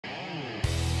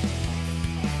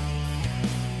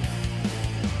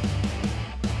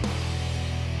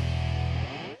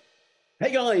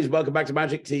Hey guys, welcome back to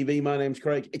Magic TV. My name's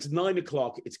Craig. It's 9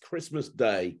 o'clock. It's Christmas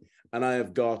Day, and I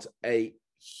have got a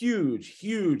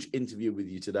huge interview with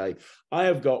you today. I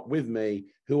have got with me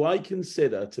who I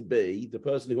consider to be the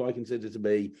person who I consider to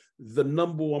be the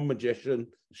number one magician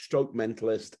stroke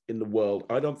mentalist in the world.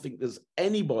 I don't think there's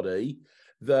anybody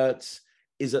that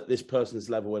is at this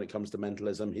person's level when it comes to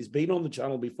mentalism. He's been on the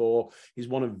channel before. He's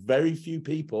one of very few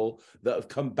people that have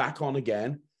come back on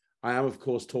again. I am, of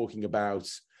course, talking about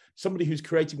somebody who's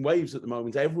creating waves at the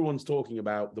moment. Everyone's talking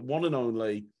about the one and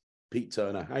only Pete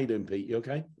Turner. How you doing, Pete? You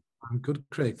okay? I'm good,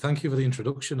 Craig. Thank you for the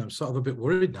introduction. I'm sort of a bit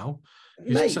worried now.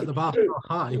 You Mate, set the bar so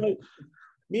high. You know,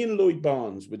 me and Lloyd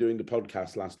Barnes were doing the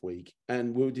podcast last week,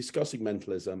 and we were discussing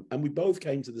mentalism, and we both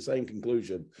came to the same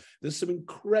conclusion. There's some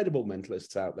incredible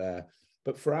mentalists out there,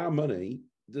 but for our money,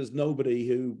 there's nobody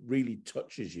who really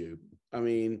touches you. I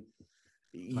mean,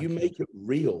 you make it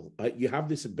real. You have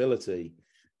this ability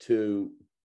to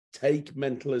take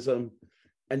mentalism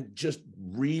and just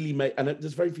really make, and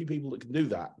there's very few people that can do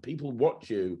that. People watch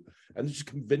you and they're just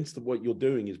convinced that what you're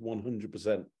doing is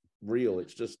 100% real.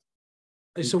 It's just,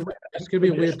 it's going to be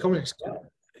a weird comment.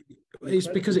 It's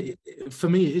because for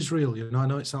me, it is real. You know, I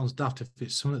know it sounds daft if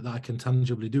it's something that I can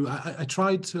tangibly do. I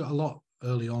tried to a lot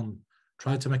early on,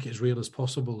 tried to make it as real as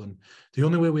possible. And the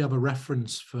only way we have a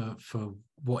reference for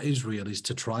what is real is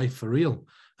to try for real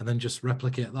and then just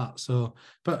replicate that. So,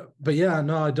 but yeah,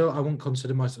 no, I won't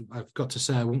consider myself, I've got to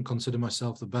say, I won't consider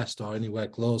myself the best or anywhere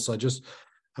close. I just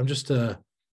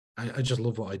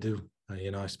love what I do.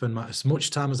 You know, I spend as much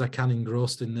time as I can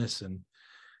engrossed in this.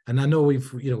 And I know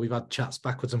we've had chats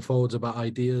backwards and forwards about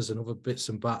ideas and other bits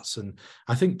and bats. And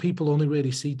I think people only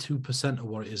really see 2% of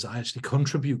what it is that I actually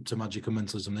contribute to magic and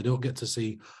mentalism. They don't get to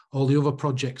see all the other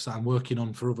projects that I'm working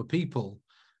on for other people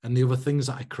and the other things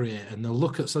that I create. And they'll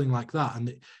look at something like that.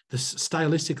 And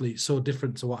stylistically, it's so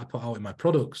different to what I put out in my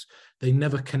products. They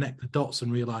never connect the dots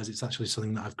and realize it's actually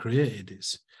something that I've created.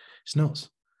 It's nuts.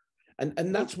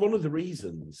 And that's one of the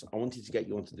reasons I wanted to get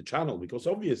you onto the channel, because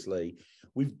obviously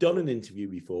we've done an interview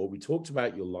before. We talked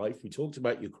about your life. We talked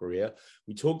about your career.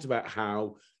 We talked about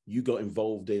how you got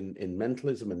involved in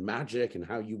mentalism and magic and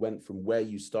how you went from where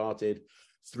you started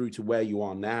through to where you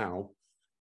are now.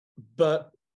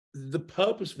 But the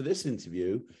purpose for this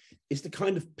interview is to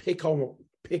kind of pick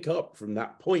up from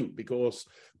that point, because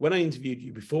when I interviewed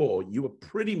you before, you were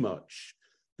pretty much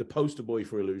the poster boy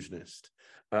for Ellusionist.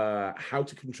 How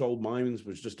to Control Minds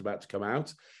was just about to come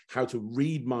out. How to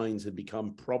Read Minds had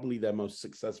become probably their most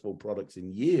successful product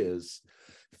in years.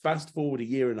 Fast forward a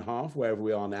year and a half, wherever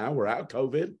we are now, we're out of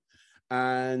COVID.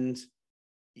 And,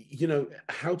 you know,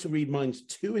 How to Read Minds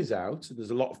 2 is out. And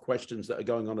there's a lot of questions that are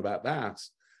going on about that.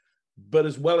 But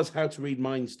as well as How to Read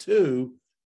Minds 2,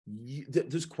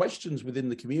 there's questions within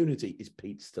the community. Is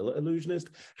Pete still at Ellusionist?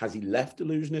 Has he left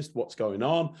Ellusionist? What's going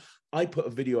on? I put a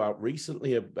video out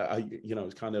recently about,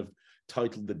 it's kind of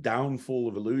titled The Downfall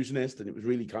of Ellusionist, and it was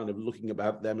really kind of looking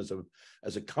about them as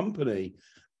a company.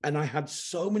 And I had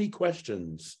so many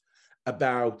questions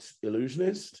about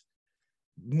Ellusionist.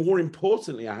 More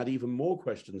importantly, I had even more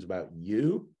questions about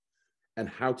you and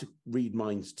How to Read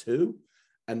Minds 2.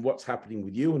 And what's happening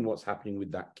with you and what's happening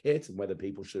with that kit and whether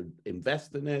people should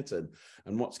invest in it and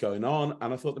what's going on.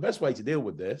 And I thought the best way to deal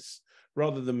with this,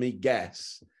 rather than me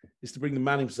guess, is to bring the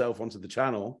man himself onto the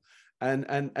channel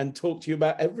and talk to you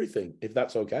about everything, if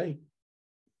that's okay.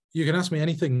 You can ask me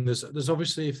anything. There's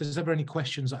obviously, if there's ever any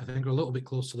questions that I think are a little bit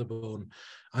close to the bone,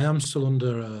 I am still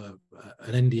under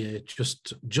an NDA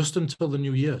just until the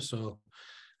new year. So,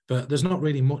 but there's not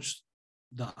really much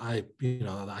that I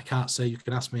can't say. You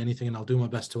can ask me anything and I'll do my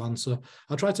best to answer.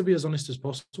 I'll try to be as honest as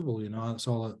possible. You know, that's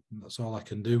all I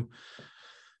can do.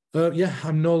 Yeah,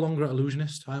 I'm no longer at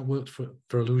Ellusionist. I worked for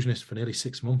Ellusionist for nearly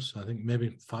 6 months. I think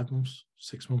maybe 5 months,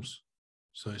 6 months.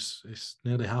 So it's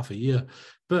nearly half a year.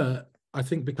 But I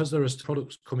think because there is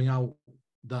products coming out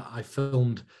that I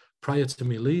filmed prior to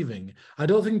me leaving, I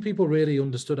don't think people really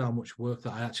understood how much work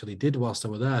that I actually did whilst I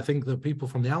was there. I think that people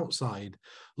from the outside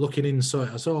looking in, so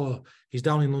I saw he's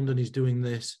down in London, he's doing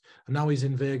this, and now he's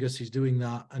in Vegas, he's doing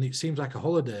that, and it seems like a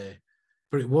holiday,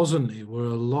 but it wasn't. It were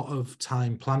a lot of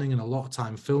time planning and a lot of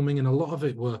time filming, and a lot of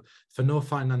it were for no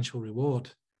financial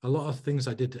reward. A lot of things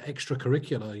I did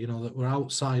extracurricular, you know, that were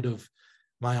outside of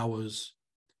my hours,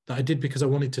 that I did because I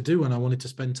wanted to do, and I wanted to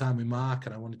spend time with Mark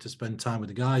and I wanted to spend time with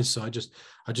the guys. So I just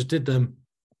did them.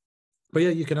 But yeah,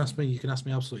 you can ask me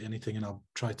absolutely anything and I'll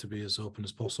try to be as open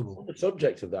as possible. On the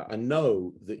subject of that, I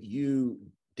know that you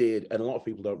did, and a lot of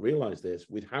people don't realize this,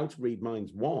 with How to Read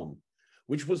Minds 1,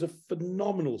 which was a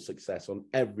phenomenal success on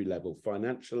every level,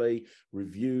 financially,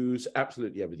 reviews,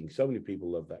 absolutely everything. So many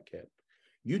people love that kit.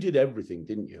 you did everything,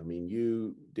 didn't you? I mean,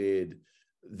 you did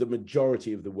the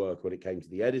majority of the work when it came to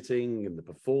the editing and the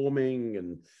performing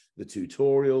and the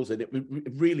tutorials, and it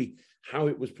really, how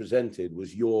it was presented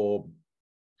was your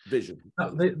vision.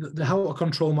 The How to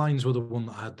Control Minds were the one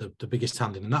that I had the biggest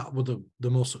hand in, and that was the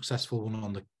most successful one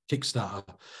on the Kickstarter.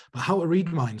 But How to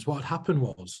Read Minds, what had happened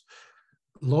was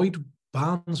Lloyd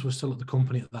Barnes was still at the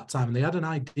company at that time, and they had an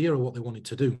idea of what they wanted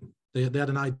to do. They had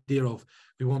an idea of,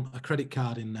 we want a credit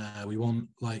card in there, we want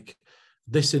like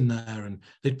this in there, and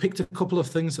they'd picked a couple of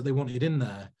things that they wanted in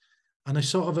there. And I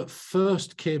sort of at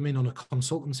first came in on a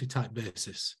consultancy type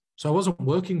basis. So I wasn't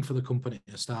working for the company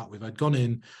to start with. I'd gone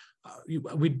in,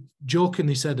 we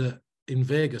jokingly said in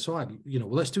Vegas, well,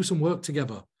 let's do some work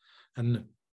together. And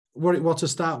what it was to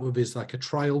start with is like a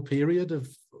trial period of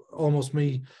almost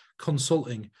me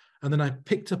consulting. And then I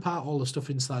picked apart all the stuff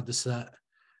inside the set.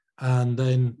 And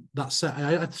then that set,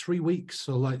 I had 3 weeks.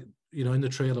 So like, in the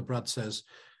trailer, Brad says,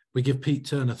 we give Pete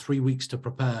Turner 3 weeks to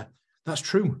prepare. That's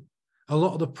true. A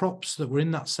lot of the props that were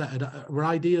in that set were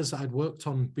ideas that I'd worked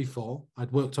on before.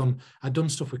 I'd done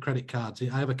stuff with credit cards.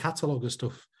 I have a catalogue of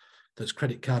stuff that's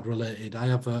credit card related. I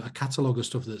have a catalogue of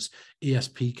stuff that's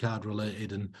ESP card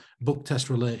related and book test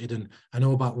related, and I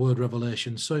know about word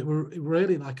revelation. So it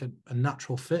really like a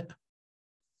natural fit.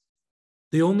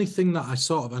 The only thing that I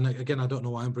sort of, and again, I don't know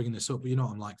why I'm bringing this up, but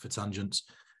I'm like for tangents.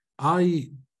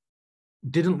 I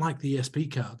didn't like the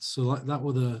ESP cards. So like that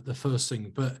were the first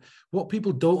thing. But what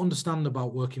people don't understand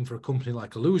about working for a company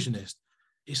like Ellusionist,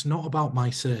 it's not about my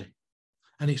say.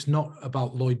 And it's not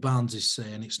about Lloyd Barnes'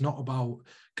 say. And it's not about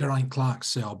Geraint Clark's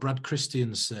say or Brad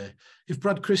Christian's say. If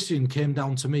Brad Christian came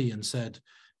down to me and said,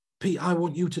 Pete, I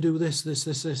want you to do this,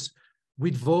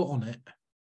 we'd vote on it.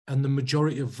 And the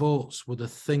majority of votes were the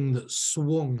thing that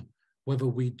swung whether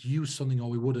we'd use something or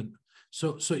we wouldn't.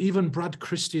 So even Brad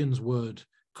Christian's word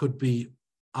could be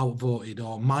outvoted,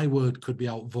 or my word could be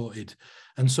outvoted.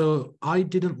 And so I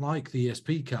didn't like the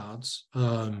ESP cards.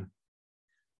 I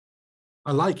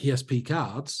like ESP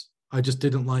cards. I just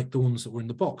didn't like the ones that were in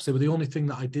the box. They were the only thing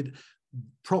that I did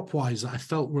prop-wise that I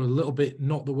felt were a little bit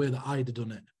not the way that I'd have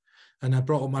done it. And I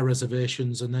brought up my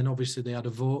reservations, and then obviously they had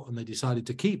a vote and they decided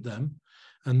to keep them.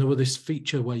 And there were this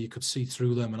feature where you could see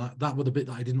through them. And that was the bit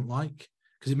that I didn't like,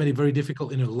 because it made it very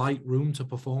difficult in a light room to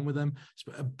perform with them.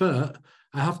 But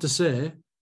I have to say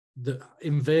that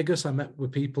in Vegas, I met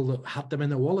with people that had them in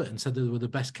their wallet and said they were the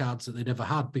best cards that they'd ever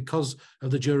had because of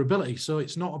the durability. So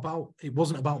it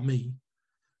wasn't about me,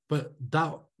 but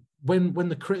that when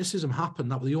the criticism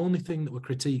happened, that was the only thing that were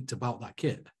critiqued about that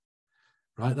kit,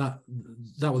 right?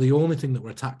 That was the only thing that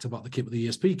were attacked about the kit with the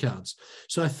ESP cards.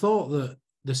 So I thought that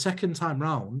the second time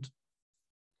round,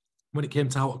 when it came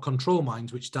to How to Control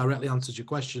Minds, which directly answers your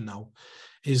question now,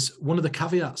 is one of the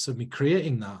caveats of me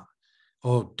creating that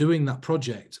or doing that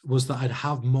project was that I'd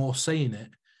have more say in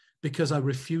it, because I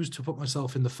refused to put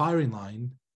myself in the firing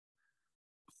line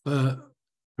for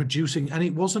producing, and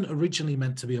it wasn't originally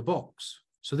meant to be a box.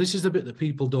 So this is the bit that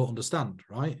people don't understand,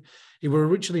 right? It were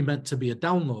originally meant to be a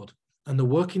download, and the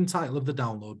working title of the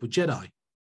download was Jedi.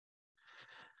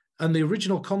 And the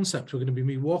original concept were going to be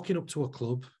me walking up to a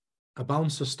club, a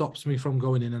bouncer stops me from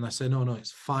going in, and I say, no,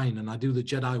 it's fine. And I do the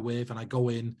Jedi wave and I go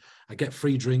in, I get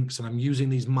free drinks, and I'm using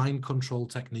these mind control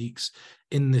techniques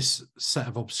in this set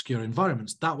of obscure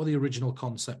environments. That were the original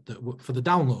concept for the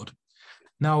download.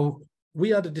 Now, we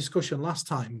had a discussion last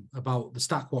time about the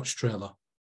Stackwatch trailer.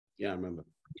 Yeah, I remember.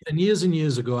 And years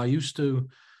ago, I used to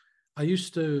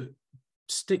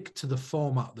stick to the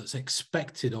format that's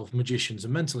expected of magicians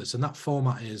and mentalists. And that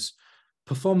format is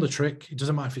perform the trick. It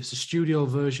doesn't matter if it's a studio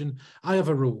version. I have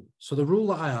a rule. So the rule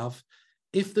that I have,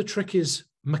 if the trick is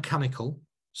mechanical,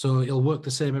 so it'll work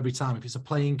the same every time. If it's a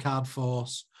playing card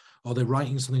force or they're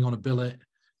writing something on a billet,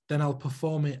 then I'll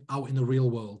perform it out in the real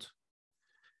world.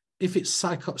 If it's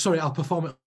I'll perform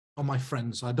it on my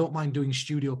friends. I don't mind doing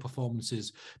studio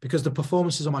performances, because the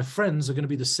performances on my friends are going to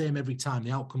be the same every time.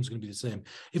 The outcome's going to be the same.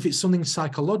 If it's something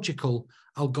psychological,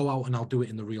 I'll go out and I'll do it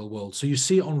in the real world. So you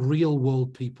see it on real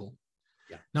world people.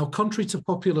 Yeah. Now, contrary to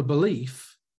popular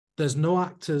belief, there's no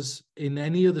actors in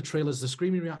any of the trailers. The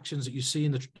screaming reactions that you see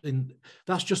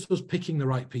that's just us picking the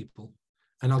right people.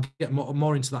 And I'll get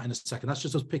more into that in a second. That's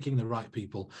just us picking the right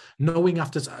people. Knowing I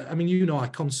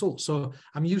consult. So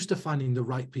I'm used to finding the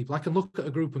right people. I can look at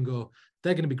a group and go,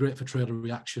 they're going to be great for trailer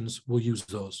reactions. We'll use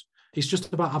those. It's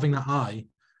just about having that eye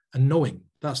and knowing.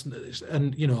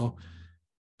 And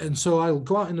so I'll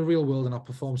go out in the real world and I'll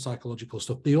perform psychological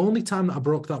stuff. The only time that I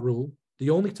broke that rule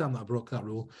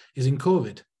is in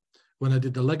COVID, when I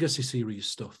did the Legacy series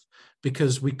stuff,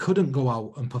 because we couldn't go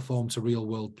out and perform to real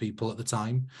world people at the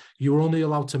time. You were only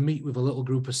allowed to meet with a little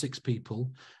group of 6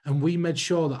 people. And we made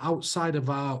sure that outside of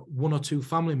our 1 or 2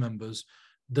 family members,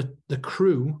 the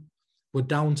crew were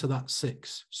down to that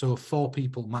 6. So 4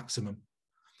 people maximum.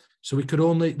 So we could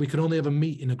only ever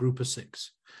meet in a group of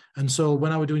 6. And so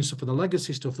when I was doing stuff for the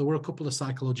legacy stuff, there were a couple of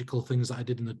psychological things that I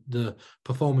did in the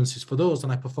performances for those.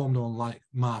 And I performed on like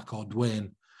Mark or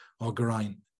Dwayne or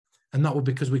Geraint. And that was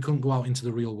because we couldn't go out into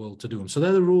the real world to do them. So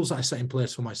they're the rules that I set in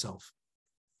place for myself.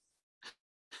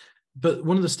 But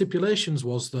one of the stipulations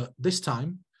was that this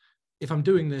time, if I'm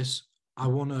doing this, I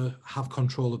want to have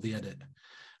control of the edit.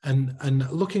 And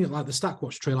looking at like the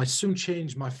Stackwatch trail, I soon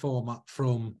changed my format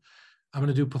from I'm going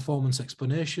to do performance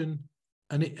explanation.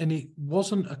 And it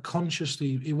wasn't a conscious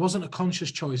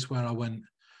choice where I went,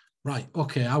 right,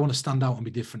 okay, I want to stand out and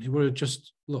be different. It was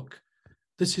just, look,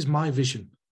 this is my vision.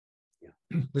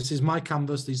 This is my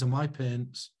canvas. These are my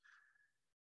paints.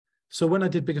 So when I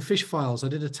did Bigger Fish Files, I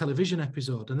did a television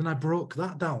episode, and then I broke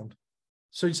that down.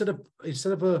 So instead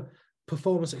of a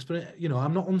performance explanation, you know,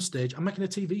 I'm not on stage. I'm making a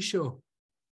TV show,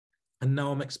 and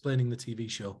now I'm explaining the TV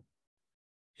show.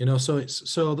 You know, so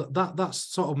that's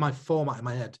sort of my format in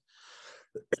my head.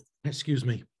 Excuse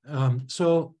me.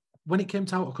 So when it came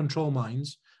to Out of Control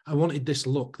Minds, I wanted this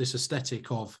look, this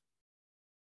aesthetic of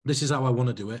this is how I want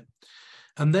to do it,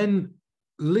 and then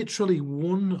literally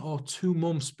 1 or 2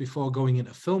 months before going in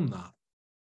to film that,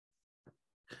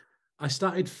 I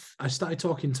started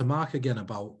talking to Mark again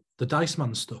about the Dice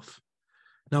Man stuff.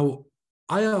 Now,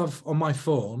 I have on my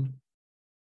phone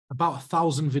about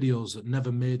 1,000 videos that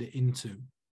never made it into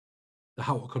the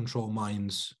How to Control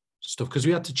Minds stuff, because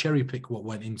we had to cherry pick what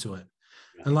went into it.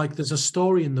 Yeah. And like, there's a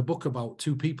story in the book about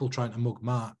 2 people trying to mug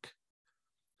Mark.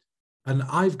 And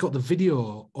I've got the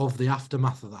video of the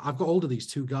aftermath of that. I've got hold of these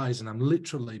 2 guys and I'm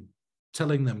literally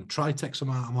telling them, try take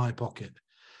some out of my pocket.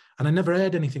 And I never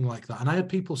heard anything like that. And I had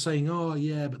people saying, oh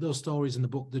yeah, but those stories in the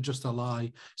book, they're just a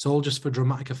lie. It's all just for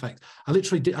dramatic effect. I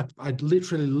literally did. I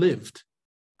literally lived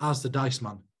as the Dice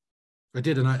Man. I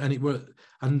did.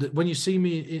 And when you see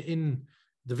me in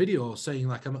the video saying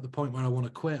like, I'm at the point where I want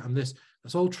to quit and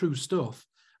that's all true stuff.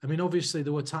 I mean, obviously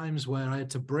there were times where I had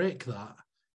to break that.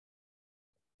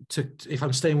 If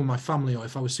I'm staying with my family or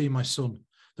if I was seeing my son,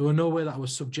 there were no way that I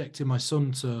was subjecting my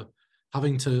son to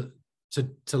having to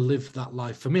live that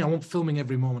life. For me, I want filming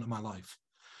every moment of my life.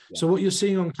 Yeah. So what you're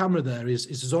seeing on camera there is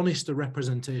as honest a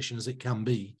representation as it can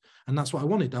be. And that's what I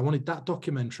wanted. I wanted that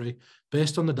documentary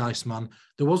based on the Dice Man.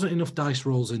 There wasn't enough dice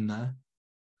rolls in there.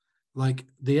 Like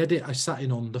the edit I sat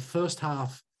in on, the first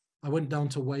half, I went down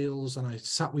to Wales and I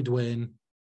sat with Dwayne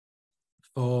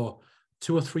for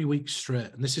 2 or 3 weeks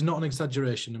straight. And this is not an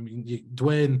exaggeration. I mean,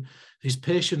 Dwayne, his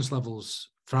patience levels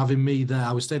for having me there,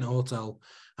 I was staying at a hotel.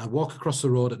 I'd walk across the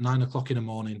road at 9 o'clock in the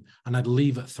morning and I'd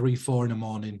leave at 3, 4 in the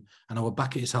morning. And I was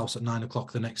back at his house at 9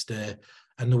 o'clock the next day.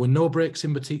 And there were no breaks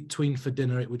in between for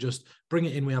dinner. It would just bring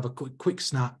it in. We have a quick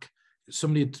snack.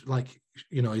 Somebody like,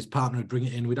 you know, his partner would bring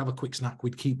it in. We'd have a quick snack.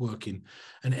 We'd keep working.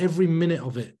 And every minute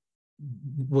of it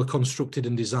were constructed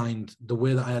and designed the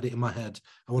way that I had it in my head.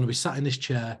 I want to be sat in this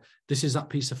chair. This is that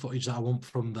piece of footage that I want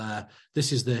from there.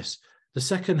 This is this. The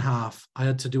second half, I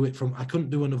had to do it I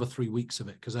couldn't do another 3 weeks of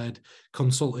it because I had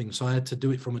consulting. So I had to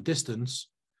do it from a distance.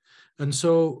 And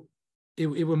so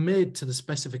it were made to the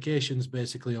specifications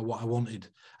basically of what I wanted.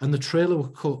 And the trailer was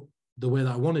cut the way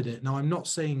that I wanted it. Now, I'm not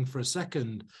saying for a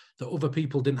second that other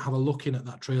people didn't have a look in at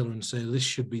that trailer and say, this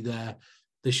should be there,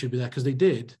 because they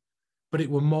did. But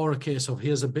it were more a case of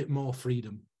here's a bit more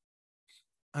freedom.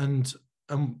 And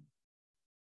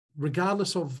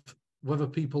regardless of whether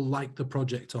people like the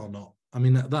project or not, I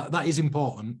mean, that is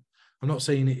important. I'm not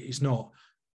saying it's not.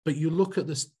 But you look at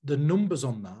the numbers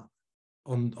on that,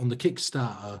 on the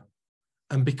Kickstarter,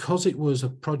 and because it was a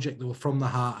project that was from the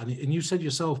heart, and you said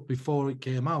yourself before it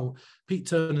came out, Pete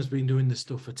Turner's been doing this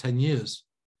stuff for 10 years.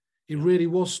 It really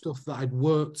was stuff that I'd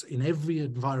worked in every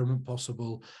environment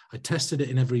possible. I tested it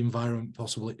in every environment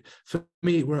possible. For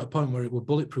me, we're at a point where it were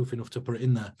bulletproof enough to put it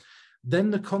in there. Then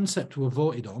the concept were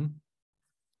voted on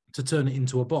to turn it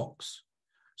into a box.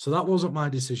 So that wasn't my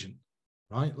decision,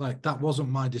 right? Like, that wasn't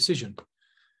my decision.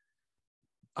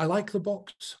 I like the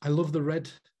box. I love the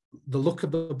red, the look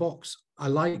of the box. I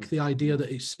like the idea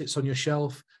that it sits on your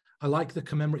shelf. I like the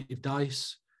commemorative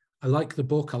dice. I like the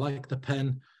book. I like the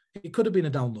pen. It could have been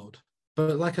a download.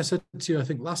 But like I said to you, I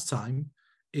think last time,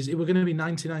 it were going to be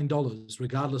 $99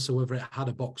 regardless of whether it had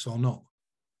a box or not.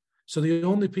 So the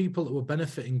only people that were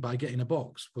benefiting by getting a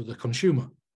box were the consumer.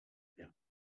 Yeah.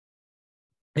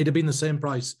 It'd have been the same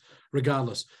price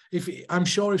regardless. I'm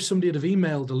sure if somebody had have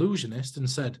emailed Ellusionist and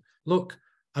said, look,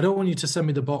 I don't want you to send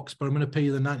me the box, but I'm going to pay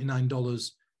you the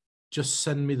 $99. Just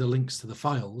send me the links to the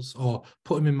files or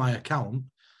put them in my account.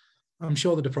 I'm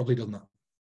sure they'd have probably done that.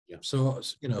 Yeah. So,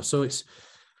 you know, so it's,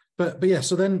 but yeah,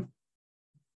 so then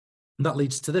that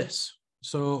leads to this.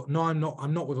 So no, I'm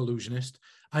not with Ellusionist.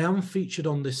 I am featured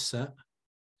on this set.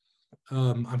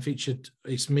 I'm featured,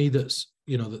 it's me that's,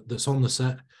 you know, that's on the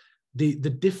set. The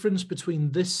difference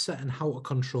between this set and How to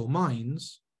Control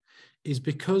Minds is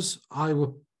because I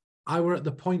were at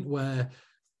the point where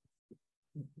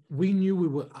we knew we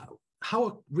were, How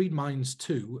to Read Minds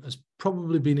 2 has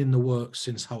probably been in the works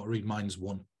since How to Read Minds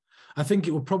 1. I think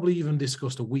it was probably even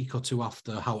discussed a week or two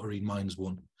after How to Read Minds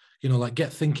 1. You know, like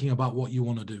get thinking about what you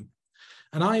want to do.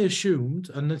 And I assumed,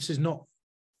 and this is not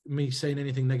me saying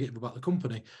anything negative about the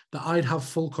company, that I'd have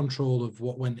full control of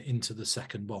what went into the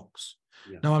second box.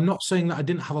 Yeah. Now, I'm not saying that I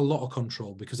didn't have a lot of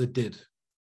control, because I did.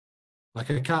 Like,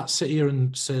 I can't sit here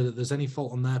and say that there's any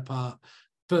fault on their part,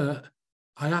 but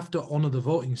I have to honor the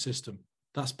voting system.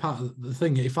 That's part of the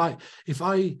thing. If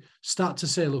I start to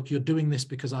say, look, you're doing this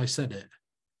because I said it,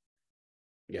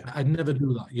 yeah, I'd never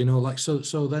do that, you know, like, so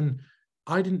then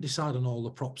I didn't decide on all the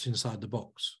props inside the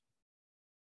box.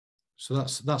 So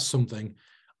that's something.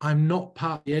 I'm not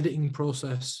part of the editing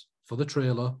process for the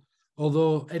trailer,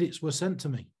 although edits were sent to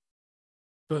me.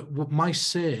 But what my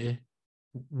say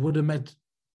would have made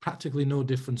practically no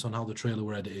difference on how the trailer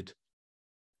were edited.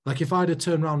 Like, if I'd have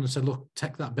turned around and said, look,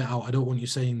 take that bit out, I don't want you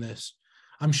saying this,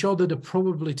 I'm sure they'd have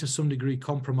probably to some degree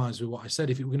compromised with what I said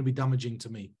if it were going to be damaging to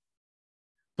me.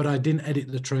 But I didn't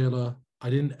edit the trailer. I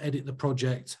didn't edit the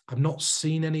project. I've not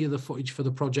seen any of the footage for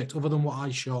the project other than what I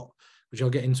shot, which I'll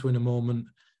get into in a moment.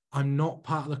 I'm not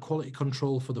part of the quality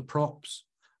control for the props.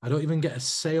 I don't even get a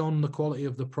say on the quality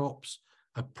of the props.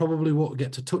 I probably won't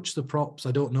get to touch the props.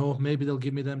 I don't know. Maybe they'll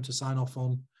give me them to sign off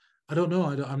on. I don't know.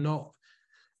 I'm not.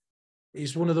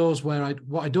 It's one of those where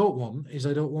what I don't want is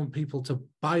I don't want people to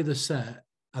buy the set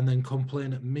and then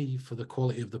complain at me for the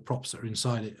quality of the props that are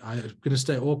inside it. I'm going to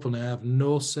stay open. I have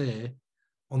no say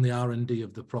on the R&D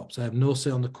of the props. I have no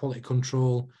say on the quality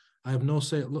control. I have no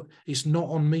say. Look, it's not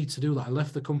on me to do that. I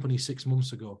left the company 6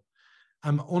 months ago.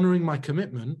 I'm honoring my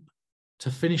commitment to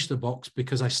finish the box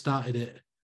because I started it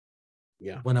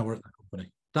when I were at the company.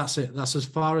 That's it. That's as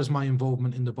far as my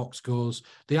involvement in the box goes.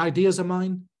 The ideas are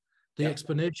mine. The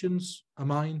explanations are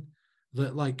mine.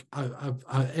 That, like,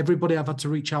 everybody I've had to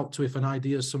reach out to, if an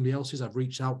idea is somebody else's, I've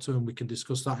reached out to, and we can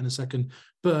discuss that in a second.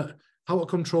 But How to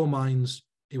Control Minds,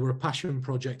 it were a passion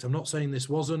project. I'm not saying this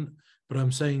wasn't, but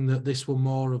I'm saying that this were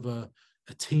more of a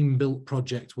team-built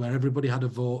project where everybody had a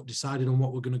vote, decided on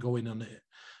what we're going to go in on it,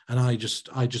 and I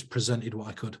just presented what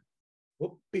I could.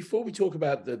 Well, before we talk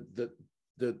about the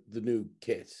new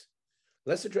kit,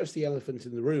 let's address the elephant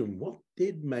in the room. What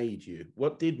did make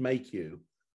you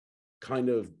kind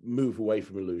of move away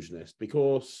from Ellusionist?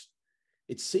 Because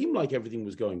it seemed like everything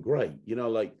was going great. You know,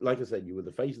 like I said, you were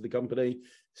the face of the company.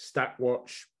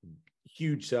 StatWatch,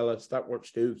 huge seller.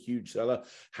 StatWatch 2, huge seller.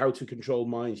 How to Control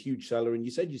Minds, huge seller. And you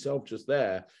said yourself just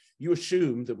there, you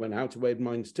assumed that when How to Read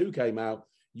Minds 2 came out,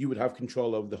 you would have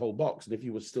control over the whole box. And if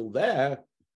you were still there,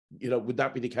 you know, would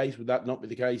that be the case? Would that not be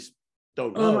the case?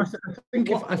 Don't know. I think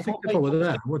if I were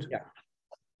there, I would. Yeah.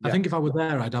 I think if I were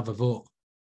there, I'd have a vote.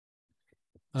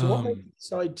 So what made you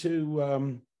decide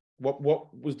to,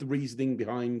 what was the reasoning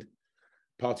behind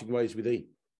parting ways with E?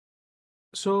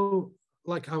 So,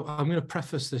 like, I'm going to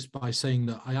preface this by saying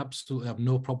that I absolutely have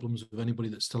no problems with anybody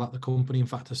that's still at the company. In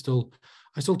fact, I still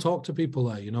talk to people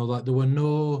there, you know, like there were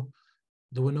no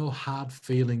hard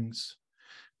feelings,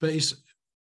 but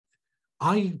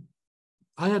I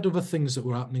had other things that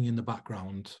were happening in the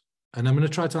background, and I'm going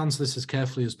to try to answer this as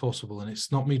carefully as possible. And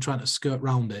it's not me trying to skirt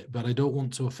around it, but I don't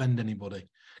want to offend anybody,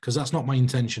 because that's not my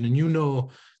intention. And you know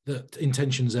that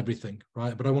intention is everything,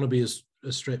 right? But I want to be as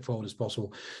straightforward as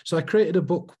possible. So I created a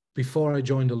book before I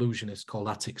joined Ellusionist called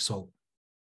Attic Salt.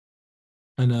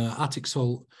 And Attic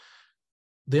Salt,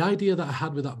 the idea that I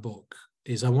had with that book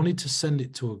is I wanted to send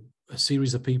it to a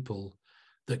series of people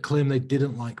that claim they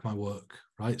didn't like my work,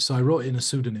 right? So I wrote it in a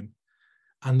pseudonym,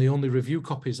 and the only review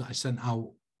copies that I sent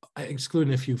out,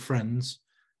 excluding a few friends,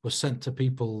 were sent to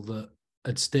people that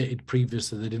had stated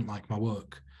previously they didn't like my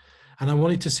work. And I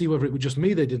wanted to see whether it was just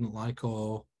me they didn't like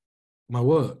or my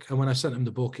work. And when I sent them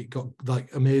the book, it got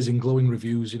like amazing glowing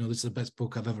reviews. You know, this is the best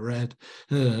book I've ever read.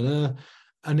 And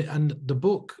the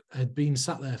book had been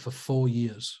sat there for 4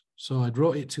 years. So I'd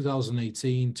wrote it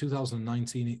 2018,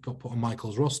 2019, it got put on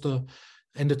Michael's roster.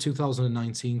 End of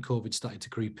 2019, COVID started to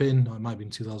creep in. It might have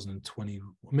been 2020,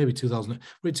 maybe 2000.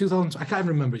 I can't even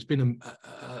remember. It's been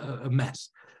a mess.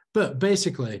 But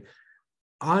basically,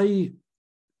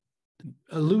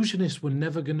 illusionists were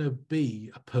never going to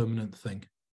be a permanent thing.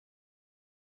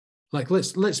 Like,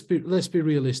 let's be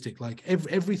realistic. Like,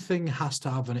 everything has to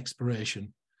have an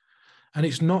expiration, and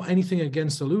it's not anything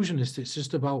against illusionists. It's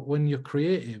just about when you're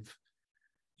creative,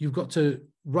 you've got to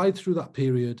ride through that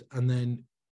period, and then,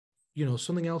 you know,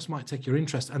 something else might take your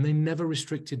interest. And they never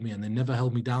restricted me, and they never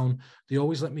held me down. They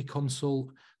always let me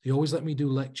consult. They always let me do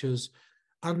lectures.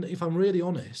 And if I'm really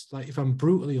honest, like if I'm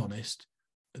brutally honest,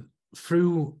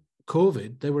 through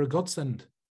COVID, they were a godsend.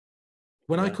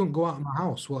 When I couldn't go out of my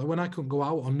house, well, when I couldn't go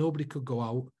out or nobody could go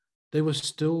out, they were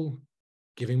still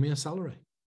giving me a salary.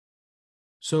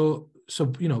 So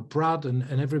you know, Brad and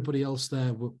everybody else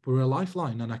there were a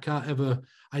lifeline, and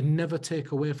I never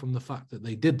take away from the fact that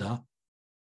they did that.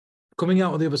 Coming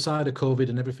out of the other side of COVID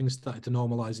and everything started to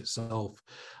normalize itself,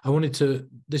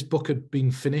 this book had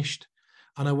been finished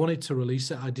and I wanted to release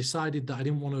it. I decided that I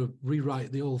didn't want to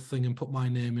rewrite the whole thing and put my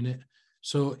name in it.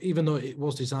 So even though it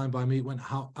was designed by me, it went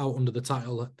out under the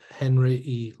title Henry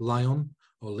E. Leon,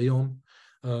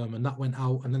 and that went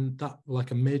out, and then that,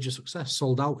 like a major success,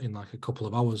 sold out in like a couple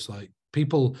of hours. Like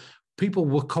people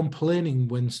were complaining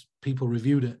when people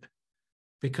reviewed it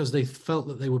because they felt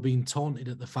that they were being taunted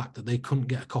at the fact that they couldn't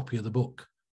get a copy of the book.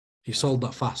 He sold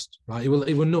that fast, right? It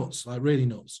were nuts, like really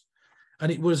nuts.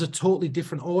 And it was a totally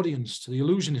different audience to the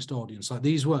illusionist audience. Like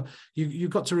these were, you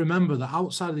got to remember that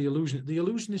outside of the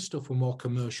illusionist stuff were more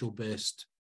commercial based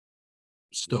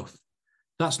stuff.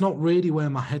 That's not really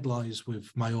where my head lies with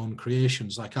my own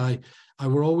creations. Like I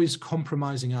were always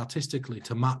compromising artistically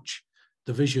to match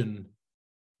the vision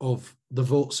of the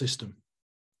vote system.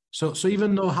 So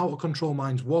even though How to Control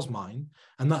Minds was mine,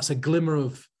 and that's a glimmer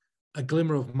of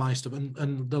my stuff,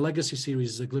 and the Legacy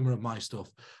series is a glimmer of my stuff.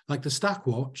 Like the Stack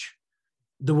Watch,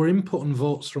 there were input and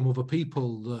votes from other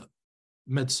people that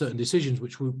made certain decisions,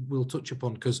 which we'll touch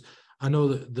upon, because I know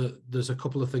that there's a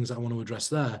couple of things that I want to address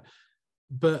there.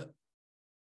 But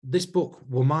this book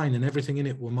were mine, and everything in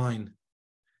it were mine.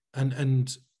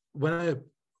 And when I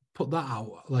put that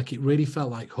out, like, it really felt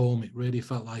like home. It really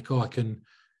felt like, I can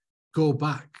go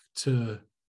back to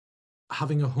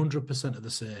having 100% of the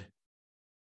say.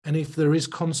 And if there is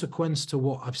consequence to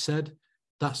what I've said,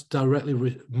 that's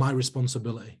directly my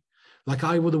responsibility. Like,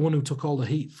 I were the one who took all the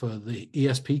heat for the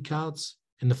ESP cards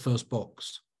in the first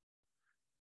box,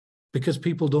 because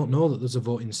people don't know that there's a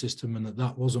voting system and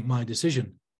that wasn't my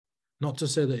decision. Not to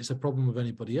say that it's a problem with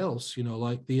anybody else, you know,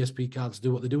 like the ESP cards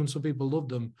do what they do and some people love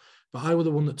them, but I were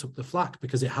the one that took the flack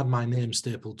because it had my name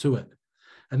stapled to it.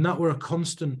 And that were a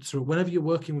constant through. Whenever you're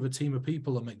working with a team of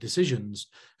people that make decisions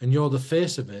and you're the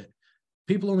face of it,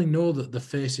 people only know that the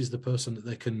face is the person that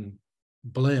they can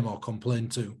blame or complain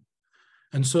to.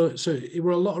 And so it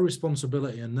were a lot of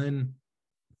responsibility. And then,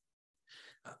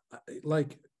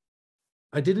 like,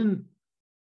 I didn't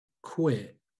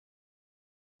quit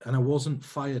and I wasn't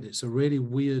fired. It's a really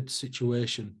weird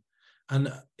situation. And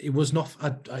it was not,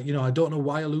 I don't know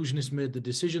why Illusionists made the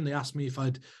decision. They asked me if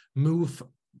I'd move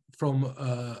from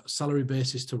a salary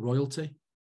basis to royalty,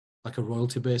 like a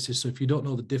royalty basis. So if you don't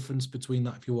know the difference between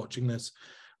that, if you're watching this,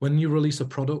 when you release a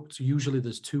product, usually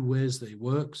there's two ways that it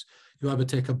works. You either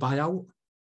take a buyout,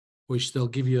 which they'll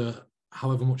give you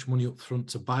however much money up front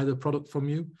to buy the product from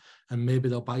you, and maybe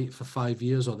they'll buy it for 5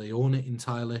 years, or they own it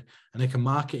entirely and they can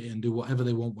market it and do whatever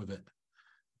they want with it.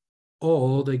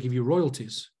 Or they give you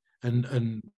royalties,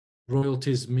 and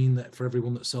royalties mean that for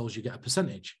everyone that sells, you get a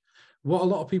percentage. What a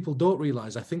lot of people don't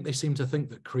realize, I think they seem to think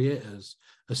that creators,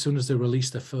 as soon as they release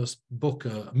their first book,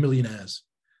 are millionaires,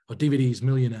 or DVDs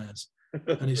millionaires.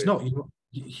 And it's not.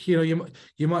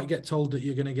 You might get told that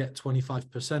you're going to get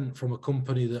 25% from a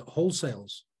company that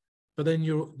wholesales, but then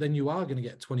you are going to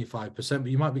get 25%,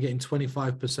 but you might be getting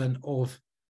 25% of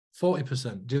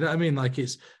 40%. Do you know what I mean? Like,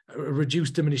 it's a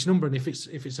reduced, diminished number. And if it's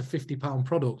a £50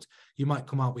 product, you might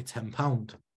come out with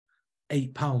 £10,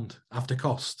 £8 after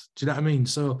cost. Do you know what I mean?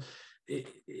 So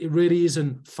it really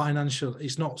isn't financial.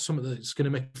 It's not something that's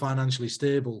going to make financially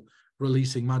stable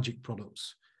releasing magic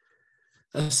products.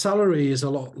 A salary is a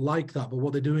lot like that, but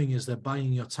what they're doing is they're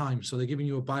buying your time. So they're giving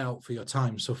you a buyout for your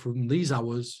time. So from these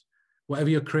hours, whatever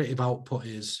your creative output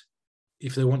is,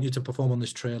 if they want you to perform on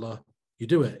this trailer, you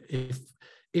do it.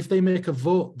 If they make a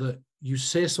vote that you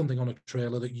say something on a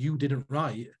trailer that you didn't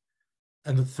write,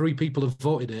 and the 3 people have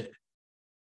voted it,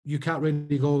 you can't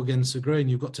really go against the grain.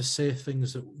 You've got to say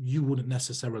things that you wouldn't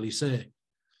necessarily say.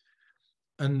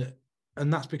 And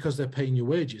that's because they're paying you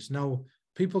wages. Now,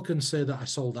 people can say that I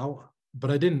sold out,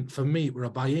 but I didn't. For me, it were a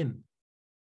buy-in.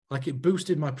 Like, it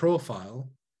boosted my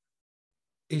profile.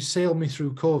 It sailed me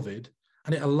through COVID,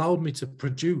 and it allowed me to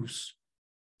produce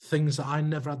things that I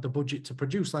never had the budget to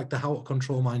produce, like the How to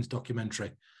Control Minds documentary.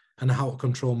 and how to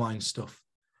control mind stuff.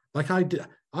 Like I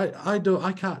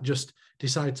can't just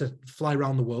decide to fly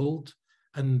around the world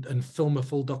and film a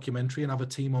full documentary and have a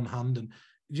team on hand. And,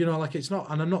 you know, like it's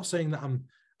not, and I'm not saying that I'm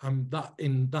that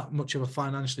in that much of a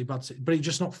financially bad, but it's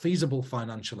just not feasible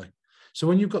financially. So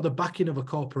when you've got the backing of a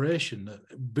corporation,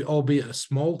 albeit a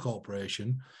small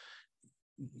corporation,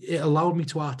 it allowed me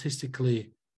to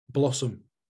artistically blossom.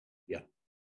 Yeah.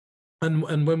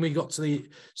 And when we got to the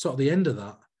sort of the end of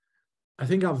that, I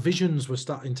think our visions were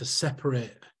starting to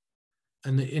separate,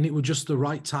 and it was just the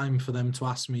right time for them to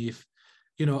ask me if,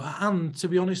 you know, and to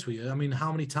be honest with you, I mean,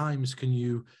 how many times can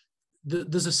you,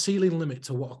 there's a ceiling limit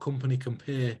to what a company can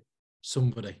pay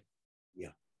somebody. Yeah.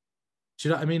 Do you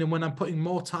know what I mean? And when I'm putting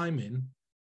more time in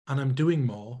and I'm doing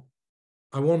more,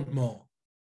 I want more,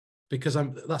 because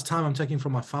that's time I'm taking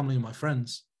from my family and my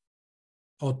friends,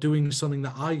 or doing something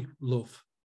that I love.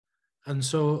 And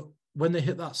so when they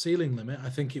hit that ceiling limit, I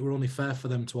think it were only fair for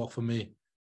them to offer me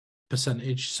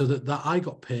percentage so that I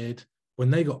got paid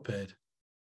when they got paid.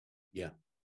 Yeah.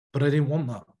 But I didn't want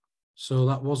that. So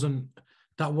that wasn't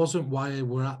why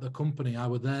we're at the company. I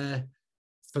were there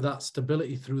for that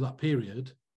stability through that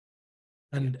period.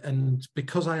 And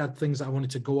because I had things that I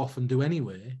wanted to go off and do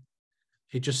anyway,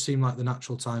 it just seemed like the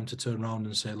natural time to turn around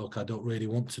and say, look, I don't really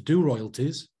want to do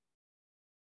royalties.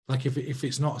 Like if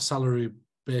it's not a salary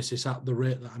basis at the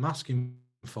rate that I'm asking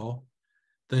for,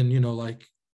 then, you know, like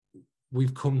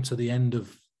we've come to the end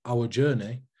of our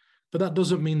journey. But that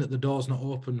doesn't mean that the door's not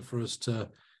open for us to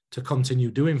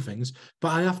continue doing things. But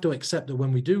I have to accept that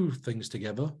when we do things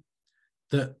together,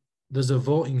 that there's a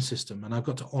voting system, and I've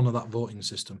got to honour that voting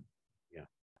system. Yeah.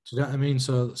 Do you know what I mean?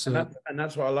 So and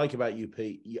that's what I like about you,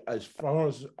 Pete. As far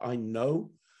as I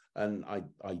know, and I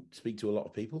speak to a lot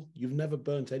of people, you've never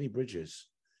burnt any bridges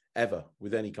ever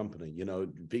with any company. You know,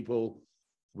 people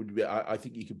would be, I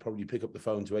think you could probably pick up the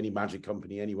phone to any magic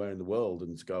company anywhere in the world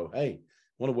and go, hey,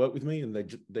 want to work with me? And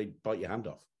they bite your hand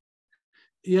off.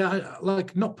 Yeah,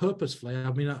 like not purposefully.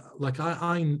 I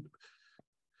mean,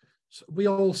 we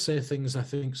all say things, I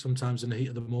think, sometimes in the heat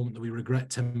of the moment that we regret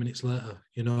 10 minutes later,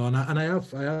 you know, and I have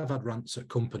had rants at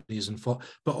companies and fought,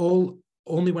 but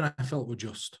only when I felt were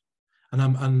just.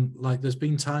 And like, there's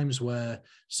been times where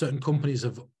certain companies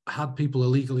have had people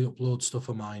illegally upload stuff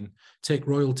of mine, take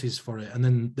royalties for it, and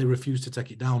then they refuse to take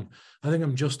it down. I think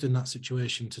I'm just in that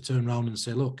situation to turn around and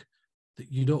say, look,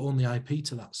 you don't own the IP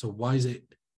to that. So why is it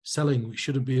selling? We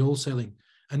shouldn't be wholesaling.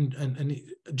 And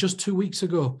just 2 weeks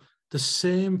ago, the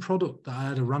same product that I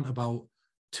had a rant about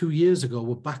 2 years ago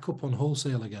were back up on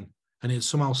wholesale again. And it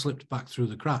somehow slipped back through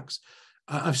the cracks.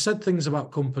 I've said things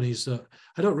about companies that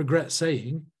I don't regret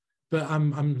saying, but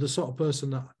I'm the sort of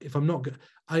person that if I'm not,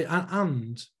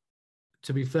 and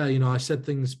to be fair, you know, I said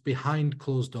things behind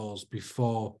closed doors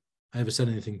before I ever said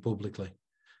anything publicly.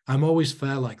 I'm always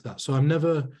fair like that. So I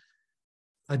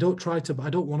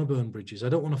don't want to burn bridges. I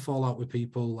don't want to fall out with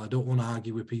people. I don't want to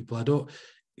argue with people.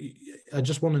 I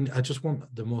just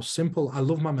want the most simple. I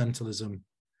love my mentalism,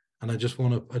 and I just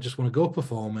want to go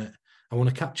perform it. I want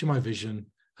to capture my vision,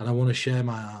 and I want to share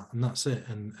my art, and that's it.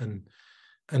 And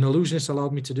Ellusionist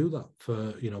allowed me to do that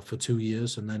for 2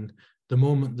 years, and then the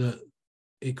moment that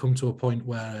it come to a point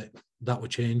where that were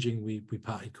changing, we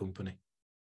parted company.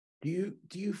 Do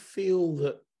you feel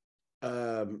that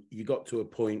you got to a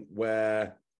point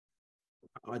where,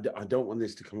 I don't want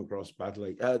this to come across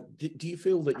badly, do you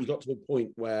feel that you got to a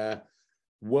point where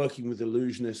working with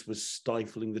Ellusionists was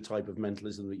stifling the type of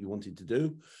mentalism that you wanted to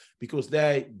do? Because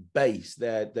their base,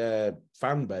 their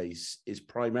fan base is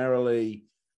primarily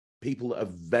people that are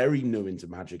very new into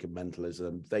magic and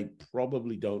mentalism. They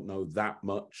probably don't know that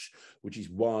much, which is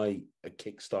why a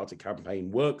Kickstarter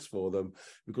campaign works for them,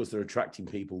 because they're attracting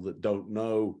people that don't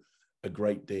know a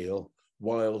great deal.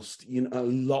 Whilst, you know, a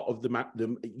lot of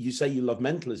them, you say you love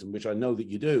mentalism, which I know that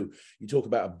you do. You talk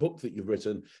about a book that you've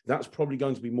written. That's probably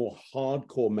going to be more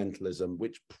hardcore mentalism,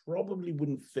 which probably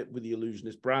wouldn't fit with the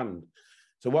Ellusionist brand.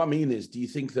 So what I mean is, do you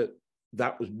think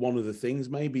that was one of the things?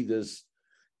 Maybe there's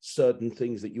certain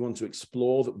things that you want to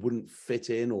explore that wouldn't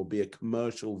fit in or be a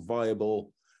commercial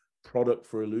viable product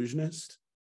for Ellusionist?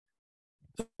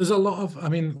 There's a lot of, I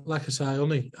mean, like I say, I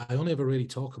only ever really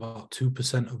talk about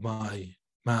 2% of my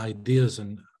ideas,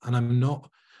 and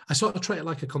I sort of treat it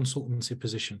like a consultancy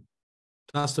position.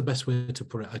 That's the best way to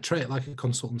put it. I treat it like a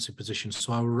consultancy position.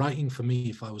 So I was writing for me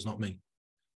if I was not me.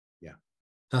 Yeah.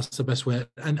 That's the best way.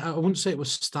 And I wouldn't say it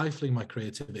was stifling my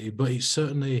creativity, but it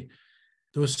certainly,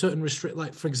 there was certain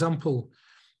like, for example,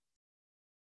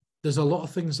 there's a lot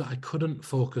of things that I couldn't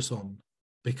focus on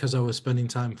because I was spending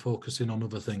time focusing on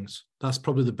other things. That's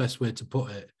probably the best way to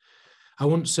put it. I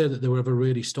wouldn't say that they were ever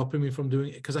really stopping me from doing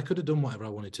it, because I could have done whatever I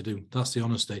wanted to do. That's the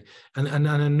honesty. And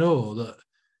I know that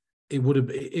it would have,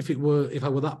 if I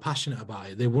were that passionate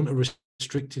about it, they wouldn't have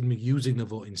restricted me using the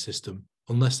voting system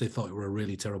unless they thought it were a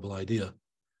really terrible idea.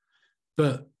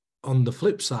 But on the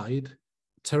flip side,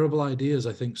 terrible ideas,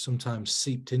 I think, sometimes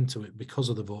seeped into it because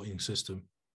of the voting system.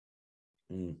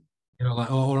 You know,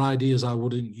 like, or ideas I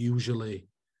wouldn't usually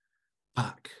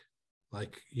back,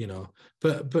 like, you know.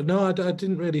 But no, I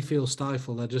didn't really feel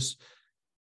stifled.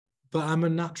 But I'm a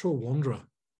natural wanderer.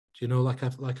 You know, like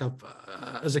I've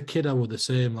as a kid, I was the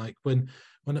same. Like when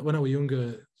I was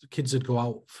younger, kids would go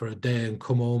out for a day and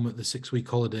come home at the 6-week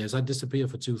holidays. I'd disappear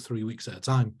for 2-3 weeks at a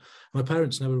time. My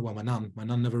parents never, well, my nan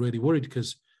never really worried,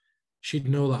 because she'd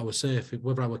know that I was safe,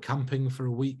 whether I were camping for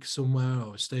a week somewhere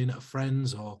or staying at a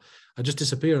friend's, or I just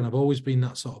disappear. And I've always been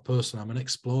that sort of person. I'm an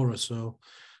explorer. So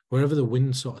wherever the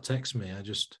wind sort of takes me, I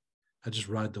just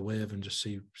ride the wave and just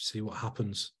see what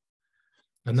happens.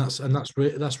 And that's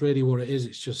really what it is.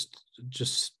 It's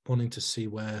just wanting to see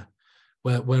where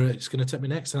it's going to take me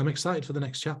next. And I'm excited for the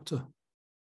next chapter.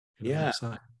 Yeah.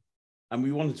 And I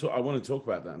want to talk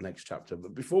about that next chapter.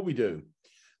 But before we do,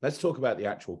 let's talk about the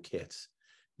actual kit.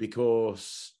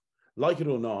 Because, like it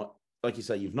or not, like you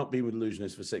say, you've not been with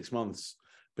Ellusionist for 6 months,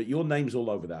 but your name's all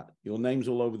over that. Your name's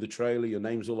all over the trailer. Your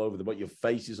name's all over but your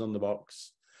face is on the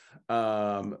box.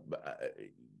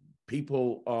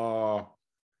 People are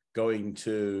going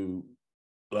to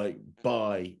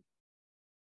buy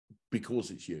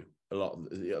because it's you. A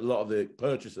lot of the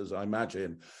purchasers, I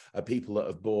imagine, are people that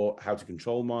have bought How to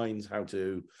Control Minds, how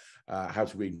to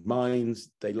read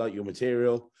minds. They like your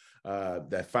material.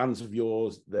 They're fans of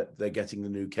yours. That they're getting the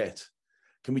new kit.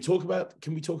 Can we talk about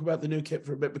the new kit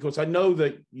for a bit? Because I know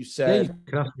that you said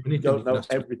you don't know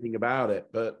everything about it,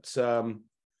 but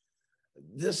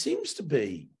there seems to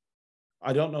be,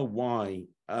 I don't know why,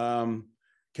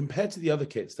 compared to the other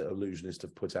kits that Ellusionist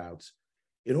have put out,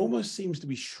 it almost seems to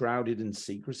be shrouded in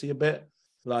secrecy a bit.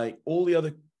 Like all the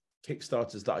other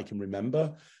Kickstarters that I can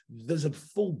remember, there's a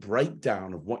full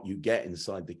breakdown of what you get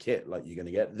inside the kit. Like, you're going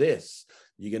to get this,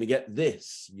 you're going to get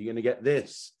this, you're going to get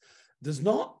this. There's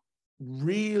not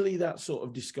really that sort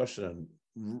of discussion.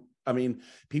 I mean,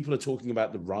 people are talking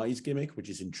about the Rise gimmick, which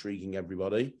is intriguing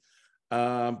everybody.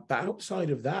 But outside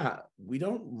of that, we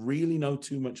don't really know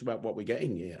too much about what we're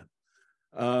getting here.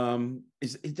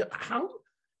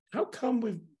 How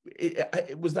come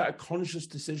was that a conscious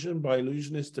decision by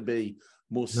Ellusionist to be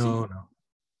more secret? No.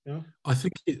 Yeah. I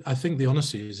think the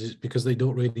honesty is because they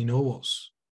don't really know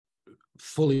what's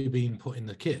fully being put in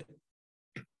the kit.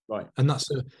 Right. And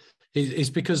it's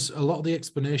because a lot of the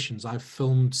explanations I've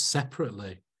filmed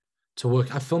separately to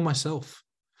work. I film myself.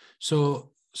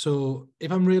 So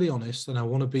if I'm really honest, and I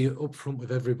want to be upfront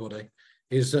with everybody,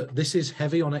 is that this is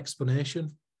heavy on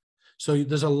explanation. So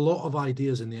there's a lot of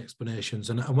ideas in the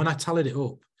explanations. And when I tallied it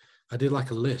up, I did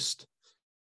like a list.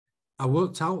 I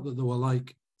worked out that there were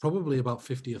probably about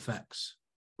 50 effects.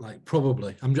 Like,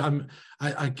 probably.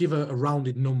 I give a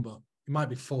rounded number. It might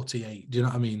be 48. Do you know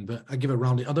what I mean? But I give a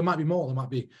rounded. Or there might be more. There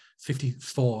might be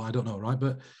 54. I don't know, right?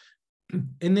 But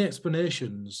in the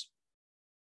explanations,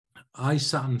 I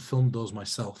sat and filmed those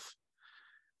myself.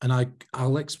 And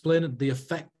I'll explain the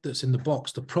effect that's in the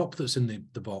box, the prop that's in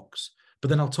the box. But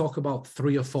then I'll talk about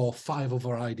 3 or 4, 5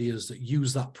 other ideas that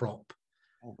use that prop.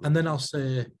 And then I'll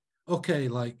say, okay,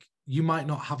 you might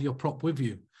not have your prop with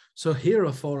you. So here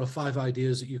are 4 or 5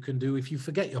 ideas that you can do if you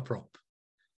forget your prop.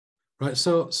 Right.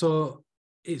 So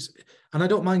it's, and I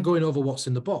don't mind going over what's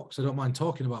in the box. I don't mind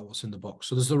talking about what's in the box.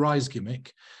 So there's the Rise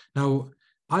gimmick. Now,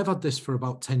 I've had this for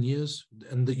about 10 years,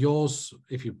 and yours,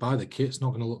 if you buy the kit, it's not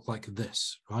going to look like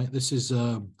this, right? This is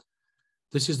the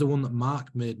one that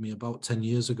Mark made me about 10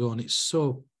 years ago, and it's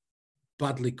so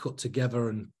badly cut together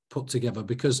and put together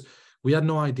because we had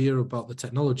no idea about the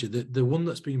technology. The one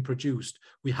that's being produced,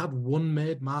 we had one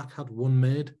made, Mark had one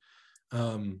made,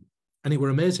 and it were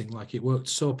amazing. It worked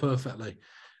so perfectly.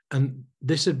 And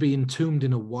this had been entombed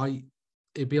in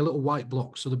it'd be a little white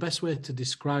block. So the best way to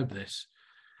describe this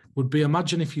would be,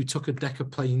 imagine if you took a deck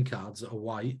of playing cards that are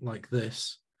white like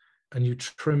this, and you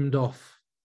trimmed off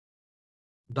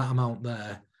that amount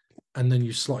there, and then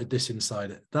you slotted this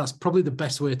inside it. That's probably the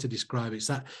best way to describe it.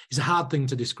 It's a hard thing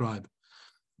to describe.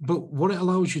 But what it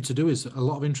allows you to do is a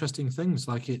lot of interesting things.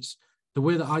 It's the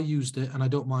way that I used it, and I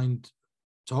don't mind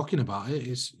talking about it.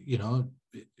 Is,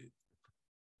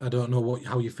 I don't know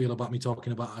how you feel about me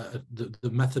talking about the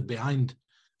method behind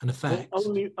an effect.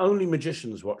 Well, only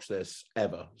magicians watch this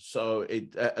ever. So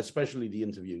especially the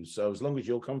interviews. So as long as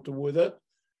you're comfortable with it.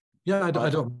 Yeah, I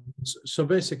don't. So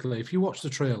basically, if you watch the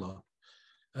trailer,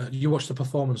 you watch the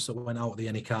performance that went out at the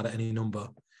any card at any number,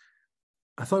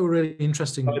 I thought it was really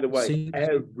interesting. By the way,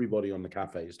 everybody on the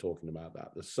cafe is talking about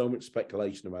that. There's so much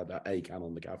speculation about that ACAN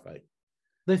on the cafe.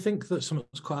 They think that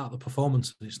something's cut out of the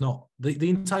performance, and it's not. The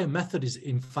entire method is,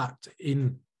 in fact,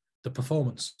 in the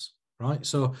performance, right?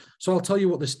 So I'll tell you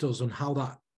what this does and how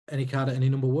that any card at any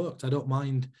number worked. I don't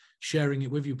mind sharing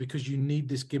it with you because you need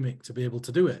this gimmick to be able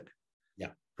to do it. Yeah.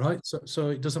 Right. So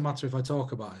it doesn't matter if I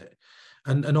talk about it.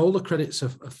 And all the credits are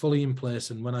fully in place.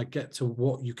 And when I get to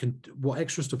what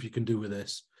extra stuff you can do with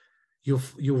this,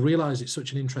 you'll realize it's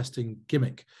such an interesting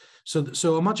gimmick.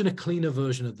 So imagine a cleaner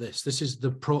version of this. This is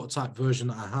the prototype version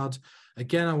that I had.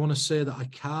 Again, I want to say that I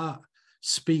can't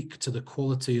speak to the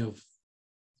quality of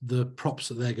the props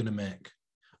that they're going to make.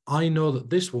 I know that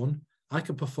this one, I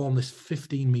can perform this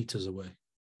 15 meters away,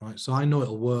 right? So I know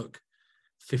it'll work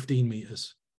 15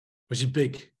 meters, which is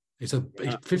big. It's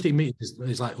 15 meters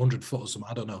is like 100 foot or something.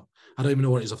 I don't know. I don't even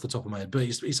know what it is off the top of my head, but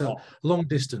it's a long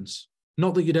distance.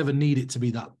 Not that you'd ever need it to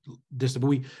be that distant, but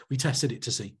we tested it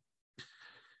to see.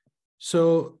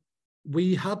 So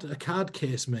we had a card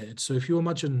case made. So if you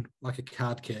imagine like a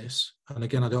card case, and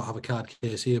again, I don't have a card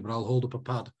case here, but I'll hold up a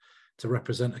pad to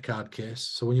represent a card case.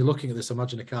 So when you're looking at this,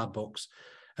 imagine a card box.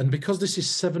 And because this is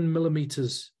 7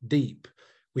 millimeters deep,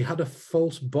 we had a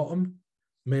false bottom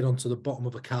made onto the bottom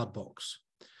of a card box.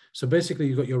 So basically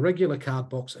you've got your regular card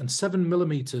box and 7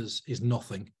 millimeters is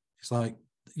nothing. It's like,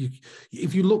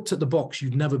 if you looked at the box,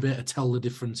 you'd never be able to tell the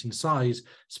difference in size,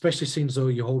 especially since though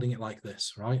you're holding it like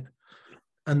this, right?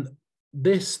 And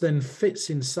this then fits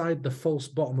inside the false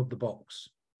bottom of the box.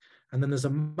 And then there's a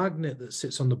magnet that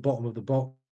sits on the bottom of the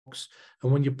box.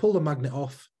 And when you pull the magnet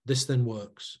off, this then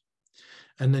works.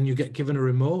 And then you get given a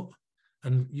remote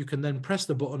and you can then press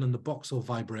the button and the box will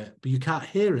vibrate, but you can't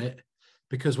hear it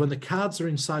because when the cards are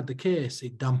inside the case,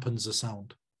 it dampens the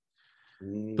sound.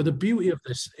 But the beauty of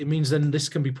this, it means then this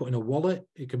can be put in a wallet.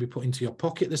 It can be put into your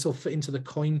pocket. This will fit into the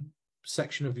coin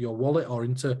section of your wallet or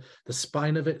into the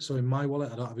spine of it. So in my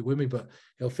wallet, I don't have it with me, but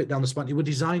it'll fit down the spine. It was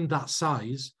designed that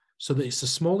size so that it's the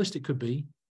smallest it could be,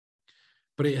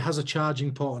 but it has a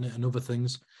charging port on it and other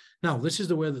things. Now, this is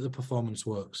the way that the performance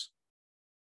works.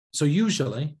 So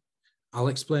usually, I'll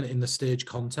explain it in the stage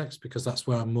context because that's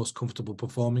where I'm most comfortable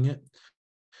performing it.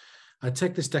 I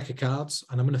take this deck of cards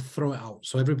and I'm going to throw it out.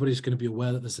 So everybody's going to be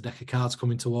aware that there's a deck of cards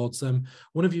coming towards them.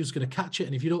 One of you is going to catch it.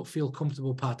 And if you don't feel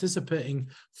comfortable participating,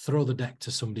 throw the deck to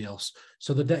somebody else.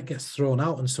 So the deck gets thrown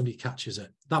out and somebody catches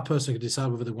it. That person can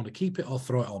decide whether they want to keep it or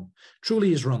throw it on.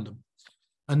 Truly is random.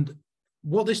 And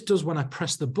what this does when I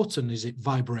press the button is it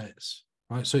vibrates.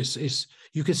 Right, so it's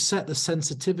you can set the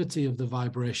sensitivity of the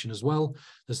vibration as well.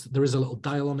 There is a little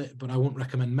dial on it, but I won't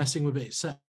recommend messing with it. It's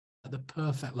set at the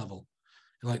perfect level.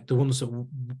 Like the ones that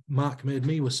Mark made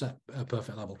me were set at a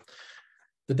perfect level.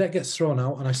 The deck gets thrown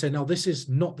out and I say, now this is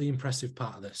not the impressive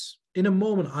part of this. In a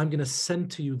moment, I'm going to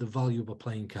send to you the value of a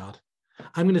playing card.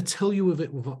 I'm going to tell you of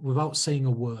it without saying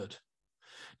a word.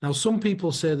 Now, some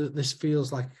people say that this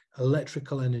feels like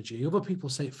electrical energy. Other people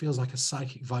say it feels like a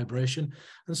psychic vibration.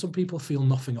 And some people feel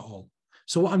nothing at all.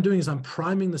 So what I'm doing is I'm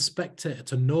priming the spectator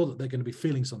to know that they're going to be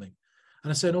feeling something.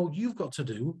 And I say, all you've got to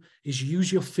do is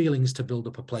use your feelings to build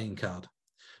up a playing card.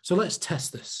 So let's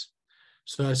test this.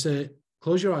 So I say,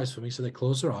 close your eyes for me. So they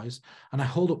close their eyes and I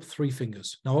hold up 3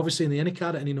 fingers. Now, obviously in the any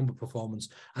card at any number performance,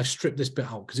 I've stripped this bit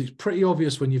out because it's pretty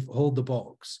obvious when you hold the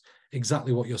box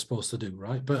exactly what you're supposed to do,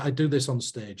 right? But I do this on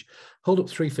stage. Hold up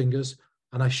 3 fingers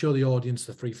and I show the audience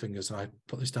the 3 fingers. And I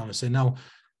put this down and say, now,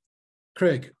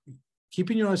 Craig,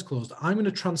 keeping your eyes closed, I'm going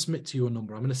to transmit to you a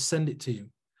number. I'm going to send it to you.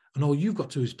 And all you've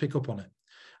got to do is pick up on it.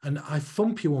 And I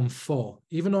thump you on 4.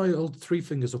 Even though I hold 3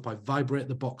 fingers up, I vibrate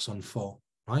the box on 4,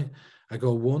 right? I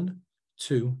go 1,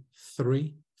 2,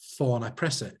 3, 4, and I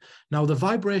press it. Now, the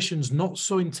vibration's not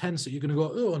so intense that you're going to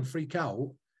go, oh, and freak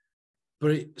out.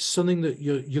 But it's something that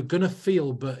you're going to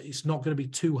feel, but it's not going to be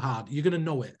too hard. You're going to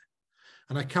know it.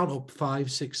 And I count up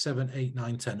 5, 6, 7, 8,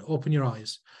 9, 10. Open your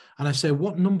eyes. And I say,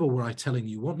 what number were I telling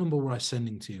you? What number were I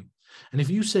sending to you? And if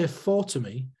you say 4 to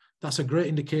me, that's a great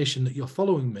indication that you're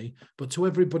following me. But to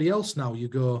everybody else now, you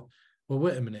go, well,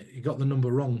 wait a minute. You got the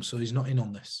number wrong, so he's not in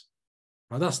on this.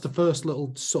 Right? That's the first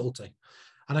little subtlety.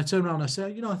 And I turn around and I say,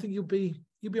 I think you'll be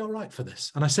all right for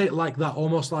this. And I say it like that,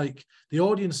 almost like the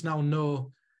audience now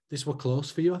know this were close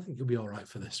for you. I think you'll be all right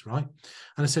for this, right?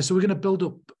 And I say, so we're going to build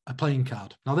up a playing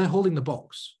card. Now they're holding the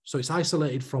box, so it's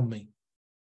isolated from me.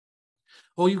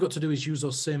 All you've got to do is use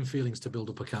those same feelings to build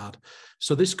up a card.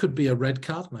 So this could be a red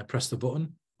card, and I press the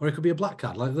button, or it could be a black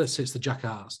card. Like let's say it's the Jack of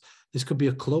Hearts. This could be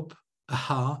a club, a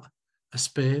heart, a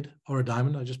spade, or a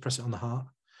diamond. I just press it on the heart.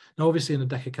 Now, obviously, in a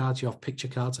deck of cards, you have picture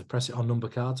cards. I press it on number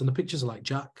cards, and the pictures are like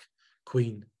Jack,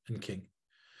 Queen, and King.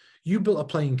 You built a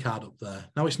playing card up there.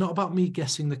 Now, it's not about me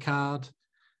guessing the card,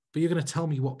 but you're going to tell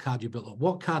me what card you built up.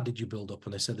 What card did you build up?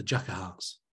 And they said the Jack of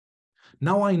Hearts.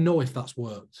 Now I know if that's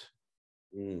worked.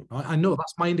 Right? I know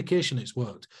that's my indication it's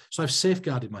worked. So I've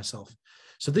safeguarded myself.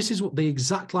 So this is what the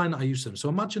exact line that I use to them. So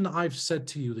imagine that I've said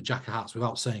to you the Jack of Hearts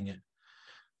without saying it.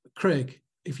 Craig,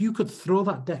 if you could throw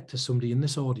that deck to somebody in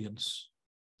this audience,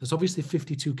 there's obviously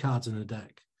 52 cards in the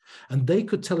deck, and they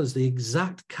could tell us the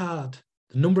exact card,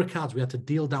 the number of cards we had to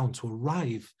deal down to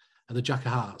arrive at the Jack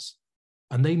of Hearts,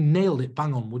 and they nailed it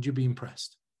bang on, would you be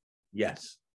impressed?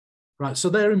 Yes. Right,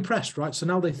 so they're impressed, right? So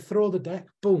now they throw the deck,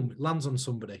 boom, it lands on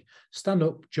somebody. Stand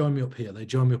up, join me up here. They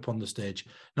join me up on the stage.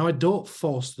 Now, I don't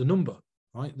force the number,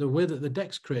 right? The way that the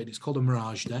deck's created, it's called a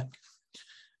mirage deck.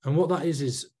 And what that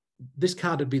is this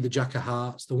card would be the Jack of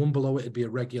Hearts. The one below it would be a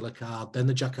regular card. Then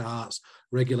the Jack of Hearts,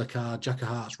 regular card, Jack of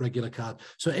Hearts, regular card.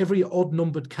 So every odd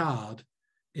numbered card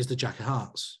is the Jack of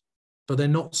Hearts, but they're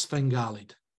not Svengali,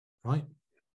 right?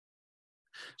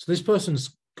 So this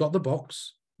person's got the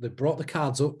box. They brought the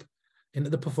cards up into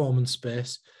the performance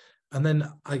space. And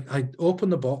then I open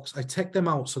the box. I take them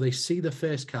out so they see the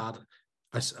face card.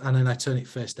 And then I turn it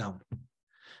face down.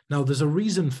 Now, there's a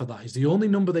reason for that. Is the only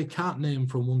number they can't name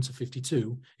from 1 to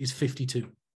 52 is 52.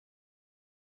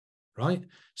 Right?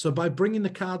 So by bringing the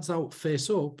cards out face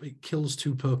up, it kills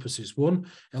two purposes. One,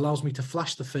 it allows me to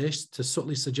flash the face to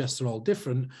subtly suggest they're all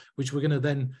different, which we're going to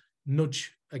then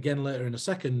nudge again later in a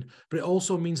second. But it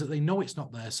also means that they know it's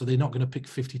not there, so they're not going to pick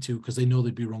 52 because they know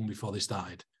they'd be wrong before they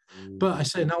started. But I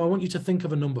say, now I want you to think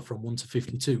of a number from 1 to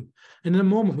 52. And in a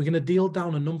moment, we're going to deal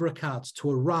down a number of cards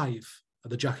to arrive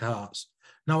at the Jack of Hearts.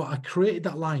 Now, I created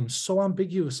that line so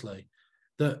ambiguously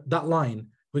that line,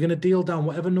 we're going to deal down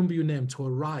whatever number you name to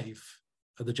arrive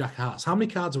at the Jack of Hearts. How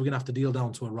many cards are we going to have to deal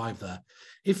down to arrive there?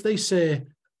 If they say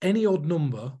any odd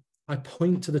number, I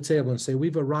point to the table and say,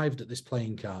 we've arrived at this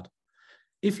playing card.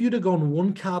 If you'd have gone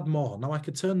one card more, now I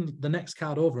could turn the next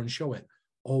card over and show it,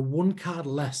 or one card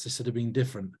less, this would have been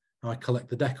different. Now I collect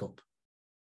the deck up.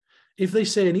 If they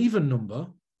say an even number,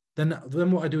 then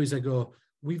what I do is I go,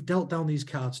 we've dealt down these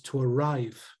cards to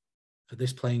arrive at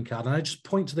this playing card. And I just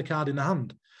point to the card in the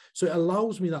hand. So it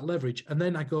allows me that leverage. And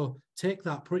then I go, take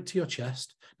that, put it to your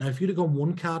chest. Now, if you'd have gone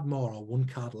one card more or one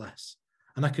card less,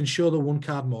 and I can show the one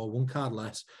card more, one card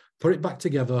less, put it back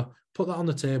together, put that on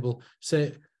the table,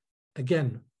 say,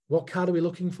 again, what card are we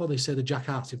looking for? They say the Jack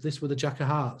of Hearts. If this were the Jack of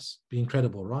Hearts, be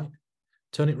incredible, right?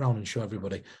 Turn it around and show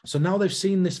everybody. So now they've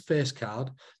seen this face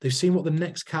card. They've seen what the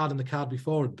next card and the card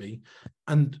before would be.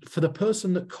 And for the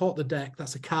person that caught the deck,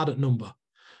 that's a card at number.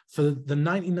 For the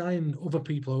 99 other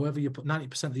people, whoever you put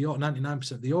 90% of the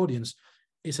 99% of the audience,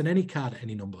 it's an any card at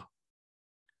any number.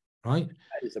 Right?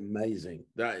 That is amazing.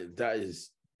 That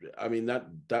is, I mean, that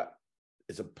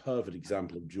is a perfect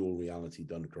example of dual reality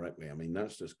done correctly. I mean,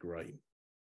 that's just great.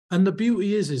 And the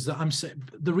beauty is that I'm saying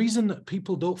the reason that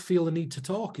people don't feel the need to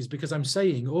talk is because I'm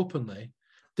saying openly,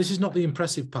 this is not the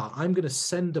impressive part. I'm going to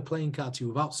send a playing card to you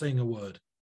without saying a word.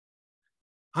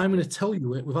 I'm going to tell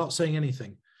you it without saying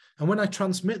anything. And when I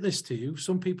transmit this to you,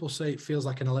 some people say it feels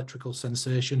like an electrical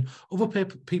sensation. Other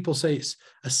people say it's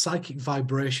a psychic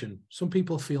vibration. Some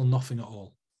people feel nothing at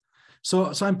all.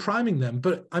 So I'm priming them,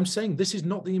 but I'm saying this is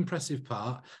not the impressive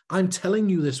part. I'm telling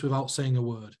you this without saying a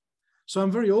word. So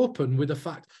I'm very open with the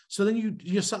fact. So then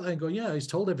you sat there and go, yeah, he's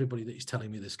told everybody that he's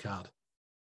telling me this card.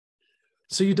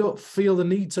 So you don't feel the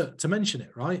need to mention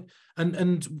it, right?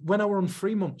 And when I were on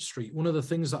Fremont Street, one of the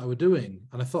things that I were doing,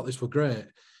 and I thought this were great,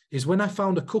 is when I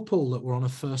found a couple that were on a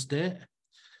first date,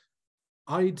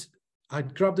 I'd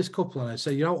grab this couple and I'd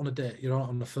say, you're out on a date, you're out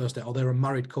on a first date, or they're a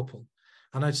married couple.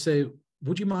 And I'd say,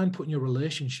 would you mind putting your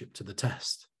relationship to the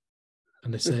test?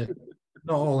 And they say,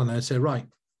 not all. And I'd say, right,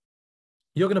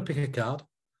 you're going to pick a card.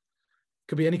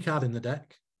 Could be any card in the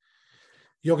deck.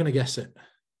 You're going to guess it.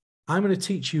 I'm going to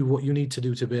teach you what you need to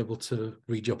do to be able to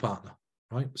read your partner,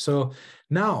 right? So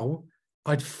now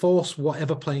I'd force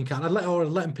whatever playing card. I'd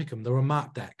let them pick them. They were a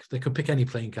marked deck. They could pick any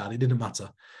playing card. It didn't matter.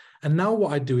 And now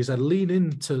what I'd do is I'd lean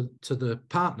into the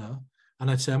partner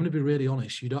and I'd say, I'm going to be really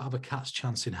honest. You don't have a cat's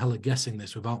chance in hell of guessing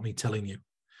this without me telling you.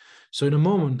 So in a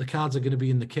moment, the cards are going to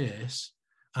be in the case.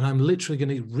 And I'm literally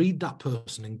going to read that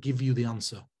person and give you the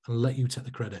answer and let you take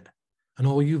the credit. And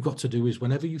all you've got to do is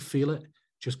whenever you feel it,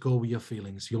 just go with your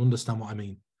feelings. You'll understand what I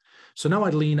mean. So now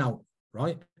I'd lean out,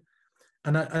 right?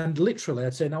 And literally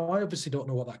I'd say, now I obviously don't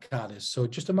know what that card is. So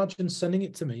just imagine sending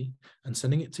it to me and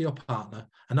sending it to your partner.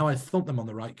 And now I thump them on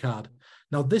the right card.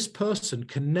 Now this person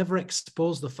can never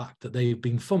expose the fact that they've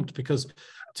been thumped, because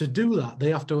to do that, they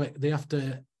have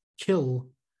to kill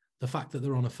the fact that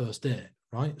they're on a first date,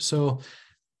 right? So,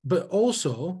 but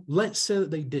also, let's say that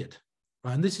they did.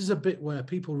 right? And this is a bit where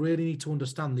people really need to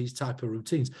understand these type of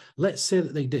routines. Let's say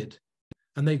that they did,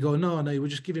 and they go, no, he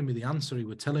was just giving me the answer. He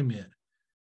was telling me it.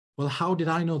 Well, how did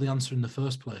I know the answer in the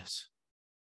first place?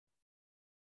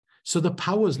 So the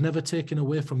power's never taken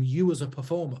away from you as a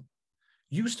performer.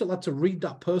 You still had to read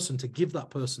that person to give that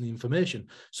person the information.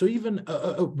 So even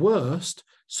at worst,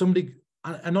 somebody,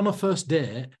 and on a first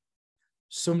date,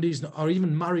 somebody's not, or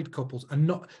even married couples, and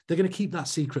not, they're going to keep that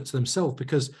secret to themselves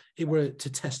because it were to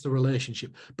test the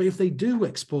relationship. But if they do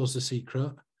expose the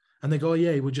secret and they go,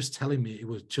 yeah, he was just telling me, he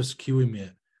was just cueing me,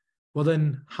 well,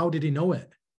 then how did he know it?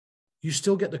 You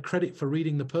still get the credit for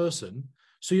reading the person.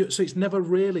 So it's never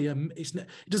really, it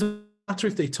doesn't matter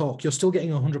if they talk, you're still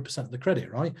getting 100% of the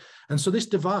credit, right? And so this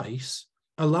device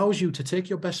allows you to take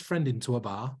your best friend into a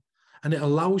bar, and it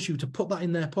allows you to put that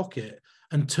in their pocket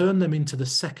and turn them into the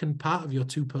second part of your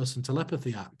two-person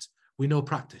telepathy act. We know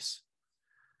practice.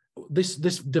 This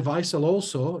device will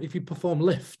also, if you perform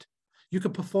lift, you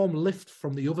could perform lift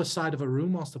from the other side of a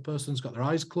room whilst the person's got their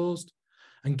eyes closed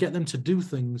and get them to do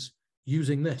things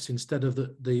using this instead of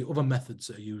the other methods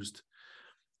that are used.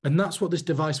 And that's what this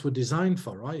device was designed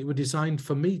for, right? It was designed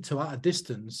for me to, at a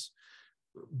distance,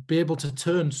 be able to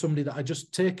turn somebody that I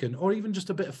just taken, or even just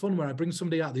a bit of fun where I bring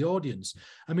somebody out of the audience.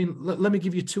 I mean, let me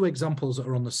give you two examples that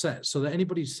are on the set so that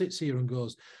anybody sits here and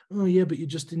goes, oh yeah, but you're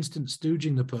just instant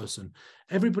stooging the person.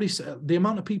 The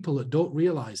amount of people that don't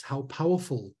realize how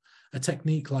powerful a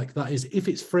technique like that is if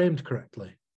it's framed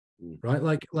correctly. Right,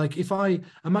 like if I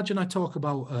imagine I talk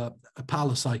about a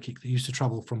parlor psychic that used to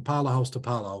travel from parlor house to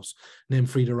parlor house named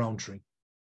Frida Roundtree,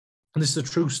 and this is a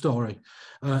true story.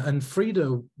 And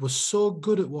Frida was so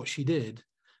good at what she did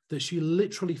that she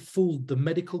literally fooled the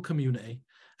medical community.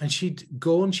 And she'd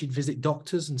go and she'd visit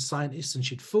doctors and scientists and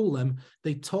she'd fool them.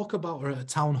 They'd talk about her at a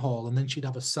town hall, and then she'd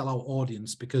have a sellout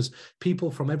audience because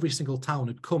people from every single town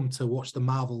had come to watch the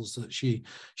marvels that she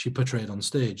portrayed on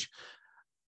stage.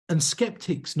 And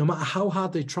skeptics, no matter how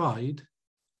hard they tried,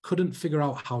 couldn't figure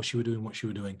out how she was doing what she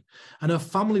was doing. And her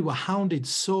family were hounded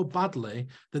so badly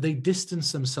that they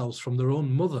distanced themselves from their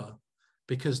own mother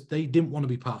because they didn't want to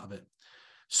be part of it.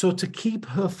 So to keep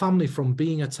her family from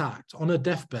being attacked, on her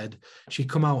deathbed, she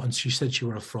come out and she said she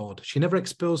were a fraud. She never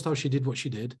exposed how she did what she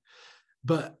did.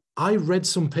 But I read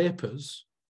some papers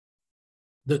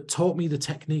that taught me the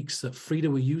techniques that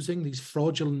Frida were using, these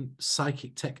fraudulent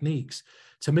psychic techniques,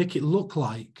 to make it look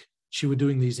like she were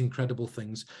doing these incredible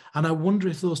things. And I wonder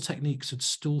if those techniques would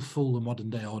still fool the modern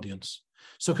day audience.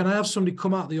 So can I have somebody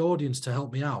come out of the audience to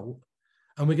help me out?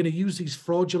 And we're going to use these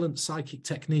fraudulent psychic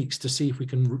techniques to see if we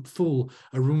can fool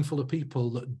a room full of people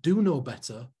that do know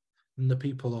better than the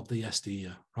people of the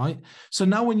SDE, right? So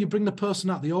now when you bring the person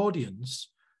out of the audience,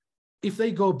 if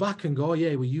they go back and go, oh,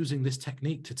 yeah, we're using this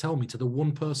technique to tell me to the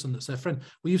one person that's their friend,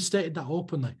 well, you've stated that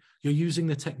openly. You're using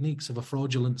the techniques of a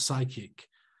fraudulent psychic,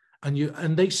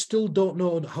 and they still don't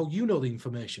know how you know the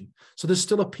information. So there's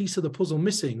still a piece of the puzzle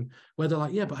missing where they're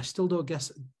like, yeah, but I still don't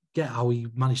get how he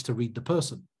managed to read the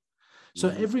person. So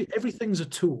everything's a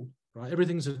tool, right?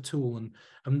 Everything's a tool,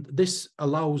 and this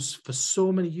allows for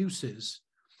so many uses,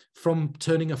 from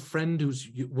turning a friend who's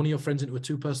one of your friends into a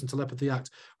two-person telepathy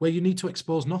act where you need to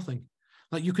expose nothing.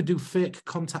 Like you could do fake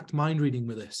contact mind reading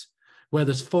with this, where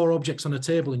there's 4 objects on a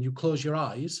table and you close your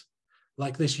eyes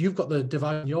like this. You've got the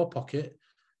device in your pocket.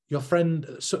 Your friend,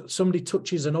 somebody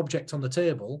touches an object on the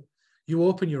table. You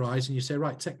open your eyes and you say,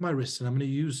 right, take my wrists and I'm going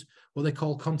to use what they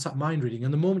call contact mind reading.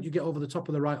 And the moment you get over the top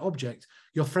of the right object,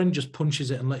 your friend just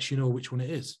punches it and lets you know which one it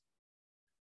is.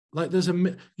 Like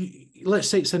let's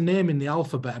say it's a name in the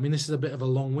alphabet. I mean, this is a bit of a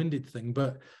long-winded thing,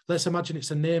 but let's imagine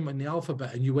it's a name in the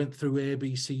alphabet and you went through A,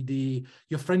 B, C, D.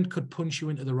 Your friend could punch you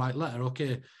into the right letter.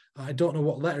 Okay, I don't know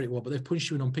what letter it was, but they've punched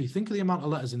you in on P. Think of the amount of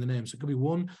letters in the name. So it could be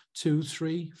 1, 2,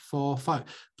 3, 4, 5.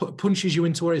 Punches you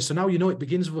into areas. So now you know it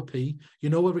begins with a P. You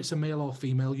know whether it's a male or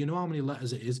female. You know how many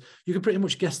letters it is. You can pretty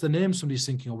much guess the name somebody's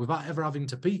thinking of without ever having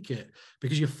to peek it,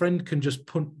 because your friend can just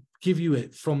give you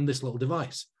it from this little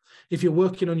device. If you're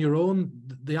working on your own,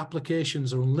 the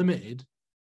applications are unlimited.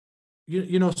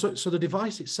 You know, so the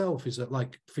device itself is that,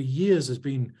 like, for years has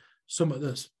been something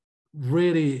that's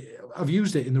really, I've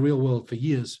used it in the real world for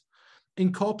years.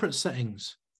 In corporate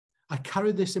settings, I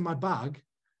carry this in my bag,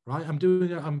 right?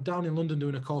 I'm down in London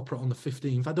doing a corporate on the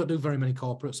 15th. I don't do very many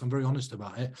corporates, I'm very honest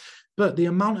about it. But the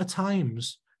amount of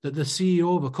times that the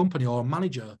CEO of a company or a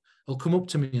manager will come up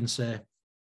to me and say,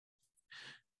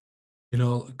 you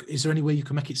know, is there any way you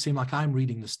can make it seem like I'm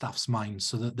reading the staff's minds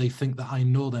so that they think that I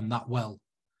know them that well?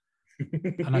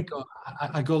 And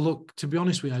I go, look, to be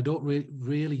honest with you, I don't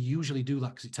really usually do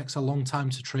that because it takes a long time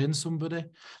to train somebody.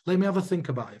 Let me have a think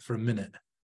about it for a minute.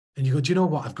 And you go, do you know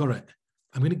what? I've got it.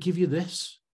 I'm going to give you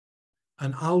this.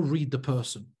 and I'll read the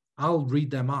person. I'll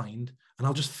read their mind, and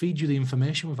I'll just feed you the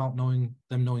information without knowing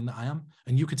that I am,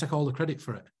 and you can take all the credit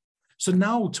for it. So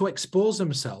now to expose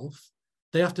themselves,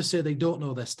 they have to say they don't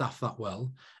know their staff that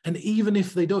well. And even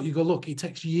if they don't, you go, look, it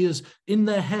takes years. In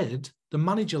their head, the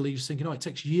manager leaves thinking, oh, it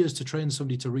takes years to train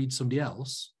somebody to read somebody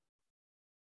else.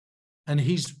 And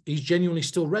he's genuinely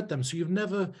still read them. So you've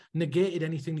never negated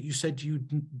anything that you said you're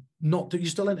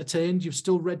still entertained, you've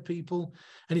still read people.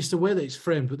 And it's the way that it's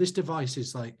framed. But this device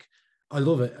is like, I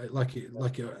love it.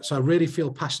 So I really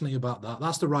feel passionately about that.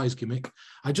 That's the Rise gimmick.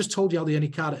 I just told you how the any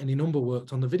card at any number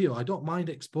worked on the video. I don't mind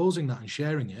exposing that and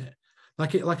sharing it.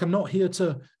 I'm not here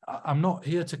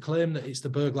to claim that it's the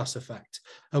Burglass effect.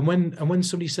 And when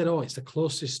somebody said, oh, it's the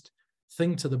closest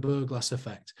thing to the Burglass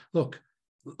effect. Look,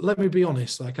 let me be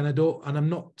honest, I'm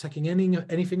not taking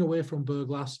anything away from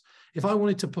Burglass. If I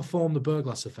wanted to perform the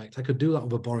Burglass effect, I could do that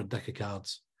with a borrowed deck of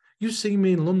cards. You've seen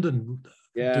me in London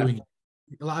doing it.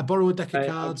 Like I borrow a deck of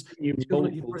cards. I've seen you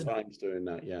multiple times doing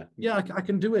that, yeah. Yeah, I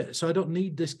can do it. So I don't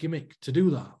need this gimmick to do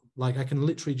that. Like I can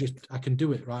literally I can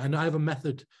do it, right? And I have a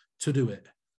method to do it.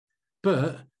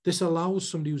 But this allows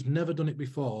somebody who's never done it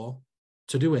before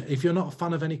to do it. If you're not a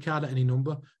fan of any card at any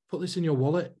number, put this in your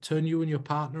wallet, turn you and your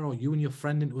partner or you and your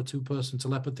friend into a two-person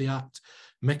telepathy act,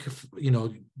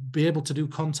 be able to do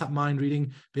contact mind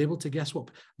reading, be able to guess what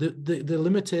the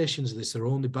limitations of this are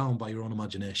only bound by your own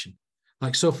imagination.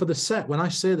 Like, so for the set, when I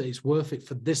say that it's worth it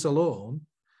for this alone,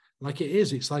 like it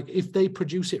is, it's like if they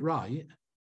produce it right,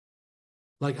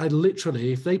 like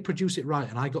if they produce it right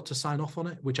and I got to sign off on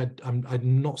it, which I'm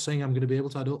not saying I'm going to be able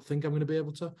to, I don't think I'm going to be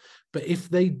able to, but if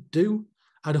they do,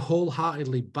 I'd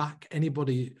wholeheartedly back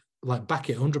anybody, like back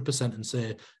it 100% and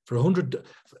say for 100,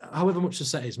 however much the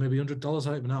set is, maybe $100, I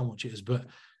don't even know how much it is, but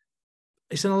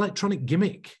it's an electronic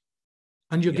gimmick.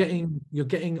 And you're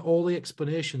getting all the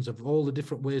explanations of all the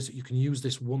different ways that you can use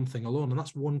this one thing alone, and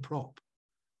that's one prop.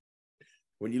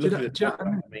 When you look at it that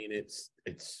way, I mean, it's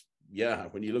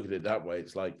when you look at it that way,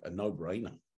 it's like a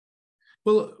no-brainer.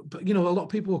 Well, but a lot of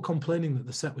people were complaining that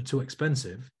the set were too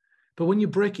expensive, but when you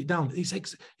break it down, it's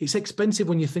expensive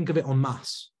when you think of it en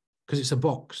masse because it's a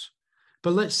box.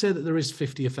 But let's say that there is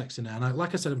 50 effects in there, and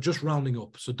like I said, I'm just rounding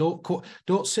up, so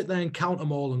don't sit there and count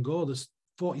them all and go, there's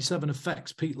 47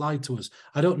 effects. Pete lied to us.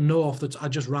 I don't know I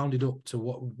just rounded up to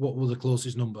what was the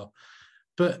closest number.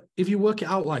 But if you work it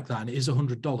out like that and it is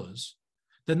 $100,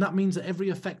 then that means that every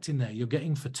effect in there you're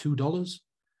getting for $2.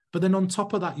 But then on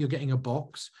top of that, you're getting a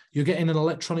box, you're getting an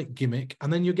electronic gimmick,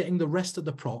 and then you're getting the rest of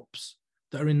the props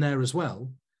that are in there as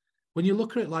well. When you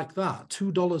look at it like that,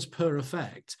 $2 per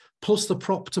effect, plus the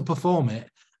prop to perform it,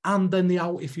 and then the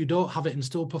out if you don't have it and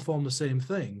still perform the same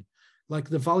thing. Like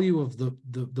the value of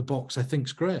the box, I think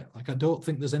is great. Like I don't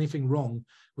think there's anything wrong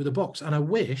with the box. And I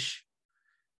wish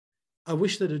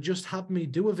they'd have just had me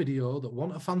do a video that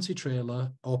want a fancy trailer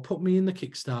or put me in the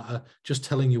Kickstarter just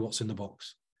telling you what's in the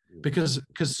box. Because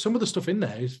some of the stuff in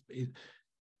there is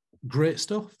great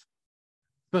stuff.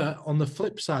 But on the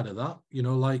flip side of that,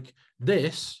 like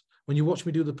this, when you watch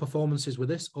me do the performances with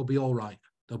this, it'll be all right.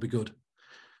 They'll be good.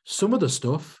 Some of the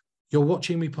stuff, you're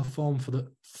watching me perform for the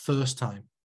first time.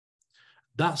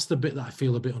 That's the bit that I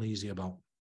feel a bit uneasy about.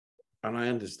 And I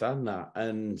understand that.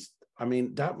 And I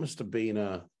mean, that must have been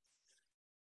a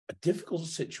difficult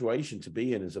situation to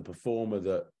be in as a performer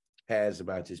that cares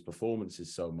about his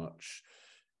performances so much,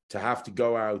 to have to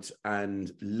go out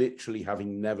and literally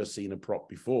having never seen a prop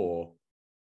before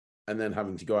and then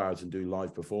having to go out and do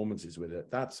live performances with it.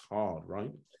 That's hard,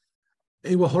 right?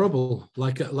 It was horrible.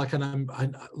 I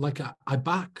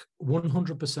back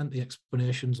 100% the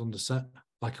explanations on the set.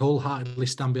 Like wholeheartedly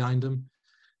stand behind them.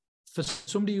 For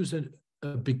somebody who's a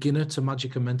beginner to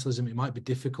magic and mentalism, it might be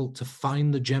difficult to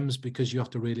find the gems because you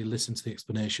have to really listen to the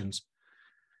explanations.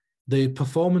 The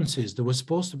performances, there was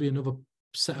supposed to be another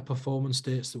set of performance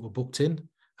dates that were booked in,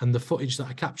 and the footage that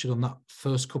I captured on that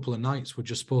first couple of nights were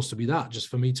just supposed to be that, just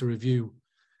for me to review.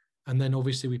 And then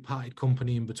obviously we parted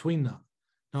company in between that.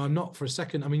 Now, I'm not for a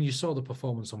second, I mean, you saw the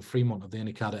performance on Fremont of the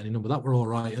any card at any number, that were all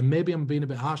right. And maybe I'm being a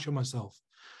bit harsh on myself.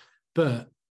 But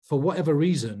for whatever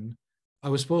reason, I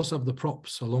was supposed to have the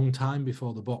props a long time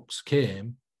before the box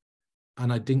came,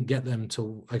 and I didn't get them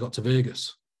till I got to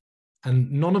Vegas. And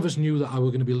none of us knew that I were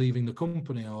going to be leaving the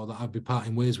company or that I'd be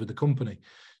parting ways with the company.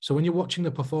 So when you're watching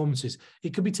the performances,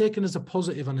 it could be taken as a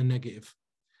positive and a negative.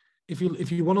 If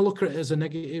you want to look at it as a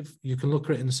negative, you can look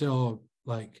at it and say, oh,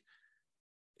 like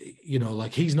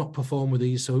he's not performed with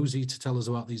these, so who's he to tell us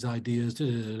about these ideas?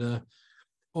 Da, da, da, da.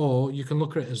 Or you can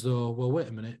look at it as though, well, wait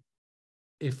a minute.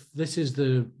 If this is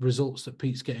the results that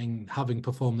Pete's getting, having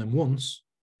performed them once,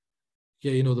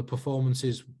 the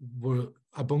performances were,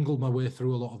 I bungled my way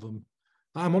through a lot of them.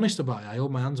 I'm honest about it. I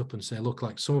hold my hands up and say, look,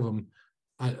 like some of them,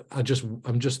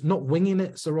 I'm just not winging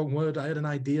it. It's the wrong word. I had an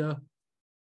idea,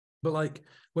 but like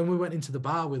when we went into the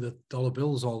bar with the dollar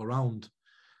bills all around,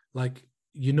 like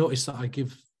you notice that I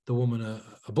give the woman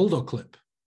a bulldog clip.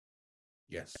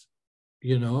 Yes.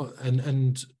 You know,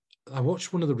 and I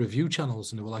watched one of the review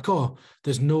channels and they were like, oh,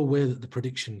 there's no way that the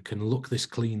prediction can look this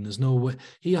clean. There's no way.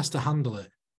 He has to handle it.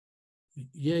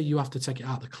 Yeah, you have to take it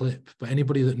out of the clip. But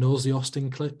anybody that knows the Austin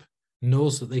clip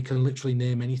knows that they can literally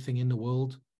name anything in the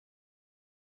world.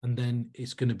 And then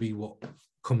it's going to be what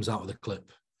comes out of the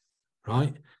clip,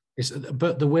 right?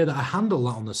 But the way that I handle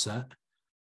that on the set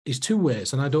is two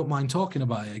ways, and I don't mind talking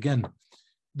about it. Again,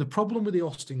 the problem with the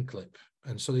Austin clip,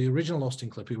 and so the original Austin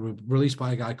clip, it was released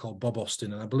by a guy called Bob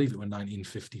Austin, and I believe it was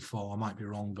 1954. I might be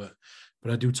wrong,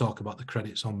 but I do talk about the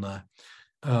credits on there.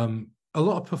 A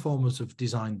lot of performers have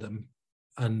designed them,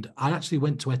 and I actually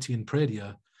went to Etienne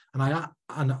Pradier, and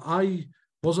I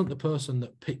wasn't the person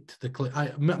that picked the clip.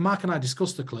 Mark and I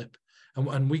discussed the clip,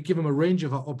 and we give them a range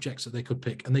of objects that they could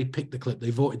pick, and they picked the clip. They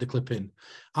voted the clip in.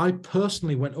 I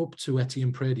personally went up to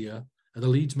Etienne Pradier at the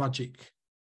Leeds Magic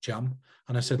Jam,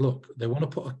 and I said, look, they want to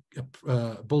put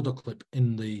a bulldog clip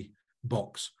in the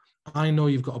box. I know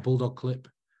you've got a bulldog clip.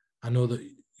 I know that,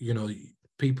 you know,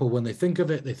 people, when they think of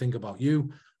it, they think about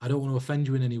you. I don't want to offend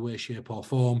you in any way, shape or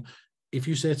form. If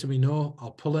you say to me, no,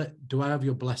 I'll pull it. Do I have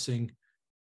your blessing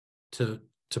to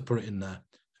put it in there?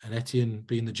 And Etienne,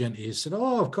 being the gent he is, said,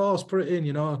 oh, of course, put it in,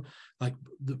 you know, like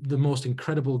the most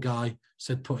incredible guy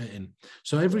said, put it in.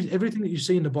 So everything that you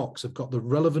see in the box have got the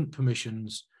relevant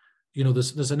permissions. You know,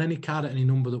 there's an any card at any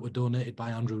number that were donated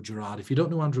by Andrew Gerard. If you don't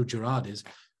know who Andrew Gerard is,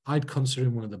 I'd consider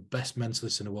him one of the best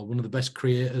mentalists in the world, one of the best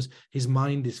creators. His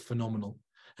mind is phenomenal.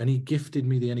 And he gifted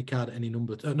me the any card at any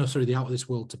number. The Out of This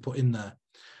World to put in there.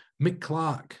 Mick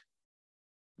Clark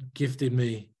gifted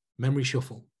me Memory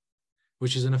Shuffle,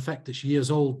 which is an effect that's years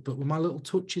old, but with my little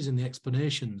touches in the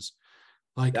explanations,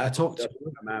 like I talked to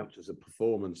come out as a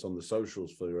performance on the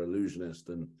socials for Ellusionist,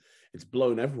 and it's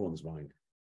blown everyone's mind.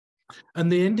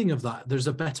 And the ending of that, there's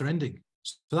a better ending.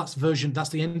 So that's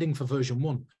the ending for version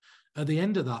 1. At the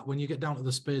end of that, when you get down to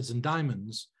the spades and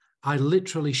diamonds, I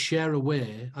literally share a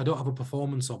way. I don't have a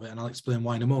performance of it, and I'll explain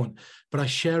why in a moment, but I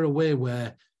share a way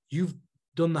where you've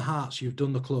done the hearts, you've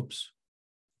done the clubs.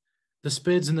 The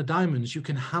spades and the diamonds, you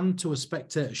can hand to a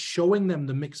spectator, showing them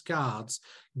the mixed cards,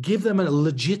 give them a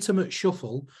legitimate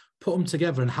shuffle, put them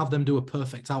together and have them do a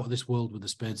perfect Out of This World with the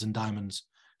spades and diamonds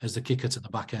as the kicker to the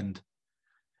back end.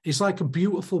 It's like a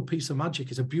beautiful piece of magic.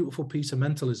 It's a beautiful piece of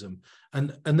mentalism.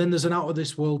 And then there's an Out of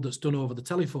This World that's done over the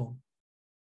telephone.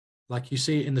 Like you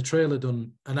see it in the trailer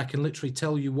done, and I can literally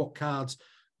tell you what cards,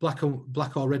 black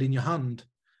or red in your hand.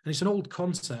 And it's an old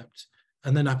concept.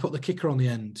 And then I put the kicker on the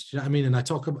end. Do you know what I mean? And I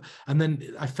talk about, and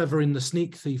then I feather in the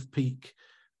sneak thief peak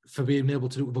for being able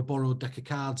to do it with a borrowed deck of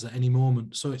cards at any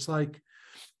moment. So it's like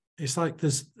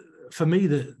there's, for me,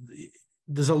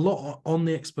 there's a lot on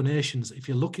the explanations. If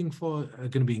you're looking for, are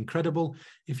going to be incredible.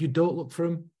 If you don't look for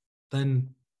them, then,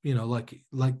 you know,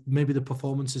 like maybe the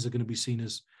performances are going to be seen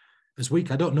as weak.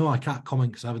 I don't know. I can't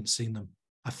comment because I haven't seen them.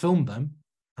 I filmed them,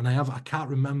 and I can't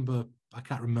remember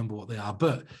what they are,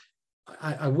 but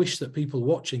I wish that people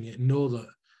watching it know that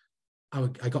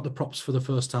I got the props for the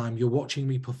first time. You're watching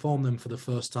me perform them for the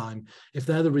first time. If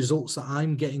they're the results that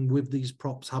I'm getting with these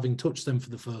props, having touched them for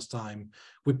the first time,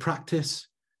 with practice,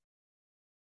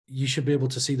 you should be able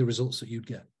to see the results that you'd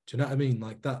get. Do you know what I mean?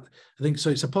 Like that. I think so.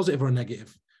 It's a positive or a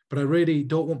negative, but I really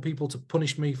don't want people to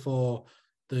punish me for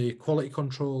the quality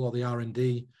control or the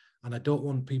R&D. And I don't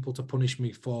want people to punish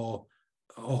me for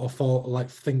like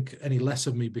think any less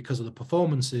of me because of the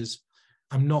performances.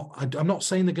 I'm not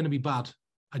saying they're going to be bad.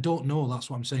 I don't know. That's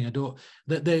what I'm saying.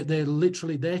 They're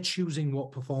literally, they're choosing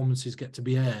what performances get to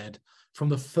be aired from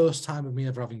the first time of me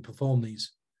ever having performed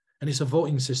these. And it's a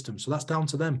voting system. So that's down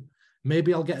to them.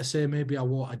 Maybe I'll get a say, maybe I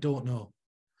won't. I don't know.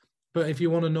 But if you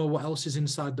want to know what else is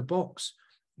inside the box,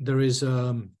 there's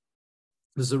the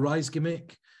Rise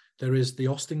gimmick. There is the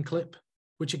Austin clip,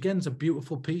 which again is a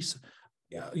beautiful piece.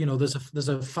 Yeah. You know, there's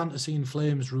a Fantasy in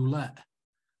Flames roulette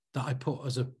that I put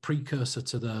as a precursor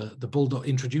to the Bulldog,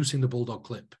 introducing the Bulldog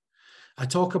clip. I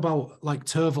talk about like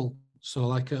Terval. So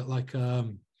I talk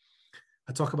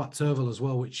about Terval as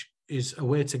well, which is a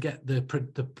way to get the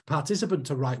participant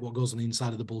to write what goes on the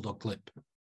inside of the Bulldog clip.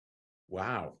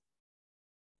 Wow.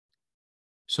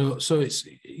 So it's,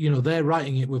 you know, they're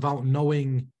writing it without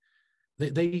knowing,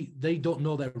 they don't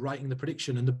know they're writing the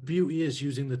prediction. And the beauty is,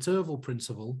 using the Terval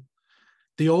principle,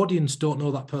 the audience don't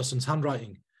know that person's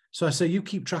handwriting. So I say, you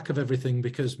keep track of everything,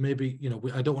 because maybe, you know,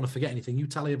 I don't want to forget anything. You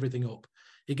tally everything up.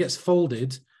 It gets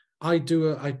folded I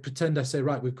pretend I say,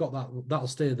 right, we've got that, that'll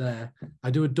stay there.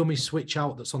 I do a dummy switch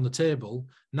out that's on the table.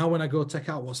 Now, when I go take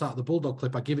out what's out of the bulldog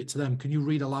clip, I give it to them. Can you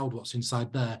read aloud what's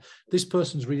inside there? This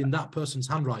person's reading that person's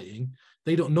handwriting.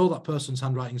 They don't know that person's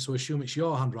handwriting, so assume it's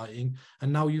your handwriting.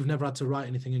 And now you've never had to write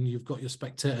anything, and you've got your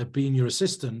spectator being your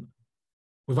assistant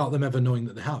without them ever knowing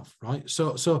that they have, right?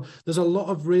 So there's a lot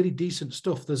of really decent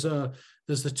stuff. There's the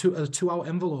 2-out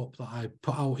envelope that I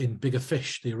put out in Bigger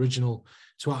Fish, the original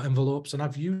 2-out envelopes.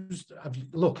 And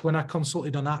look, when I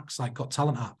consulted on acts, like Got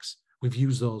Talent acts, we've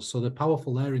used those. So they're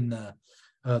powerful. They're in there.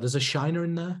 There's a shiner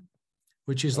in there,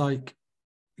 which is like,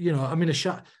 you know, I mean,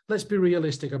 let's be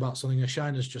realistic about something. A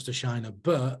shiner's just a shiner,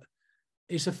 but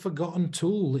it's a forgotten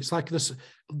tool. It's like this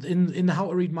in the How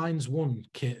to Read Minds 1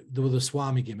 kit, there was the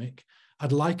Swami gimmick.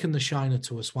 I'd liken the shiner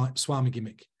to a Swami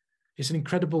gimmick. It's an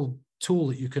incredible tool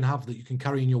that you can have, that you can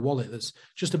carry in your wallet, that's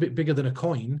just a bit bigger than a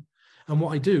coin. And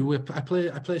what I do, I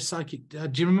play psychic. Do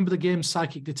you remember the game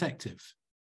Psychic Detective?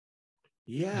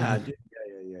 Yeah,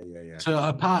 yeah. So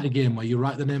a party game where you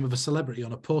write the name of a celebrity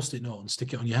on a Post-it note and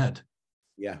stick it on your head.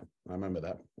 Yeah, I remember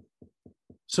that.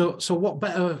 So what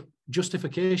better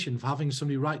justification for having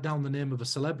somebody write down the name of a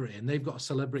celebrity, and they've got a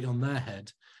celebrity on their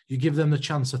head. You give them the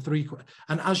chance of 3,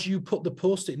 and as you put the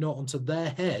Post-it note onto their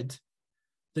head,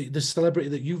 the celebrity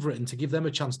that you've written, to give them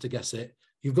a chance to guess it,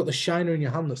 you've got the shiner in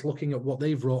your hand that's looking at what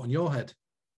they've wrote on your head.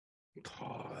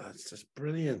 Oh, that's just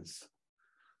brilliant.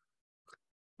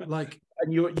 Like,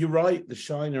 and you're right, the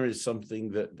shiner is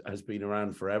something that has been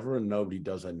around forever and nobody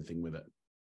does anything with it.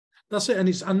 That's it.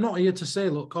 And I'm not here to say,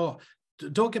 look,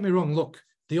 don't get me wrong, look,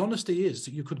 the honesty is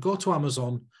that you could go to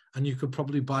Amazon and you could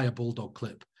probably buy a bulldog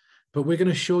clip, but we're going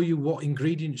to show you what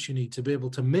ingredients you need to be able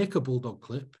to make a bulldog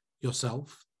clip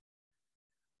yourself,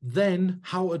 then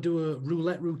how to do a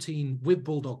roulette routine with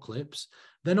bulldog clips,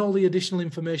 then all the additional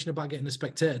information about getting the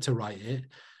spectator to write it,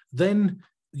 then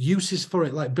uses for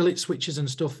it like billet switches and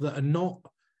stuff that are not,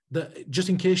 that just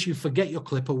in case you forget your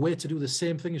clip, a way to do the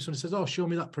same thing. If somebody says, oh, show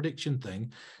me that prediction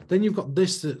thing, then you've got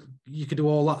this that you could do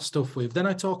all that stuff with. Then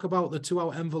I talk about the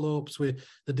 2-out envelopes with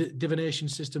the divination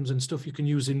systems and stuff you can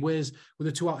use in ways with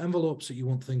the 2-out envelopes that you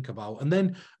won't think about. And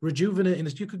then rejuvenating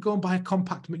this, you could go and buy a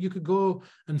compact, you could go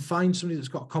and find somebody that's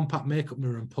got a compact makeup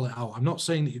mirror and pull it out. I'm not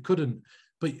saying that you couldn't,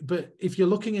 but if you're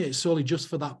looking at it solely just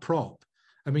for that prop,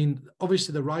 I mean,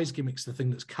 obviously the Rise gimmick's the thing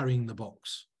that's carrying the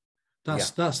box.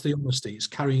 That's the honesty. It's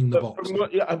carrying the box.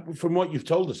 From what you've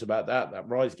told us about that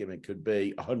Rise gimmick could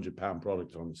be £100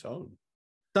 product on its own.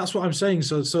 That's what I'm saying.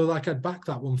 So like I'd back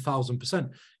that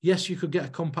 1000%. Yes, you could get a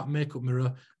compact makeup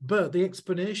mirror, but the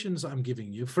explanations that I'm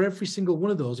giving you for every single one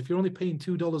of those, if you're only paying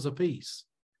 $2 a piece,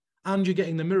 and you're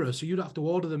getting the mirror, so you'd have to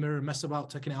order the mirror and mess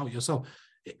about taking it out yourself.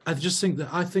 I think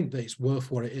that it's worth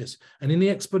what it is. And in the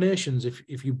explanations,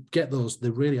 if you get those,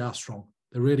 they really are strong.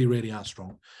 They really, really are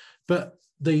strong. But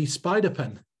the spider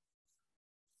pen,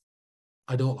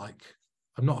 I don't like.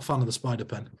 I'm not a fan of the spider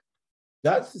pen.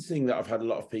 That's the thing that I've had a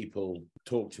lot of people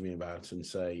talk to me about and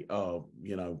say, oh,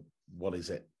 you know, what is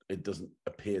it? It doesn't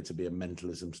appear to be a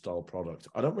mentalism style product.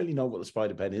 I don't really know what the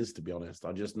spider pen is, to be honest.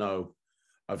 I just know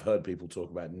I've heard people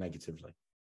talk about it negatively.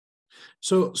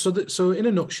 So in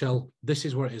a nutshell, this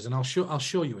is what it is, and I'll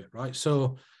show you it, right?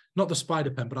 So not the spider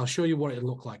pen, but I'll show you what it'll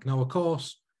look like. Now, of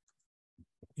course,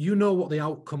 you know what the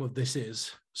outcome of this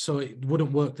is, so it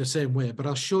wouldn't work the same way, but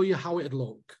I'll show you how it'd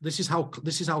look. This is how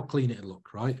clean it'd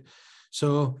look, right?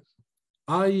 So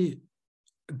I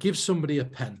give somebody a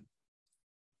pen.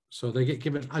 So they get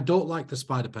given, I don't like the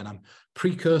spider pen. I'm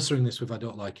precursoring this with I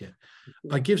don't like it.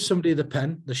 I give somebody the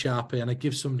pen, the Sharpie, and I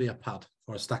give somebody a pad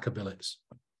or a stack of billets.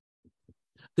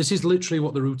 This is literally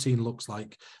what the routine looks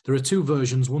like. There are 2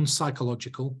 versions, one's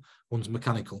psychological, one's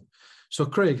mechanical. So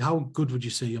Craig, how good would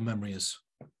you say your memory is?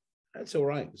 That's all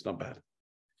right. It's not bad.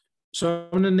 So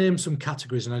I'm going to name some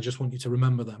categories and I just want you to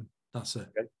remember them. That's it.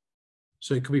 Okay.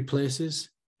 So it could be places,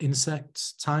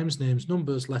 insects, times, names,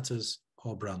 numbers, letters,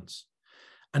 or brands.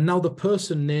 And now the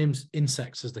person names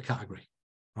insects as the category,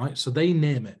 right? So they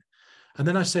name it. And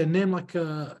then I say, name like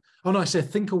I say,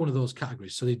 think of one of those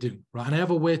categories. So they do, right? And I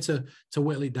have a way to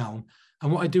whittle it down.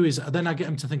 And what I do is then I get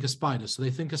them to think of spider. So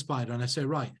they think of spider and I say,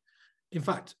 right, in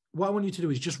fact, what I want you to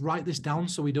do is just write this down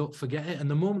so we don't forget it.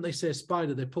 And the moment they say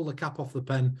spider, they pull the cap off the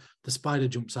pen, the spider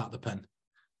jumps out the pen.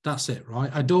 That's it, right?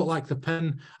 I don't like the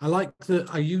pen. I like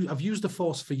I've used the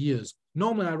force for years.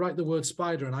 Normally I write the word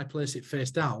spider and I place it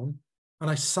face down and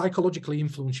I psychologically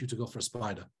influence you to go for a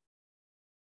spider.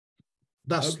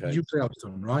 That's usually how it's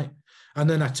done, right? And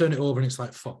then I turn it over and it's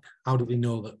like, fuck, how do we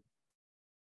know that?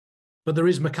 But there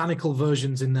is mechanical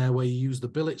versions in there where you use the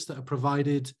billets that are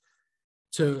provided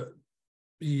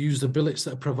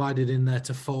in there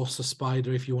to force a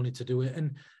spider if you wanted to do it.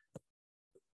 And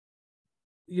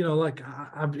you know, like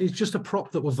it's just a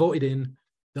prop that were voted in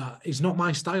that is not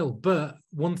my style. But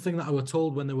one thing that I were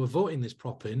told when they were voting this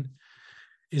prop in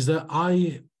is that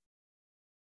I'm,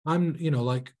 you know,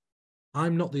 like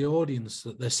I'm not the audience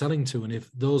that they're selling to. And if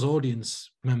those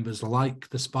audience members like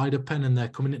the spider pen and they're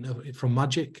coming in from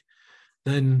Magic,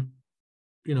 then,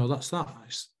 you know, that's that.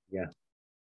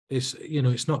 It's, you know,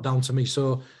 it's not down to me.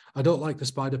 So I don't like the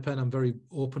spider pen. I'm very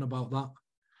open about that.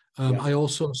 I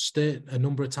also state a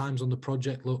number of times on the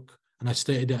project, look, and I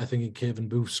stated it, I think, in Kevin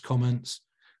Booth's comments,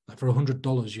 like for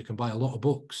 $100, you can buy a lot of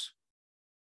books.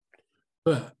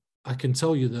 But I can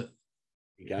tell you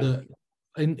that,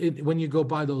 when you go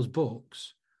buy those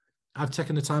books, I've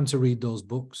taken the time to read those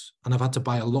books, and I've had to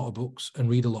buy a lot of books and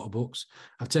read a lot of books.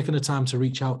 I've taken the time to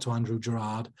reach out to Andrew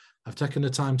Gerard. I've taken the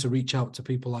time to reach out to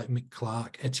people like Mick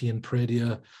Clark, Etienne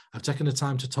Pradier. I've taken the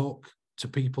time to talk to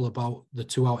people about the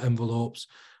 2-out envelopes.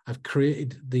 I've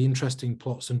created the interesting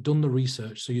plots and done the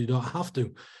research so you don't have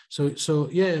to. So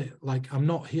yeah, like I'm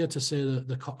not here to say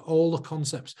that all the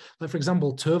concepts, like for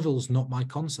example, Turville's not my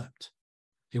concept.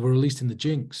 It were released in the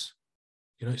Jinx.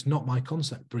 You know, it's not my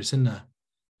concept, but it's in there.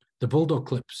 The Bulldog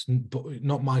clips,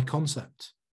 not my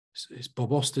concept. It's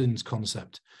Bob Austin's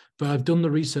concept. But I've done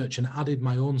the research and added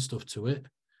my own stuff to it.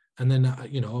 And then,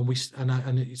 you know,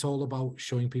 and it's all about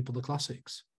showing people the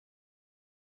classics.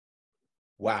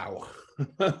 Wow.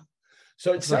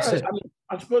 So it's sad. I mean,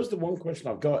 I suppose the one question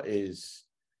I've got is,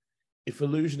 if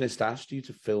Illusionist asked you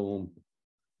to film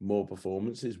more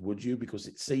performances, would you? Because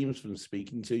it seems from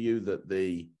speaking to you that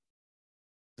the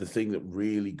thing that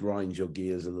really grinds your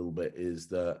gears a little bit is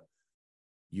that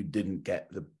you didn't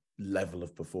get the level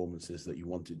of performances that you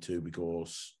wanted to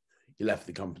because you left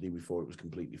the company before it was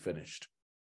completely finished.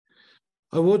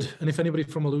 I would. And if anybody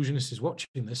from Ellusionist is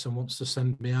watching this and wants to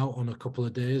send me out on a couple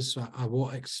of days, I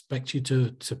won't expect you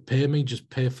to pay me, just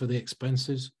pay for the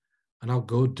expenses and I'll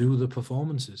go do the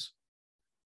performances.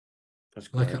 That's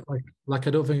great. Like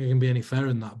I don't think it can be any fairer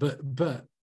than that. But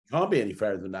can't be any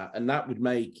fairer than that. And that would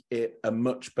make it a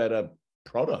much better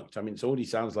product. I mean, it already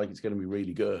sounds like it's going to be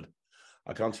really good.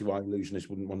 I can't see why Illusionist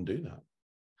wouldn't want to do that.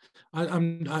 I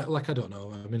don't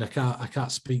know. I mean, I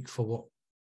can't speak for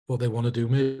what they want to do.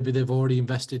 Maybe they've already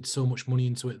invested so much money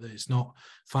into it that it's not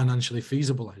financially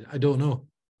feasible. I don't know.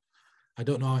 I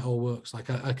don't know how it all works. Like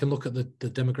I can look at the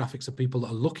demographics of people that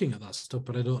are looking at that stuff,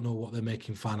 but I don't know what they're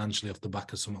making financially off the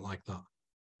back of something like that.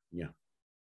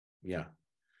 Yeah.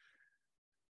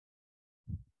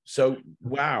 So,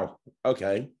 wow.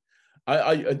 Okay.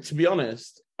 I to be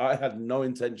honest, I had no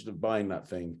intention of buying that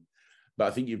thing, but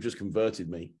I think you've just converted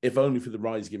me. If only for the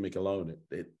Rise gimmick alone,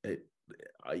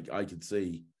 I could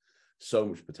see so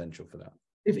much potential for that.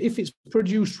 If it's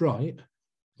produced right,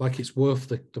 like it's worth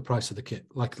the price of the kit.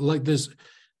 Like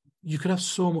you could have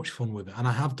so much fun with it, and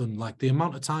I have done. Like the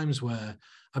amount of times where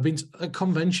I've been at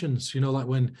conventions, you know, like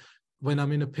when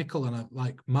I'm in a pickle and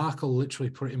Mark will literally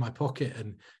put it in my pocket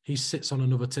and he sits on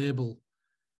another table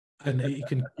and he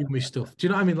can give me stuff. Do you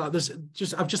know what I mean? Like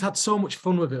I've just had so much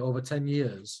fun with it over 10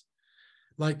 years.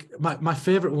 Like my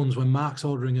favorite ones when Mark's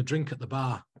ordering a drink at the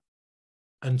bar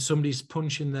and somebody's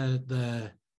punching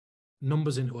their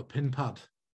numbers into a pin pad.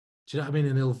 Do you know what I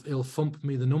mean? And he'll thump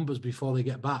me the numbers before they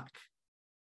get back.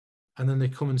 And then they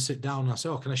come and sit down and I say,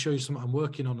 oh, can I show you something I'm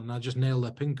working on? And I just nail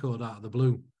their pin code out of the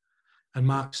blue. And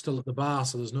Mark's still at the bar,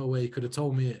 so there's no way he could have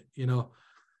told me it, you know.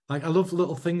 Like I love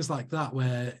little things like that,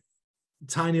 where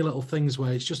tiny little things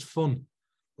where it's just fun.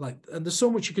 Like, and there's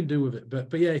so much you can do with it.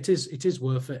 But yeah, it is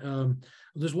worth it.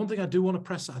 There's one thing I do want to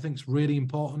press that I think is really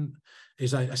important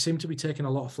is I seem to be taking a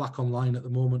lot of flack online at the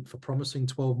moment for promising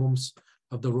 12 months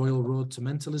of the Royal Road to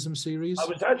Mentalism series. I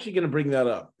was actually going to bring that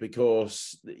up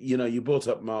because, you know, you brought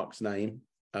up Mark's name.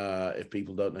 If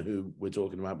people don't know who we're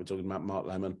talking about Mark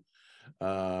Lemon.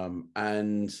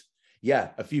 And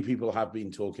yeah, a few people have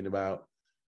been talking about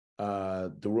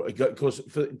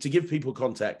to give people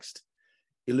context,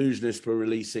 Illusionists were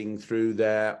releasing through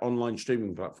their online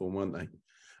streaming platform, weren't they?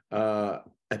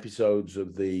 Episodes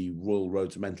of the Royal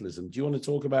Road to Mentalism. Do you want to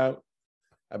talk about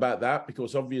that?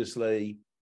 Because obviously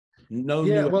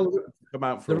come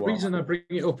out for the reason I bring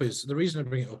it up is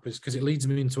because it leads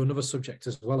me into another subject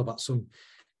as well about some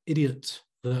idiot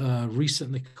that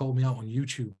recently called me out on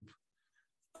YouTube.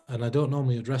 And I don't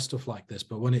normally address stuff like this,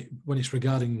 but when it's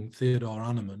regarding Theodore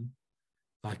Hanneman,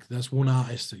 like that's one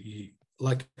artist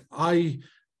that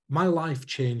my life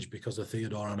changed because of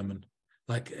Theodore Hanneman.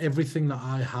 Like everything that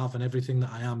I have and everything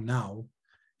that I am now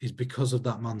is because of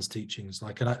that man's teachings.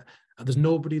 Like, and there's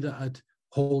nobody that I'd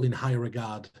hold in higher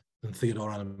regard than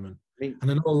Theodore Hanneman. And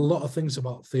I know a lot of things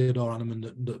about Theodore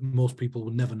Hanneman that most people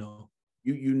would never know.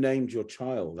 You named your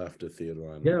child after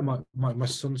Theodore Heinemann. Yeah, my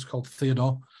son's called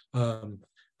Theodore.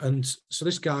 And so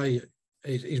this guy,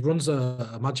 he runs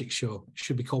a magic show. It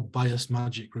should be called Biased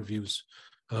Magic Reviews.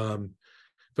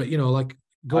 But, you know, like,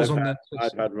 goes on there.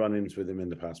 I've had run-ins with him in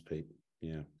the past, Pete.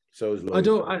 Yeah. So is I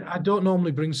don't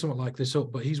normally bring something like this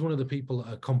up, but he's one of the people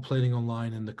that are complaining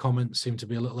online, and the comments seem to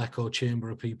be a little echo chamber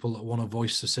of people that want to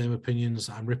voice the same opinions.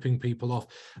 I'm ripping people off.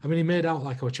 I mean, he made out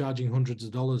like I was charging hundreds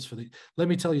of dollars for the. Let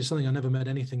me tell you something. I never made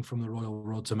anything from the Royal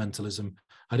Road to Mentalism.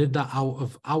 I did that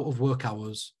out of work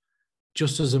hours.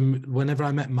 Just as whenever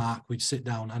I met Mark, we'd sit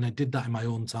down, and I did that in my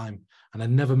own time, and I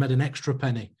never made an extra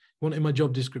penny. Wanted my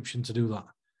job description to do that.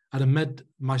 I'd have made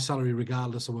my salary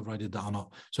regardless of whether I did that or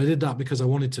not. So I did that because I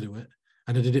wanted to do it.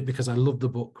 And I did it because I loved the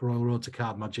book, Royal Road to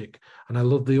Card Magic. And I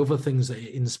loved the other things that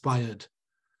it inspired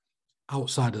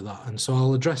outside of that. And so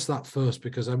I'll address that first,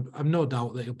 because I'm no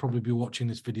doubt that he'll probably be watching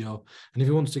this video. And if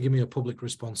he wants to give me a public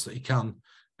response, that he can.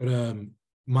 But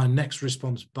my next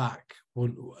response back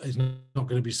is not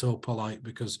going to be so polite,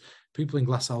 because people in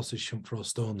glass houses shouldn't throw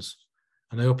stones.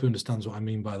 And I hope he understands what I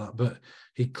mean by that. But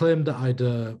he claimed that I'd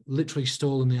literally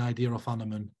stolen the idea off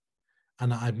Heinemann,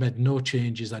 and I'd made no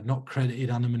changes. I'd not credited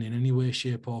Heinemann in any way,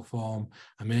 shape or form.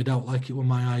 I made out like it was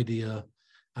my idea,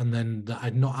 and then that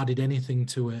I'd not added anything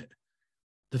to it.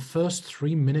 The first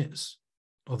 3 minutes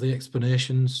of the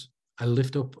explanations, I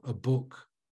lift up a book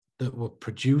that were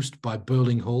produced by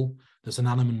Burling Hull. There's an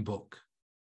Heinemann book.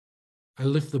 I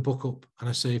lift the book up and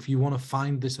I say, if you want to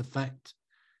find this effect,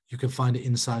 you can find it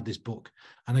inside this book.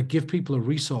 And I give people a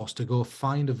resource to go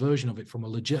find a version of it from a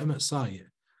legitimate site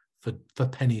for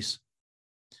pennies.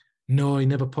 No, he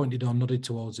never pointed or nodded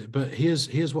towards it. But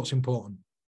here's what's important.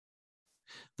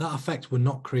 That effect were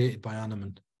not created by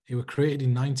Heinemann. It was created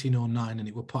in 1909, and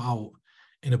it was put out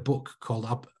in a book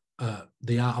called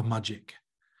The Art of Magic.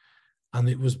 And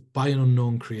it was by an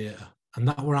unknown creator. And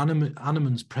that were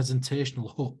Heinemann's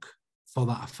presentational hook for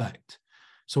that effect.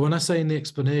 So when I say in the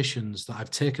explanations that I've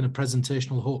taken a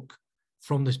presentational hook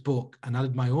from this book and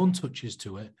added my own touches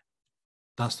to it,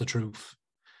 that's the truth.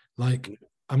 Like,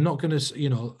 I'm not going to, you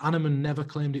know, Heinemann never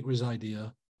claimed it was his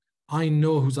idea. I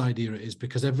know whose idea it is,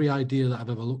 because every idea that I've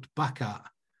ever looked back at,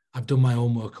 I've done my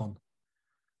own work on.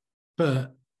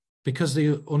 But because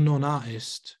the unknown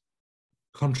artist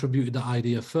contributed that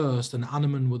idea first, and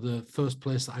Heinemann were the first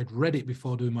place that I'd read it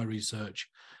before doing my research,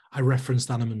 I referenced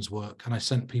Heinemann's work and I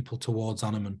sent people towards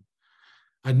Heinemann.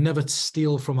 I'd never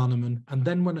steal from Heinemann. And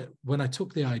then when I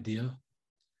took the idea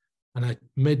and I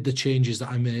made the changes that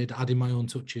I made, adding my own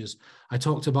touches, I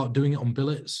talked about doing it on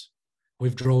billets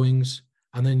with drawings,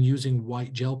 and then using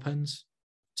white gel pens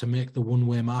to make the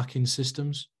one-way marking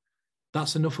systems.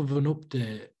 That's enough of an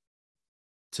update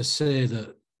to say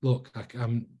that, look,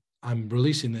 I'm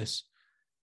releasing this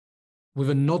with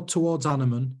a nod towards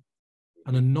Heinemann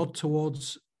and a nod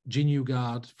towards Jin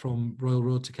Guard from Royal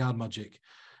Road to Card Magic.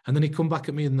 And then he come back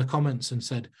at me in the comments and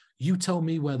said, you tell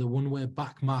me where the one-way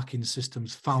back marking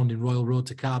system's found in Royal Road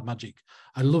to Card Magic.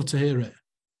 I'd love to hear it.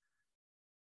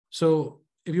 So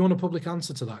if you want a public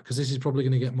answer to that, because this is probably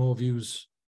going to get more views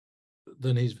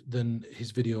than his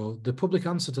video, the public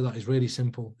answer to that is really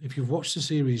simple. If you've watched the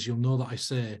series, you'll know that I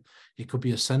say it could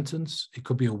be a sentence, it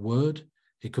could be a word,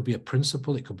 it could be a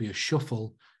principle, it could be a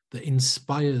shuffle that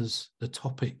inspires the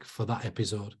topic for that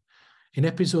episode. In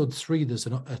episode 3, there's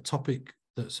a topic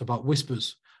that's about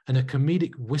whispers, and a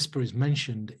comedic whisper is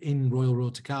mentioned in Royal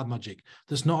Road to Card Magic.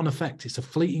 That's not an effect. It's a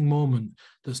fleeting moment.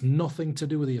 There's nothing to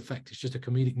do with the effect. It's just a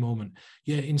comedic moment.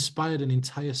 Yeah, it inspired an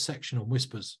entire section on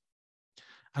whispers.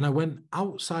 And I went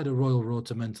outside of Royal Road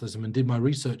to Mentalism and did my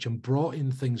research and brought in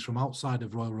things from outside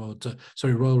of Royal Road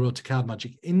to Card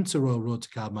Magic into Royal Road to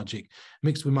Card Magic,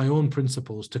 mixed with my own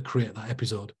principles to create that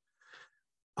episode.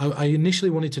 I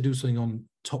initially wanted to do something on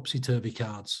topsy-turvy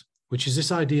cards, which is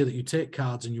this idea that you take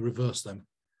cards and you reverse them.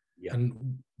 Yeah.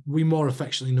 And we more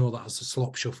affectionately know that as a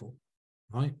slop shuffle,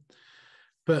 right?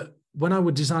 But when I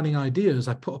was designing ideas,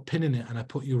 I put a pin in it and I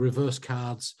put you reverse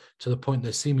cards to the point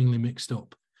they're seemingly mixed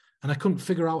up. And I couldn't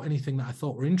figure out anything that I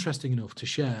thought were interesting enough to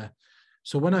share.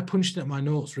 So when I punched in at my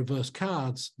notes, reverse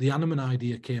cards, the Heinemann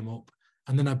idea came up.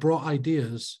 And then I brought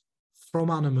ideas from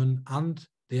Heinemann and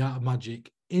the Art of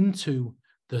Magic into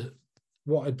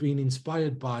what had been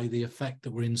inspired by the effect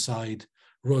that were inside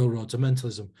Royal Road to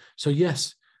Mentalism. So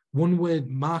yes, one-way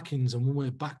markings and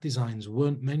one-way back designs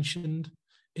weren't mentioned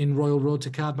in Royal Road to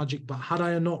Card Magic, but had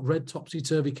I not read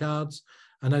topsy-turvy cards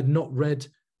and I'd not read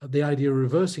the idea of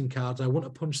reversing cards, I want to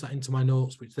punch that into my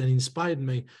notes, which then inspired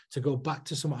me to go back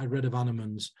to something I read of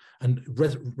Heinemann's and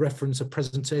reference a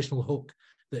presentational hook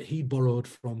that he borrowed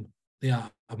from the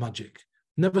Art of Magic.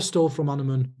 Never stole from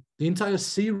Heinemann. The entire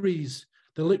series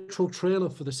The literal trailer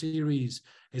for the series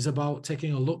is about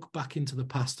taking a look back into the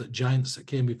past at giants that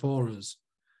came before us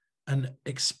and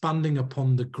expanding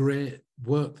upon the great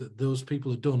work that those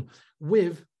people have done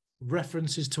with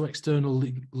references to external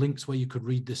links where you could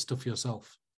read this stuff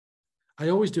yourself. I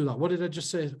always do that. What did I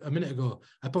just say a minute ago?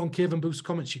 I put on Cave and Boost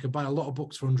comments, you could buy a lot of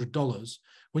books for $100.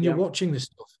 When you're watching this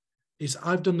stuff,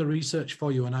 I've done the research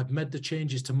for you and I've made the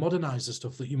changes to modernize the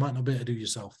stuff that you might not be able to do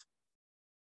yourself.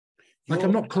 Like,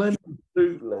 I'm not claiming.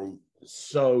 Absolutely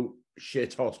so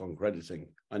shit hot on crediting.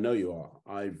 I know you are.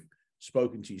 I've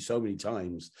spoken to you so many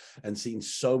times and seen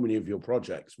so many of your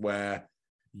projects where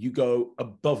you go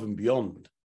above and beyond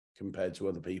compared to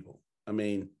other people. I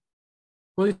mean,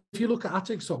 well, if you look at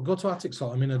AtticSalt, go to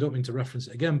AtticSalt. I mean, I don't mean to reference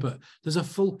it again, but there's a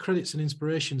full credits and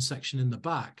inspiration section in the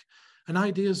back, and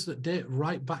ideas that date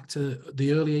right back to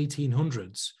the early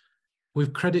 1800s,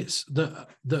 with credits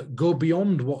that go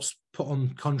beyond what's put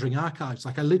on Conjuring Archives.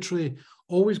 Like, I literally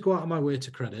always go out of my way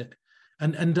to credit,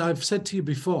 and I've said to you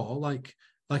before, like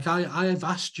I have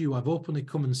asked you, I've openly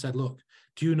come and said, look,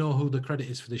 do you know who the credit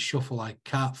is for this shuffle? I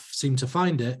can't seem to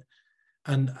find it,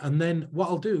 and then what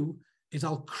I'll do is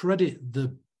I'll credit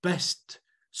the best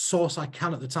source I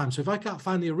can at the time. So if I can't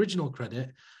find the original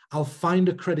credit, I'll find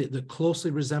a credit that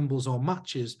closely resembles or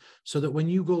matches, so that when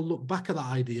you go look back at that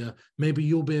idea, maybe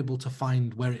you'll be able to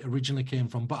find where it originally came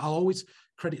from. But I'll always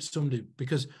credit somebody,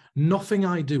 because nothing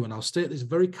I do, and I'll state this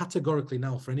very categorically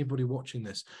now for anybody watching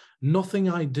this, nothing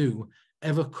I do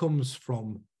ever comes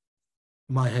from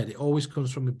my head. It always comes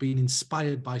from being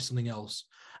inspired by something else,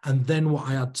 and then what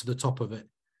I add to the top of it.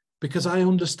 Because I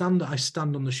understand that I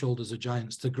stand on the shoulders of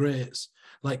giants, the greats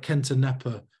like Kenton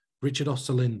Nepper, Richard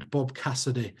Osterlind, Bob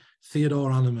Cassidy,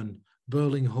 Theodore Anneman,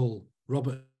 Burling Hull,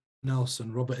 Robert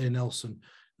Nelson, Robert A. Nelson,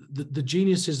 the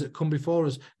geniuses that come before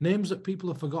us, names that people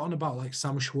have forgotten about, like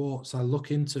Sam Schwartz, I look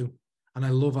into and I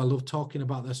love talking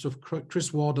about their stuff.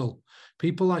 Chris Wardle,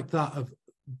 people like that have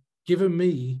given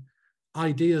me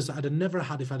ideas that I'd have never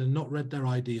had if I'd have not read their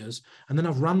ideas. And then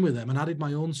I've ran with them and added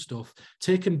my own stuff,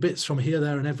 taken bits from here,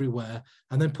 there, and everywhere,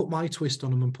 and then put my twist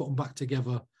on them and put them back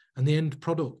together. And the end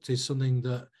product is something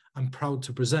that I'm proud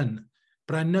to present.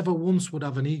 But I never once would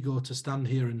have an ego to stand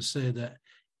here and say that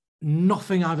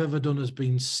nothing I've ever done has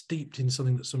been steeped in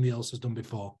something that somebody else has done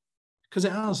before. Because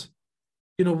it has.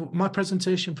 You know, my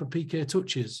presentation for PK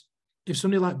Touches, if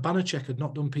somebody like Banachek had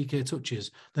not done PK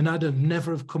Touches, then I'd have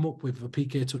never have come up with a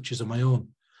PK Touches of my own.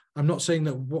 I'm not saying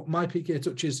that what my PK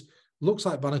Touches looks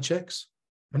like Banachek's.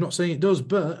 I'm not saying it does,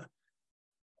 but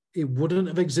it wouldn't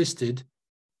have existed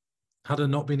had I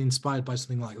not been inspired by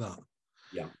something like that.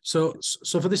 Yeah. So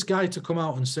for this guy to come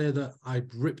out and say that I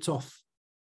ripped off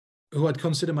who I'd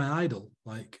consider my idol,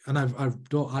 like, and I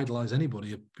don't idolize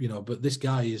anybody, you know, but this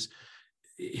guy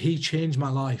he changed my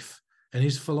life, and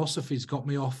his philosophies got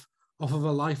me off of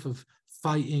a life of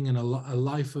fighting and a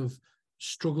life of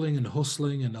struggling and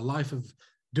hustling and a life of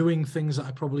doing things that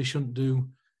I probably shouldn't do.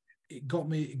 It got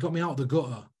me out of the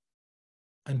gutter,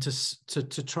 and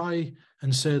to try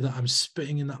and say that I'm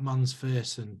spitting in that man's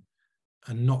face and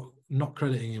not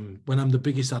crediting him when I'm the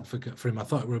biggest advocate for him, I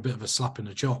thought it were a bit of a slap in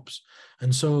the chops.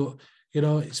 And so, you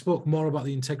know, it spoke more about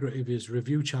the integrity of his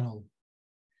review channel.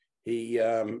 He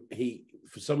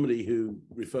for somebody who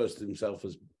refers to himself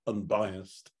as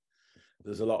unbiased,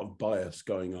 there's a lot of bias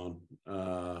going on.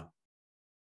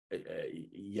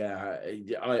 Yeah,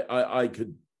 I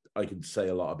could say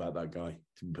a lot about that guy,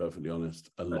 to be perfectly honest,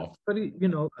 a lot. But you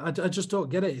know, I just don't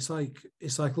get it.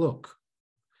 It's like, look,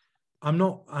 I'm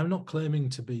not claiming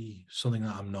to be something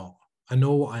that I'm not. I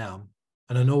know what I am,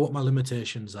 and I know what my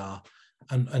limitations are,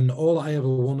 and all I ever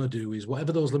want to do is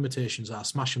whatever those limitations are,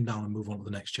 smash them down and move on to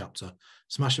the next chapter.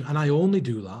 Smash them, and I only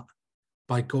do that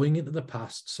by going into the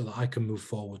past so that I can move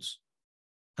forwards.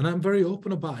 And I'm very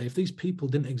open about it. If these people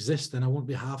didn't exist, then I wouldn't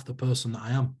be half the person that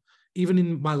I am, even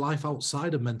in my life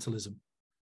outside of mentalism.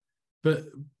 But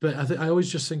I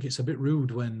always just think it's a bit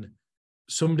rude when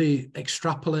somebody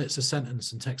extrapolates a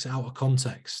sentence and takes it out of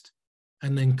context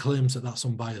and then claims that that's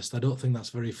unbiased. I don't think that's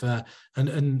very fair.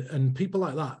 And people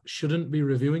like that shouldn't be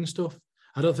reviewing stuff.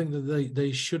 I don't think that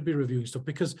they should be reviewing stuff,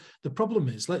 because the problem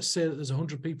is, let's say that there's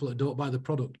 100 people that don't buy the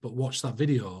product but watch that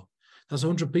video. There's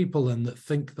 100 people then that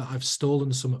think that I've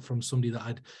stolen something from somebody that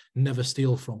I'd never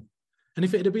steal from. And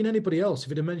if it had been anybody else,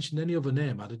 if it had mentioned any other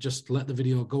name, I'd have just let the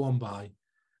video go on by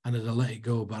and I'd have let it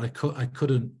go, but I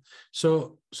couldn't.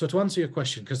 So to answer your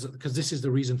question, because this is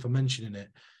the reason for mentioning it,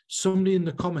 somebody in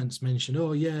the comments mentioned,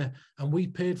 oh yeah, and we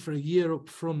paid for a year up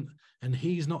front and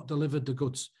he's not delivered the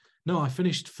goods. No, I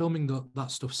finished filming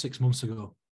that stuff 6 months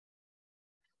ago.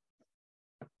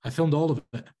 I filmed all of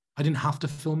it. I didn't have to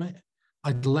film it.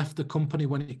 I'd left the company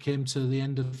when it came to the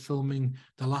end of filming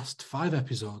the last 5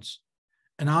 episodes.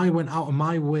 And I went out of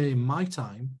my way, my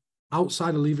time,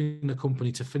 outside of leaving the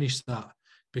company to finish that,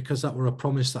 because that were a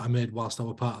promise that I made whilst I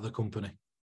were part of the company.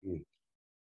 Mm.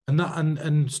 And that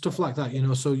and stuff like that, you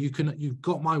know, so you've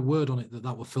got my word on it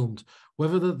that were filmed.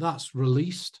 Whether that's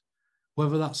released,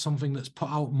 whether that's something that's put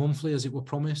out monthly as it were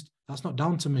promised, that's not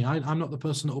down to me. I'm not the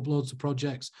person that uploads the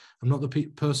projects. I'm not the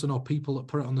person or people that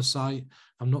put it on the site.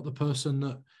 I'm not the person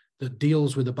that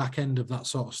deals with the back end of that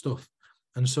sort of stuff.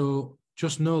 And so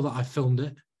just know that I filmed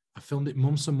it. I filmed it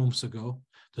months and months ago.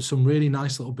 There's some really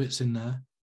nice little bits in there.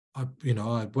 I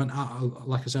went out,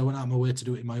 like I said, I went out of my way to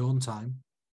do it in my own time.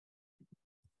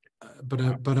 But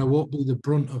I won't be the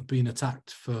brunt of being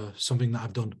attacked for something that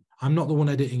I've done. I'm not the one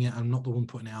editing it. I'm not the one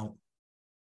putting it out.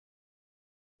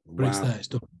 But it's there. It's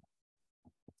done.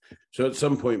 So at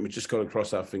some point, we just got to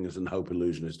cross our fingers and hope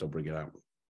Ellusionist will bring it out.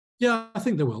 Yeah, I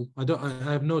think they will. I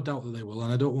have no doubt that they will,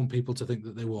 and I don't want people to think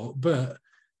that they won't. But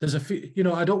there's a few, you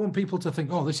know, I don't want people to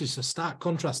think, oh, this is a stark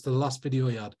contrast to the last video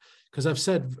he had, because I've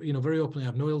said, you know, very openly, I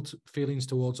have no ill feelings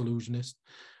towards Ellusionist.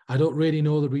 I don't really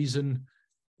know the reason.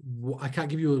 I can't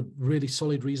give you a really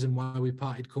solid reason why we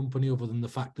parted company, other than the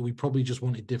fact that we probably just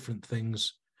wanted different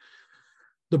things.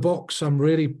 The box, I'm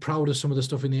really proud of some of the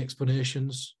stuff in the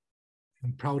explanations.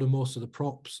 I'm proud of most of the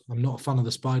props. I'm not a fan of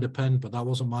the spider pen, but that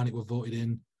wasn't mine. It was voted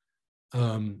in.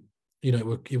 You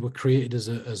know, it were created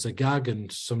as a gag,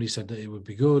 and somebody said that it would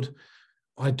be good.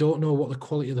 I don't know what the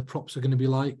quality of the props are going to be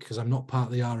like, because I'm not part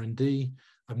of the R&D.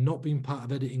 I've not been part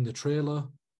of editing the trailer.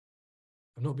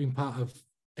 I've not been part of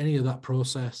any of that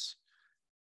process.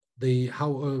 The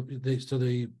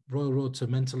Royal Road to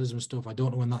Mentalism stuff, I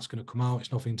don't know when that's going to come out.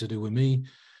 It's nothing to do with me.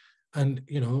 And,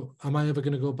 you know, am I ever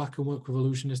going to go back and work with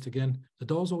Ellusionist again? The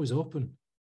door's always open.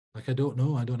 Like, I don't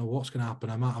know what's going to happen.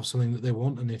 I might have something that they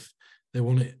want, and if they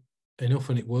want it enough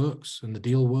and it works and the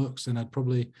deal works, then I'd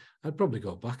probably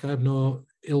go back. I have no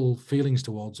ill feelings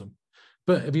towards them.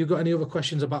 But have you got any other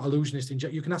questions about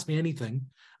Ellusionist? You can ask me anything,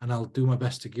 and I'll do my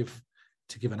best to give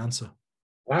an answer.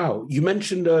 Wow. You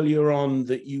mentioned earlier on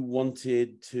that you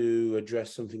wanted to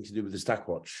address something to do with the stack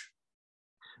watch.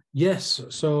 Yes.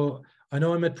 So I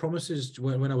know I made promises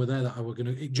when I was there that I were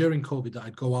going to, during COVID, that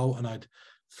I'd go out and I'd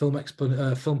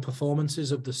film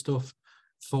performances of the stuff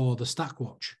for the stack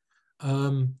watch.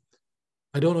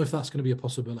 I don't know if that's going to be a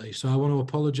possibility. So I want to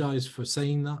apologize for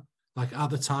saying that. Like, at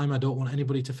the time, I don't want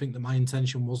anybody to think that my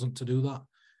intention wasn't to do that.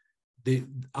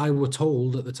 I were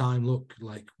told at the time, look,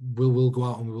 like, we'll go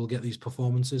out and we will get these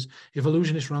performances. If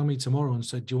Ellusionist rang me tomorrow and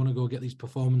said, do you want to go get these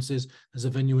performances? There's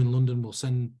a venue in London, we'll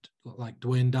send like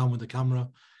Dwayne down with the camera,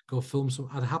 go film some,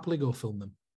 I'd happily go film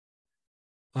them.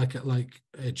 Like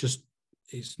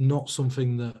it's not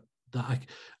something that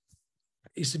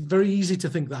it's very easy to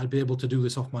think that I'd be able to do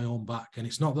this off my own back. And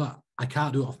it's not that I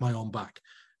can't do it off my own back.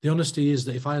 The honesty is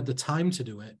that if I had the time to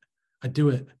do it, I'd do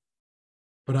it.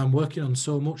 But I'm working on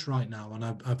so much right now, and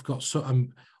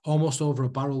I'm almost over a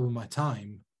barrel with my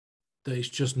time, that it's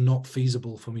just not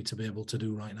feasible for me to be able to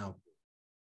do right now.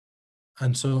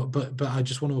 And so, but I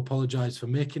just want to apologize for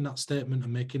making that statement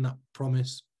and making that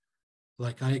promise.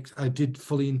 Like, I did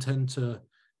fully intend to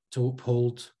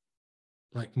uphold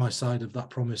like my side of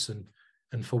that promise,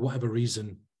 and for whatever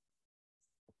reason,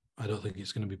 I don't think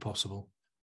it's going to be possible.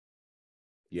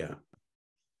 Yeah.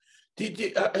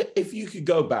 If you could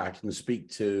go back and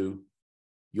speak to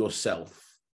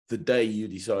yourself the day you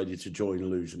decided to join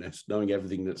Ellusionist, knowing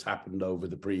everything that's happened over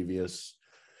the previous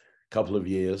couple of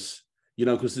years, you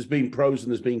know, because there's been pros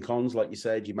and there's been cons. Like you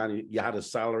said, you had a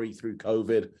salary through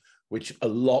COVID, which a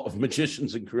lot of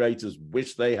magicians and creators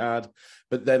wish they had.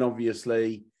 But then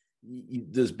obviously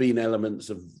there's been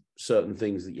elements of certain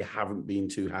things that you haven't been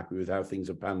too happy with how things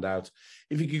have panned out.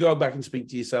 If you could go back and speak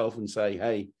to yourself and say,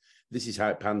 hey, this is how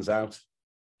it pans out,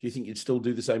 do you think you'd still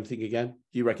do the same thing again?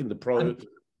 Do you reckon the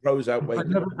pros outweigh? I'd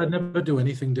never do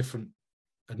anything different.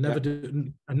 I'd never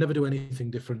do anything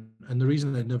different. And the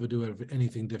reason I'd never do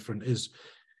anything different is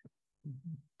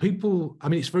people, I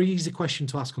mean, it's a very easy question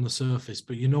to ask on the surface,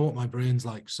 but you know what my brain's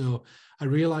like. So I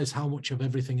realize how much of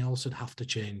everything else would have to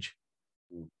change.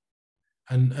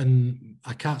 And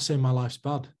I can't say my life's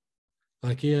bad.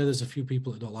 Like, yeah, there's a few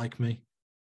people that don't like me.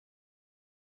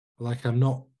 Like,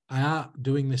 I aren't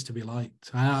doing this to be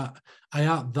liked. I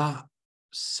aren't that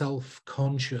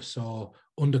self-conscious or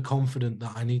underconfident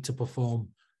that I need to perform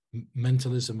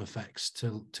mentalism effects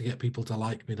to get people to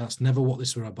like me. That's never what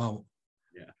this were about.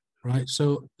 Yeah. Right.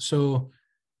 So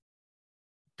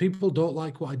people don't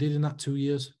like what I did in that 2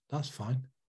 years. That's fine.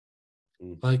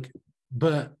 Like,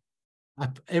 but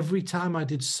every time I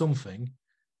did something,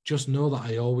 just know that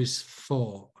I always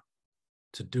thought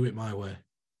to do it my way.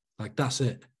 Like, that's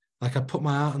it. Like, I put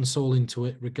my heart and soul into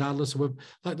it, regardless of,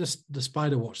 like, the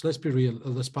spider watch, let's be real,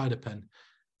 the spider pen.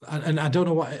 And I don't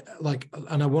know what, like,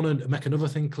 and I want to make another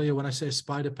thing clear. When I say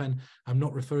spider pen, I'm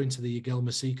not referring to the Yigel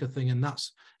Masika thing. And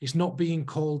it's not being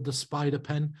called the spider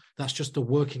pen. That's just the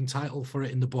working title for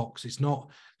it in the box. It's not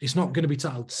going to be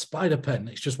titled spider pen.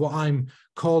 It's just what I'm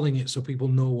calling it so people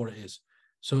know what it is.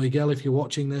 So Yigel, if you're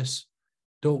watching this,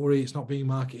 don't worry, it's not being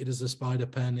marketed as a spider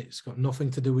pen. It's got nothing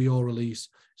to do with your release.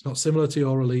 It's not similar to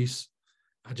your release.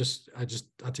 I just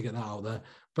had to get that out there.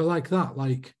 But like that,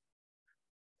 like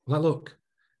look,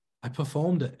 I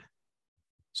performed it.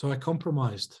 So I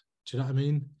compromised. Do you know what I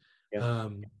mean? Yeah.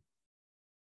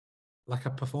 Like, I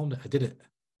performed it. I did it.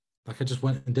 Like, I just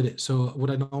went and did it. So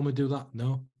would I normally do that?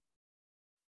 No.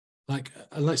 Like,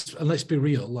 and let's be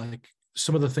real. Like,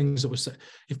 some of the things that were said,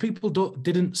 if people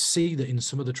didn't see that in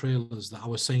some of the trailers that I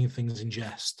was saying things in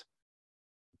jest,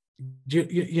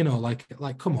 you know, like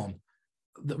come on.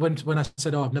 When I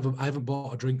said, I haven't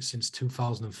bought a drink since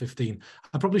 2015,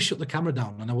 I probably shut the camera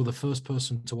down and I was the first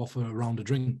person to offer a round of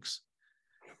drinks.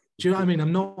 Do you know what I mean?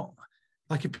 I'm not,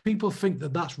 like, if people think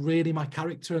that that's really my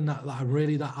character and that I'm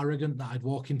really that arrogant that I'd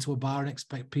walk into a bar and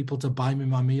expect people to buy me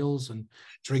my meals and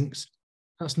drinks,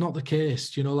 that's not the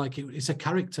case. You know, like, it's a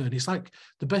character, and it's like,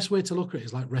 the best way to look at it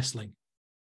is like wrestling.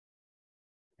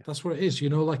 That's what it is. You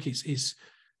know, like, it's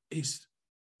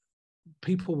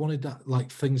people wanted that,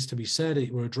 like, things to be said.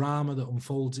 It were a drama that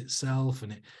unfolds itself,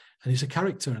 and it's a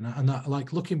character. And that,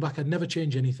 like, looking back, I'd never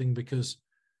change anything, because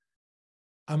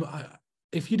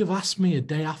if you'd have asked me a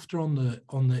day after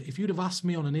if you'd have asked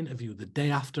me on an interview the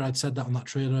day after I'd said that on that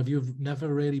trailer, have you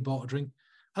never really bought a drink?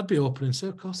 I'd be open and say,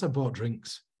 of course I bought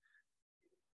drinks.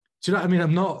 Do you know what I mean?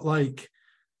 I'm not like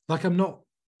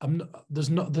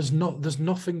there's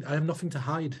nothing, I have nothing to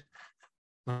hide.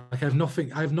 Like, I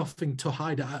have nothing to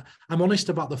hide. I'm honest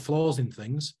about the flaws in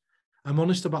things. I'm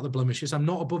honest about the blemishes. I'm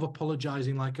not above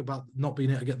apologizing, like, about not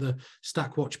being able to get the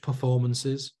Stack Watch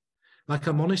performances. Like,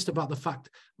 I'm honest about the fact,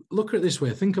 look at it this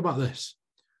way, think about this.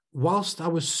 Whilst I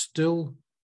was still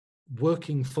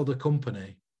working for the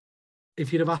company,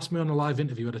 if you'd have asked me on a live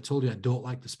interview, I'd have told you I don't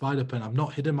like the spider pen. I've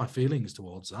not hidden my feelings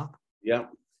towards that. Yeah.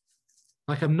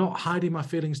 Like, I'm not hiding my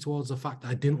feelings towards the fact that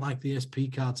I didn't like the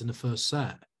SP cards in the first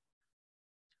set.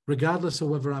 Regardless of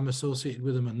whether I'm associated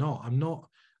with them or not, I'm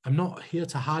not here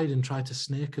to hide and try to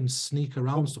sneak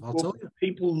around stuff. I'll tell you.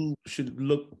 People should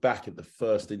look back at the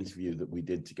first interview that we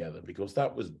did together, because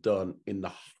that was done in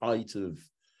the height of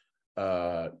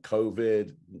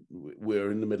COVID.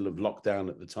 We're in the middle of lockdown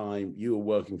at the time. You were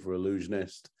working for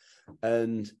Ellusionist,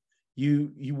 and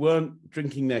you weren't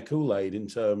drinking their Kool-Aid in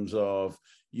terms of,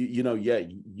 you know, yeah,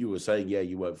 you were saying, yeah,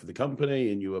 you work for the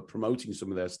company and you were promoting some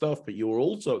of their stuff, but you were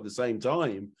also at the same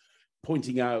time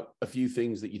pointing out a few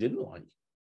things that you didn't like.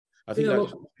 I think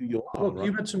that's who you are. Look, right?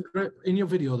 You made some great, in your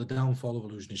video, The Downfall of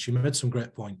Ellusionists, you made some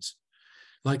great points.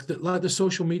 Like the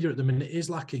social media at the minute is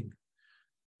lacking,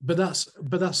 but that's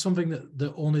something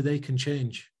that only they can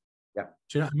change. Yeah.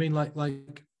 Do you know what I mean?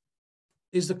 Like,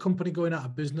 is the company going out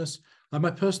of business? Like,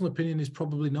 my personal opinion is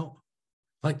probably not.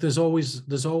 Like, there's a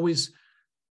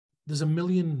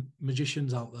million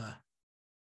magicians out there.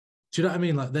 Do you know what I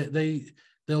mean? Like, they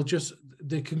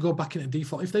can go back into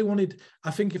default if they wanted.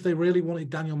 I think if they really wanted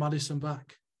Daniel Madison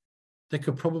back, they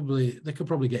could probably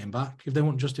get him back. If they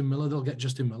want Justin Miller, they'll get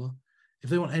Justin Miller. If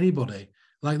they want anybody,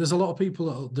 like, there's a lot of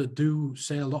people that do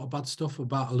say a lot of bad stuff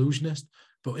about Ellusionist,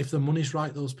 but if the money's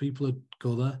right, those people would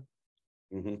go there.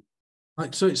 Mm-hmm.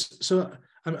 Like,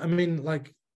 I mean,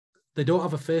 like, they don't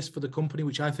have a face for the company,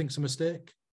 which I think is a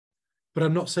mistake. But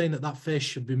I'm not saying that face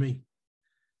should be me.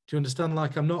 Do you understand?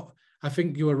 Like, I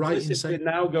think you were right in saying,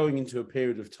 we're now going into a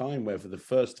period of time where, for the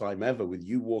first time ever, with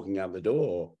you walking out the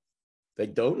door, they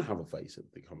don't have a face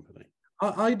at the company.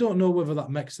 I don't know whether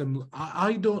that makes them.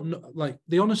 I don't know. Like,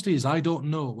 the honesty is, I don't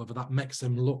know whether that makes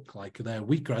them look like they're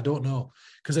weaker. I don't know,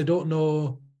 because I don't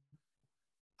know.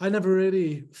 I never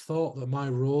really thought that my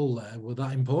role there was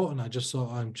that important. I just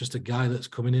thought, I'm just a guy that's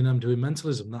coming in. I'm doing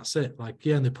mentalism. That's it. Like,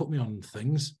 yeah, and they put me on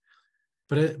things.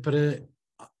 But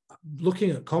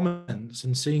looking at comments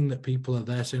and seeing that people are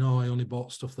there saying, "Oh, I only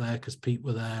bought stuff there because Pete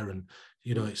were there," and,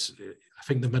 you know, I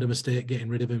think they made a mistake getting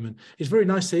rid of him, and it's very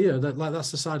nice to hear that. Like,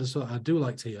 that's the side of stuff I do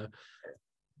like to hear.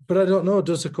 But I don't know.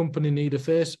 Does the company need a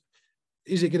face?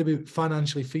 Is it going to be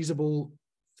financially feasible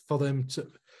for them to?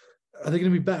 Are they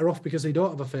going to be better off because they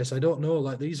don't have a face? I don't know.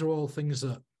 Like, these are all things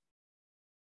that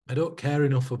I don't care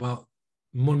enough about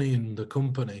money and the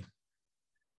company.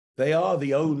 They are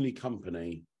the only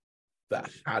company that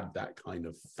had that kind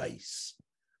of face.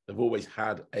 They've always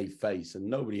had a face, and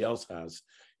nobody else has.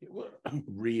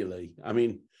 Really, I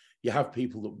mean, you have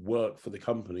people that work for the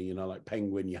company, you know, like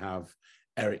Penguin, you have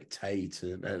Eric Tate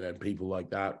and people like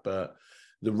that. But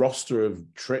the roster of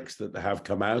tricks that they have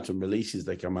come out and releases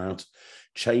they come out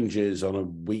changes on a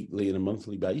weekly and a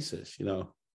monthly basis, you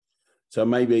know. So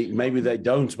maybe they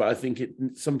don't, but I think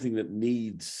it's something that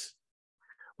needs.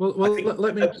 Well,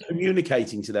 let me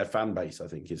communicating to their fan base, I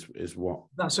think, is what.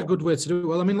 That's a good way to do it.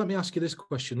 Well, I mean, let me ask you this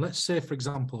question. Let's say, for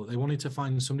example, they wanted to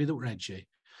find somebody that were edgy,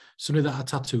 somebody that had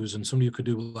tattoos, and somebody who could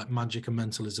do like magic and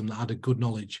mentalism that had a good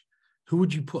knowledge. Who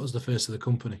would you put as the face of the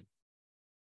company?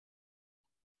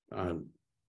 It's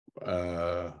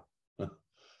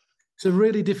a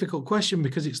really difficult question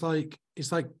because it's like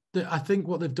I think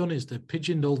what they've done is they've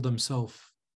pigeonholed themselves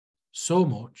so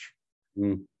much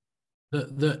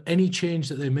that any change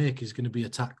that they make is going to be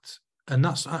attacked, and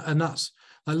that's like,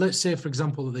 let's say, for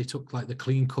example, that they took like the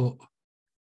clean cut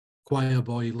choir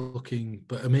boy looking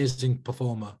but amazing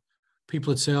performer.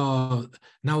 People would say, oh,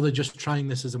 now they're just trying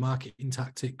this as a marketing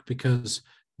tactic because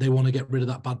they want to get rid of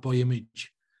that bad boy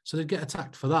image. So they'd get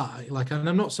attacked for that. Like, and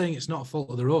I'm not saying it's not a fault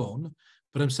of their own,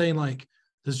 but I'm saying like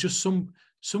there's just some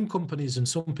companies and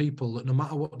some people that no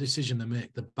matter what decision they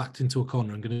make, they're backed into a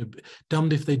corner and going to be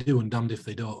damned if they do and damned if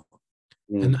they don't.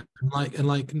 And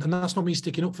that's not me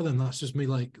sticking up for them. That's just me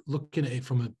like looking at it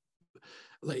from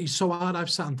like, it's so hard.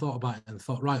 I've sat and thought about it and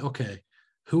thought, right, okay,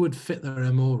 who would fit their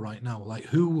MO right now? Like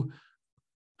who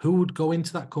would go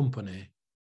into that company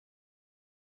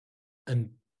and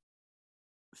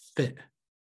fit?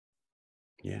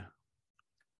 Yeah.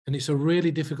 And it's a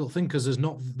really difficult thing because there's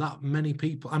not that many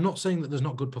people. I'm not saying that there's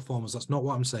not good performers. That's not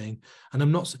what I'm saying. And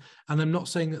I'm not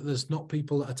saying that there's not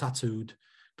people that are tattooed,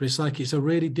 but it's like, it's a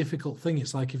really difficult thing.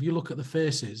 It's like, if you look at the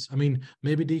faces, I mean,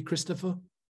 maybe D. Christopher.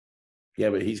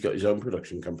 Yeah, but he's got his own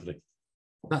production company.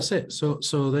 That's it. So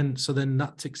then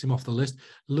that ticks him off the list.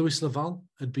 Louis Laval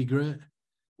would be great.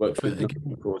 Worked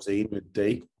with 14 with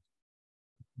D.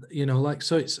 You know, like,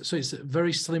 so it's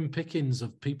very slim pickings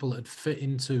of people that fit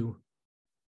into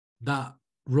that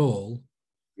role.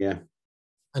 Yeah.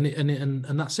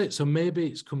 And that's it. So maybe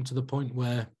it's come to the point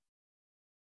where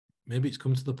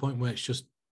it's just,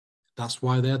 that's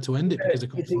why they had to end it. Because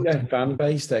you think their fan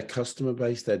base, their customer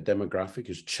base, their demographic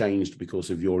has changed because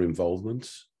of your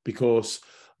involvement? Because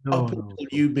up until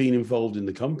you being involved in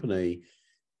the company,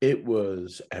 it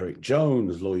was Eric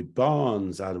Jones, Lloyd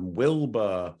Barnes, Adam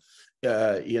Wilbur,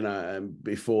 you know, and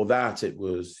before that it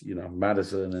was, you know,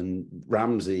 Madison and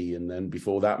Ramsey, and then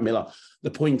before that Miller.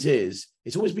 The point is,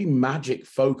 it's always been magic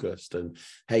focused, and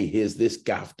hey, here's this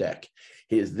gaff deck,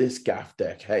 here's this gaff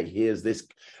deck, hey, here's this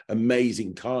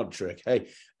amazing card trick, hey,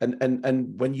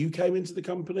 and when you came into the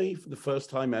company for the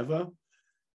first time ever,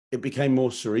 it became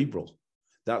more cerebral.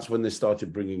 That's when they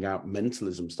started bringing out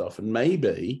mentalism stuff, and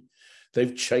maybe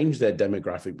they've changed their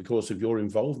demographic because of your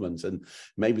involvement, and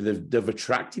maybe they've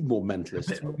attracted more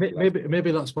mentalists.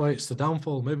 Maybe that's why it's the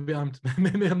downfall. Maybe I'm the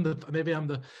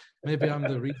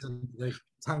reason they've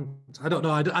tanked. I don't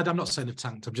know. I'm not saying they've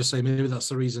tanked. I'm just saying maybe that's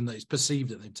the reason that it's perceived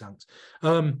that they've tanked.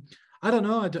 I don't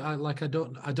know. I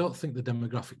don't think the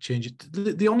demographic changes.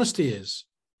 The honesty is,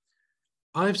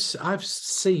 I've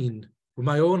seen with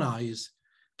my own eyes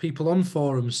people on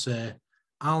forums say,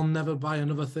 I'll never buy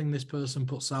another thing this person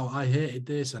puts out. I hated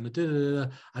this and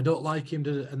I don't like him.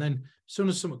 And then as soon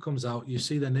as something comes out, you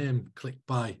see their name click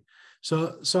buy.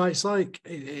 So it's like,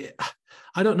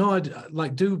 I don't know.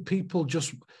 Like, do people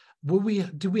just, do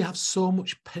we have so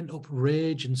much pent up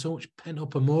rage and so much pent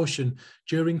up emotion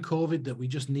during COVID that we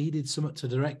just needed something to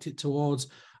direct it towards?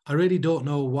 I really don't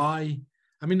know why.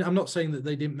 I mean, I'm not saying that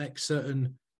they didn't make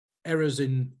certain errors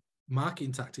in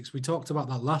marketing tactics. We talked about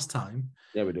that last time.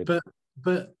 Yeah, we did.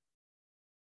 But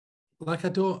like, I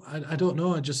don't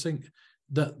know. I just think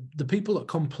that the people that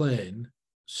complain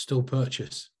still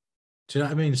purchase. Do you know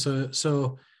what I mean?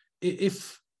 So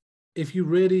if you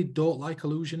really don't like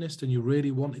Ellusionist and you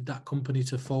really wanted that company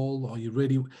to fall, or you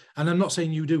really, and I'm not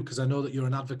saying you do, because I know that you're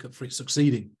an advocate for it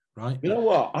succeeding, right? You know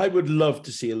what? I would love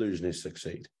to see Ellusionist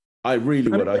succeed. I really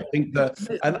would. I think that,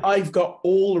 and I've got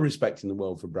all the respect in the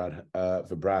world for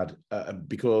Brad,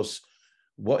 because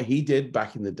what he did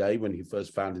back in the day when he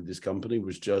first founded this company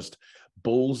was just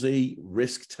ballsy,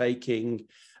 risk-taking.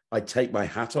 I take my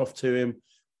hat off to him,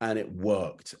 and it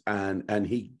worked. And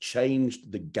he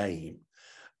changed the game.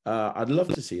 I'd love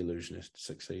to see Ellusionist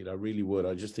succeed. I really would.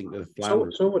 I just think that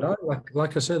so would I.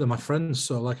 Like I said, they're my friends.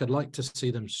 So like, I'd like to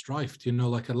see them strifed. You know,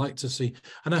 like, I'd like to see,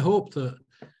 and I hope that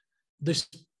this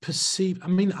perceived. I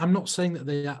mean, I'm not saying that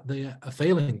they are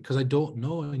failing, because I don't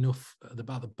know enough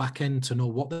about the back end to know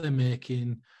what they're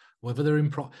making, whether they're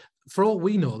for all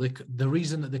we know, the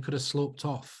reason that they could have sloped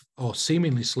off or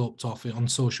seemingly sloped off on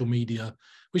social media,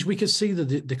 which we could see the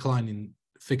declining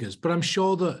figures, but I'm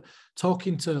sure that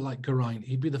talking to like Geraint,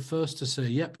 he'd be the first to say,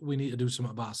 "Yep, we need to do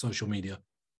something about social media."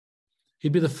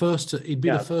 He'd be the first to. He'd be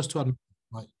the first to admit,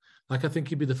 like I think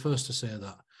he'd be the first to say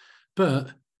that.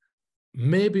 But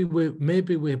maybe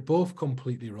we're both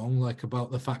completely wrong, like about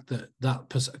the fact that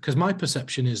because my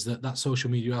perception is that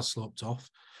social media has sloped off.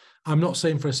 I'm not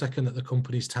saying for a second that the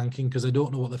company's tanking, because I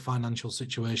don't know what the financial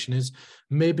situation is.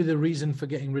 Maybe the reason for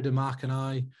getting rid of Mark and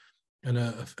I and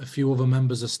a few other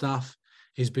members of staff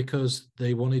is because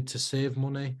they wanted to save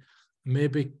money.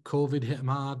 Maybe COVID hit them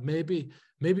hard. Maybe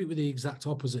it was the exact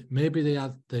opposite. Maybe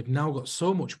they've now got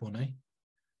so much money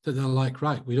that they're like,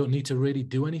 right, we don't need to really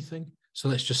do anything. So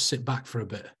let's just sit back for a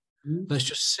bit. Let's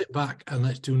just sit back and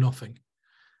let's do nothing.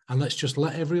 And let's just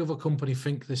let every other company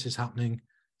think this is happening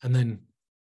and then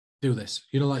do this.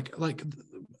 You know, like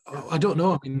I don't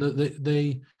know. I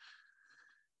mean,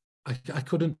 I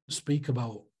couldn't speak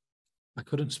about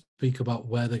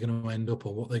where they're going to end up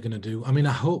or what they're going to do. I mean,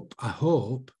 I hope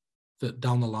that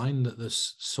down the line that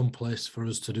there's some place for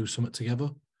us to do something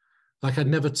together. Like I'd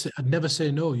never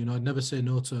say no. You know, I'd never say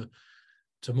no to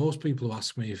most people who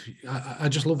ask me. If I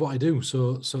just love what I do.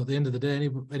 So at the end of the day,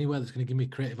 anywhere that's going to give me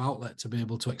creative outlet to be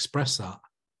able to express that,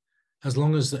 as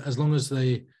long as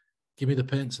they give me the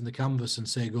paints and the canvas and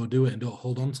say go do it, and don't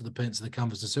hold on to the paints and the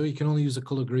canvas and say, oh, you can only use the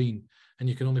color green and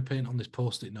you can only paint on this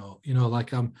Post-it note. You know,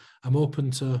 like I'm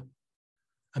open to,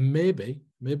 and maybe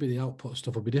the output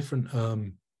stuff will be different.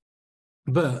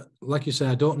 But like you say,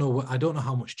 I don't know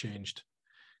how much changed,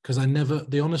 because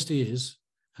the honesty is,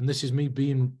 and this is me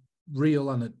being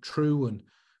real and true, and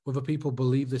whether people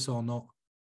believe this or not,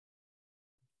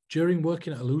 during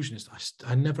working at Ellusionist,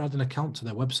 I never had an account to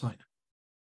their website.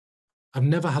 I've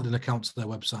never had an account to their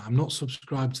website. I'm not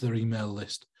subscribed to their email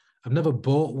list. I've never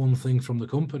bought one thing from the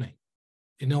company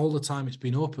in all the time it's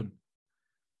been open.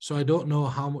 So I don't know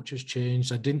how much has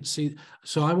changed. I didn't see,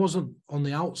 so I wasn't on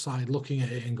the outside looking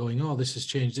at it and going, oh, this has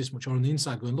changed this much, or on the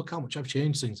inside going, look how much I've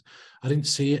changed things. I didn't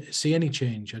see any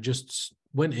change. I just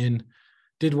went in,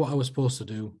 did what I was supposed to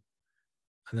do,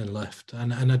 and then left.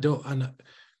 And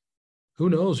who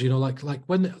knows, you know, like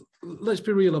when, let's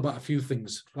be real about a few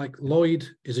things. Like Lloyd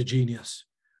is a genius.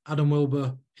 Adam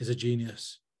Wilbur is a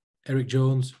genius. Eric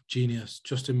Jones, genius.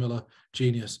 Justin Miller,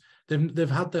 genius. They've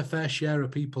had their fair share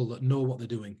of people that know what they're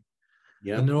doing.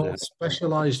 Yeah. And they're all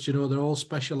specialized, you know, they're all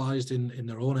specialized in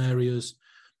their own areas.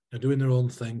 They're doing their own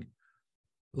thing.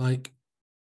 Like,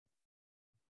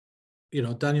 you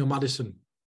know, Daniel Madison,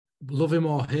 love him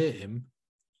or hate him,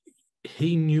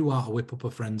 he knew how to whip up a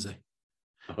frenzy.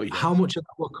 Oh, yes. How much of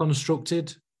that were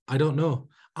constructed, I don't know.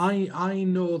 I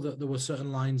know that there were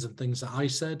certain lines and things that I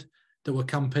said that were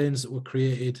campaigns that were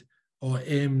created or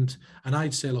aimed, and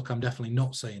I'd say, look, I'm definitely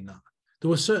not saying that. There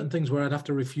were certain things where I'd have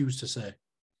to refuse to say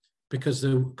because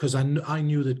I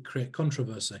knew they'd create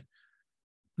controversy.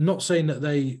 Not saying that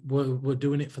they were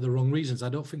doing it for the wrong reasons. I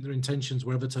don't think their intentions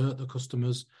were ever to hurt the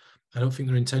customers. I don't think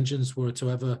their intentions were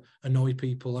to ever annoy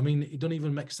people. I mean, it doesn't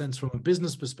even make sense from a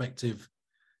business perspective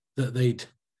that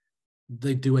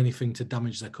they'd do anything to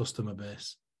damage their customer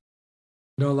base.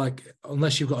 You know, like,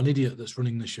 unless you've got an idiot that's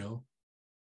running the show.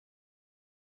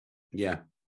 Yeah.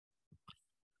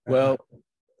 Well,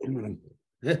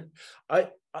 I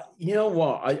you know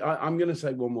what? I'm going to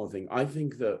say one more thing. I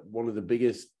think that one of the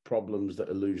biggest problems that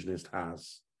Ellusionist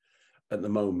has at the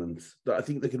moment, that I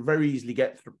think they could very easily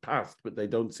get past, but they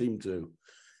don't seem to,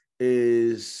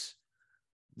 is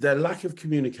their lack of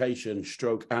communication,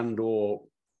 or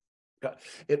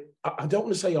I don't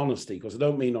want to say honesty, because I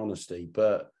don't mean honesty,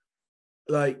 but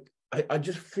like I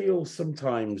just feel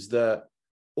sometimes that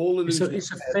all Ellusionists,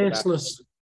 it's a faceless.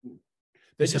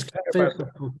 They just care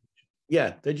about,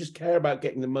 yeah, they just care about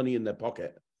getting the money in their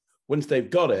pocket. Once they've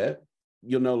got it,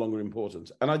 you're no longer important.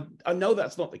 And I know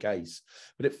that's not the case,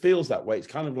 but it feels that way. It's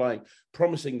kind of like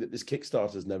promising that this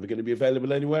Kickstarter is never going to be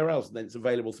available anywhere else. And then it's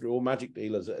available through all magic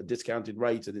dealers at a discounted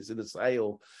rate, and it's in a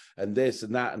sale, and this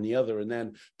and that and the other. And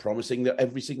then promising that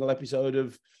every single episode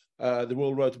of The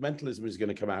Royal Road to Mentalism is going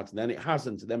to come out, and then it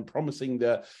hasn't. And then promising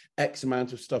that X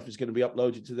amount of stuff is going to be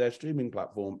uploaded to their streaming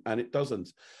platform, and it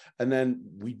doesn't. And then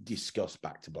we discussed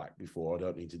Back to Black before. I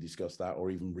don't need to discuss that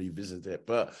or even revisit it,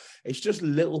 but it's just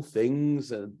little things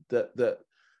that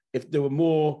if there were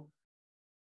more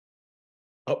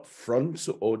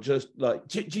upfront, or just like,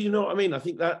 do you know what I mean? I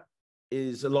think that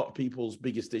is a lot of people's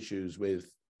biggest issues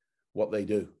with what they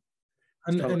do.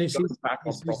 And it's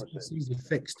easily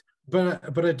fixed.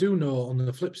 But I do know on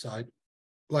the flip side,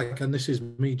 like, and this is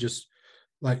me just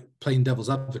like playing devil's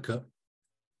advocate,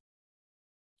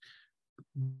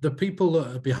 the people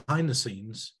that are behind the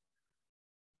scenes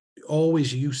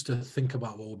always used to think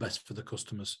about what were best for the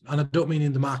customers. And I don't mean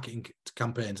in the marketing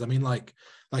campaigns. I mean like,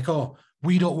 oh,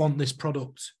 we don't want this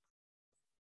product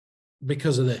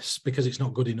because of this, because it's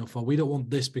not good enough, or we don't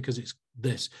want this because it's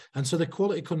this. And so the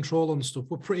quality control on stuff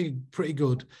were pretty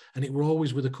good, and it were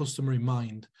always with the customer in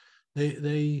mind.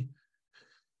 They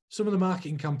some of the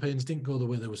marketing campaigns didn't go the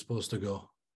way they were supposed to go,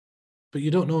 but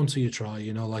you don't know until you try,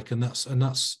 you know, like, and that's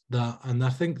that. And I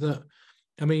think that,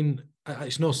 I mean,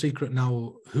 it's no secret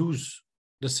now who's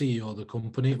the CEO of the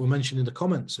company. We're mentioned in the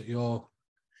comments at your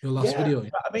last video.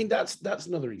 I mean, that's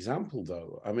another example,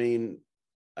 though. I mean,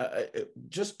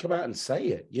 just come out and say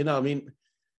it. You know, I mean,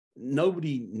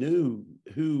 nobody knew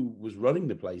who was running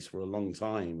the place for a long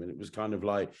time, and it was kind of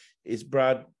like, is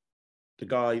Brad the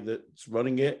guy that's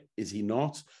running it? Is he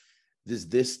not? There's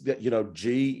this, that, you know,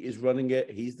 G is running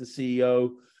it. He's the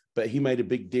CEO, but he made a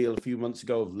big deal a few months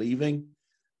ago of leaving,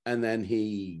 and then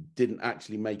he didn't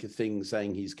actually make a thing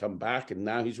saying he's come back, and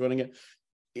now he's running it.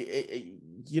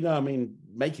 You know, I mean,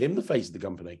 make him the face of the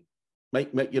company. Make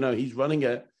you know, he's running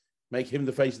it. Make him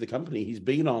the face of the company. He's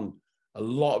been on a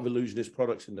lot of Ellusionist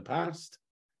products in the past.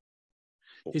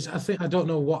 I don't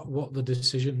know what the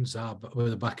decisions are, but with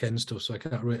the back end stuff. So I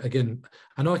can't again.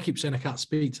 I know I keep saying I can't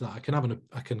speak to that.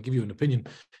 I can give you an opinion.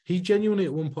 He genuinely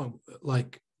at one point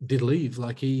like did leave,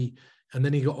 like and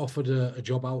then he got offered a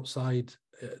job outside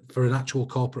for an actual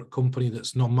corporate company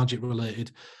that's non-magic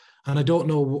related. And I don't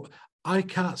know. I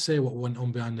can't say what went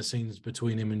on behind the scenes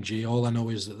between him and G. All I know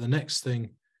is that the next thing,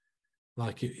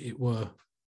 like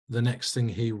the next thing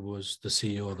he was the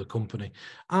CEO of the company.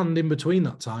 And in between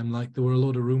that time, like there were a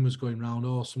load of rumors going around,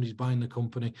 oh, somebody's buying the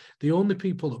company. The only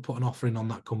people that put an offer in on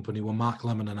that company were Mark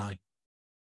Lemon and I.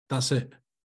 That's it.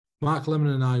 Mark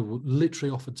Lemon and I were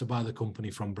literally offered to buy the company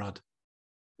from Brad.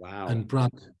 Wow. And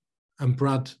Brad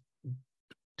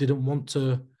didn't want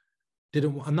to,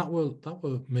 and that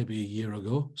were maybe a year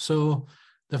ago. So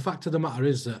the fact of the matter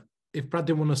is that if Brad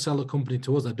didn't want to sell a company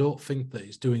to us, I don't think that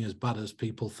it's doing as bad as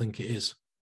people think it is.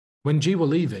 When G were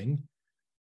leaving,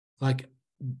 like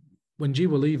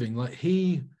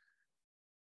he,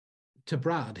 to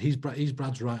Brad, he's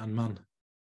Brad's right-hand man.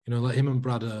 You know, like him and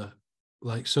Brad are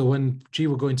like, so when G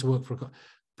were going to work for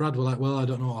Brad were like, well, I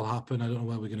don't know what'll happen. I don't know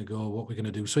where we're going to go, what we're going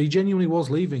to do. So he genuinely was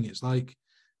leaving. It's like,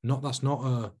 that's not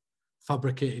a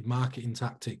fabricated marketing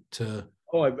tactic to.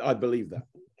 Oh, I believe that.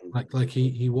 Like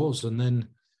he was. And then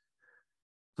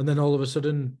all of a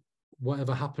sudden,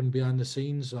 whatever happened behind the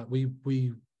scenes, like I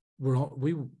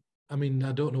mean,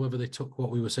 I don't know whether they took what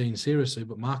we were saying seriously,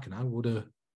 but Mark and I would have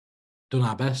done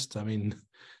our best. I mean,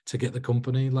 to get the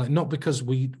company, like, not because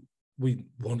we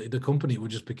wanted the company, it would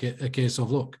just be a case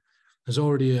of, look, there's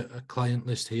already a client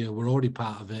list here. We're already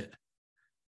part of it.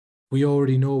 We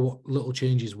already know what little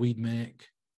changes we'd make.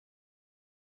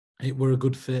 It were a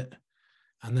good fit.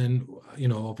 And then, you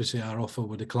know, obviously our offer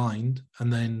were declined,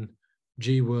 and then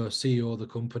G were CEO of the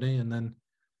company, and then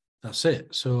that's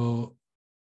it. So,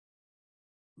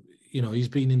 you know, he's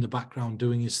been in the background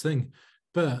doing his thing.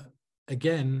 But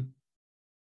again,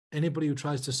 anybody who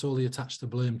tries to solely attach the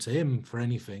blame to him for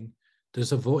anything,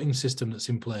 there's a voting system that's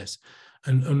in place.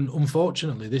 And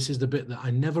unfortunately, this is the bit that I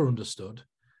never understood.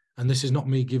 And this is not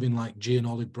me giving like G an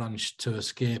olive branch to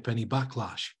escape any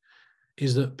backlash,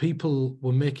 is that people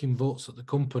were making votes at the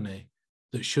company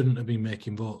that shouldn't have been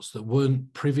making votes, that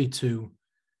weren't privy to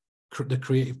the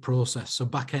creative process. So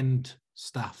back-end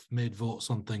staff made votes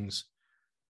on things.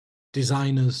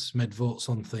 Designers made votes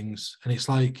on things. And it's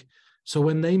like, so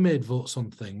when they made votes on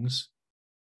things,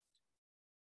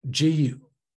 G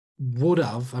would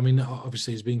have, I mean,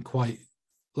 obviously he's been quite,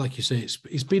 like you say,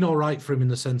 it's been all right for him in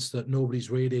the sense that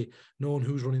nobody's really known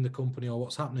who's running the company or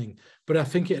what's happening. But I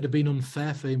think it'd have been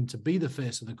unfair for him to be the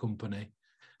face of the company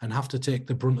and have to take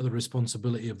the brunt of the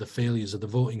responsibility of the failures of the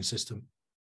voting system.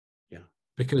 Yeah.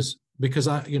 Because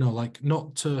I, you know, like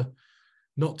not to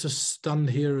stand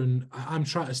here and I'm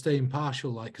trying to stay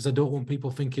impartial, like, because I don't want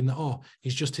people thinking that, oh,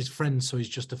 he's just his friend, so he's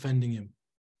just defending him.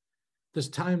 There's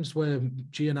times where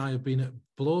G and I have been at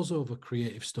blows over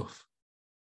creative stuff.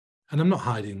 And I'm not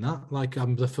hiding that. Like,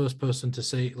 I'm the first person to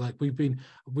say, like, we've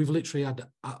literally had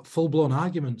full-blown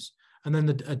arguments. And then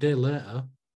a day later,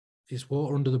 it's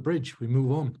water under the bridge. We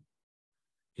move on.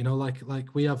 You know, like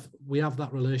we have that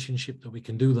relationship that we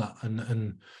can do that.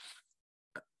 And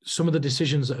some of the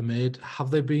decisions that are made, have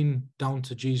they been down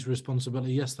to G's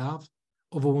responsibility? Yes, they have.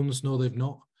 Other ones, no, they've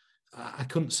not. I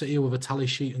couldn't sit here with a tally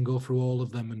sheet and go through all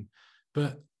of them.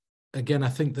 But again, I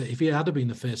think that if he had been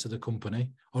the face of the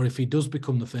company, or if he does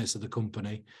become the face of the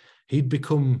company, I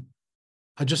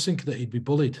just think that he'd be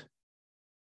bullied.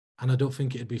 and I don't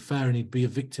think it'd be fair, and he'd be a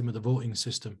victim of the voting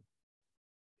system.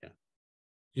 Yeah.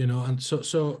 You know, and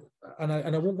so and I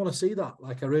wouldn't want to see that.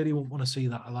 Like, I really wouldn't want to see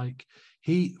that. Like,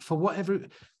 for whatever,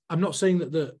 I'm not saying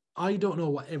that I don't know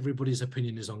what everybody's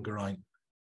opinion is on Geraint.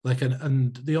 Like,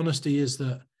 and the honesty is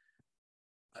that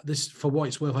this, for what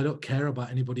it's worth, I don't care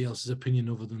about anybody else's opinion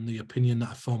other than the opinion that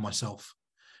I form myself,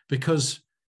 because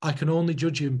I can only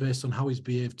judge him based on how he's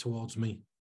behaved towards me.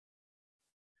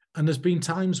 And there's been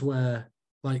times where,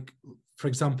 like, for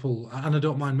example, and I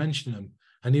don't mind mentioning him,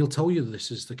 and he'll tell you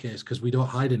this is the case because we don't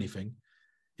hide anything,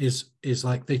 is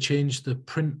like they changed the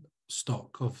print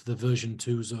stock of the version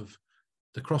 2s of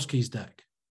the Cross Keys deck.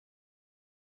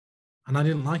 And I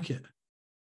didn't like it.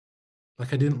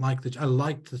 Like, I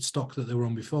liked the stock that they were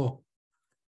on before.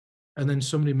 And then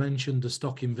somebody mentioned the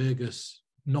stock in Vegas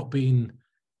not being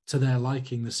to their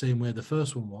liking the same way the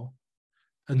first one was.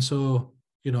 And so,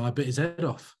 you know, I bit his head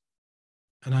off.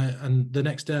 And the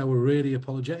next day I were really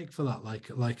apologetic for that.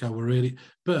 Like I were really,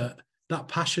 but that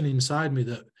passion inside me,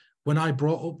 that when I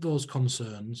brought up those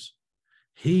concerns,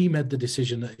 he made the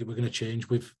decision that we were going to change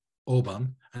with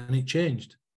Orban, and it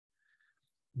changed.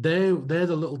 They're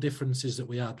the little differences that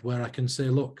we had where I can say,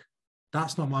 look,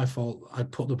 that's not my fault.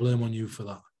 I'd put the blame on you for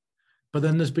that. But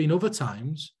then there's been other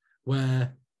times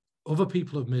where other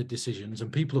people have made decisions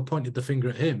and people have pointed the finger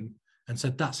at him and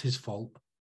said, that's his fault.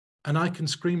 And I can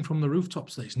scream from the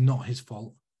rooftops that it's not his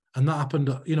fault. And that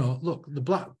happened, you know, look, the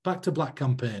Back to Black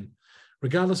campaign,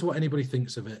 regardless of what anybody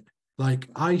thinks of it, like,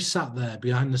 I sat there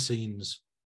behind the scenes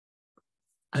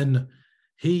and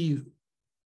he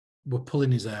were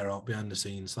pulling his hair out behind the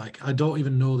scenes. Like, I don't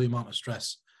even know the amount of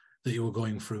stress that you were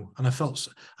going through. And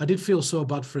I did feel so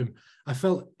bad for him. I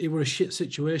felt it were a shit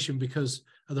situation because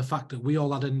of the fact that we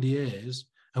all had NDAs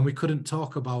and we couldn't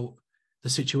talk about the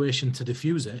situation to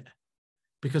diffuse it,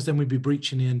 because then we'd be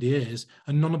breaching the NDAs,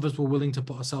 and none of us were willing to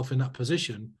put ourselves in that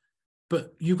position.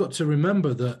 But you got to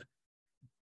remember that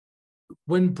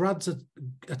when Brad's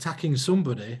attacking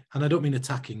somebody, and I don't mean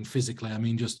attacking physically, I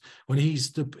mean just when he's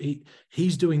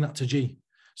doing that to G.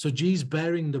 So G's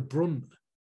bearing the brunt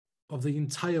of the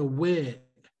entire weight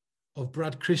of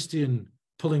Brad Christian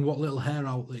pulling what little hair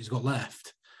out that he's got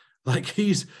left. Like,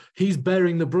 he's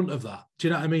bearing the brunt of that. Do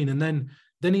you know what I mean? And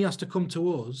then he has to come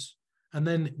to us, and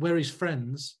then we're his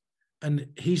friends, and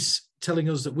he's telling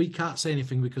us that we can't say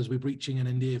anything because we're breaching an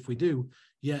NDA if we do.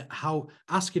 Yet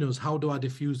asking us, how do I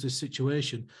diffuse this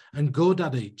situation? And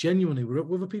GoDaddy, genuinely,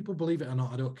 whether people believe it or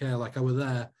not, I don't care. Like, I was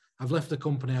there, I've left the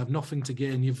company, I have nothing to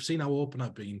gain. You've seen how open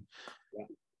I've been. Yeah.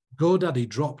 GoDaddy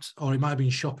dropped, or it might have been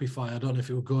Shopify. I don't know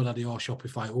if it was GoDaddy or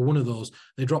Shopify or one of those.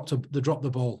 They dropped the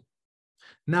ball.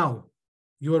 Now,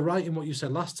 you were right in what you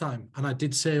said last time, and I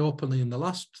did say openly in the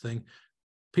last thing,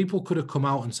 people could have come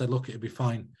out and said, look, it'd be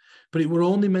fine. But it were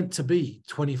only meant to be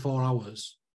 24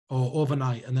 hours or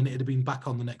overnight, and then it'd have been back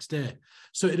on the next day.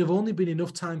 So it'd have only been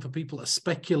enough time for people to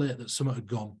speculate that something had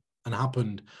gone and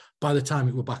happened by the time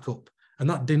it were back up. And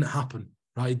that didn't happen,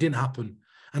 right? It didn't happen.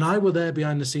 And I were there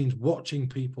behind the scenes watching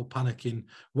people panicking,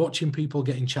 watching people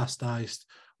getting chastised,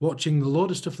 watching a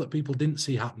load of stuff that people didn't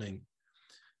see happening.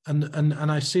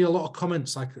 And I see a lot of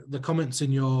comments, like the comments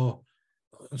in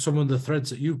some of the threads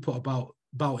that you put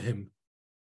about him.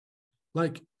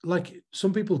 Like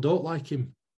some people don't like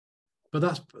him,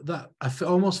 but I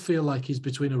almost feel like he's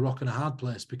between a rock and a hard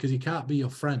place, because he can't be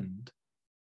your friend,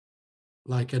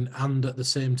 like, and at the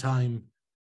same time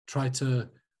try to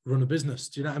run a business.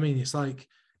 Do you know what I mean? It's like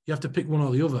you have to pick one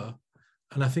or the other.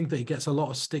 And I think that he gets a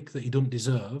lot of stick that he doesn't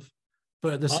deserve.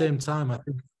 But at the same time,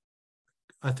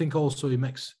 I think also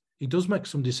he does make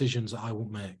some decisions that I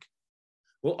won't make.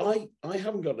 Well, I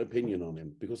haven't got an opinion on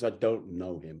him because I don't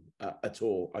know him at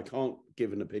all. I can't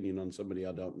give an opinion on somebody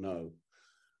I don't know.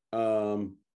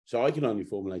 So I can only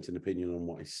formulate an opinion on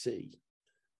what I see.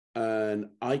 And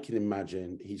I can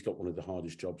imagine he's got one of the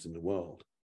hardest jobs in the world.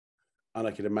 And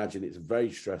I can imagine it's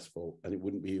very stressful, and it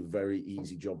wouldn't be a very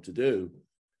easy job to do.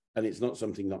 And it's not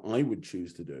something that I would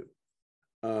choose to do.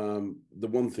 The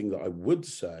one thing that I would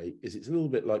say is it's a little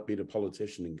bit like being a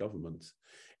politician in government,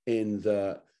 in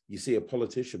that you see a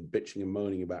politician bitching and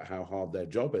moaning about how hard their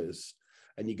job is,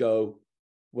 and you go,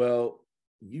 well,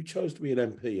 you chose to be an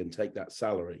MP and take that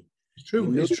salary. It's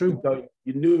true. It's true.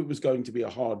 You knew it was going to be a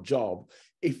hard job.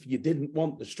 If you didn't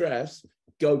want the stress,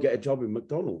 go get a job in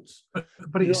McDonald's.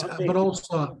 But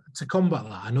also to combat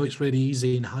that, I know it's really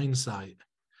easy in hindsight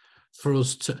for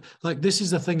us to, like, this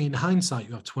is the thing, in hindsight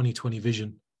you have 20/20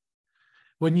 vision.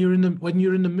 When you're in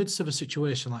the midst of a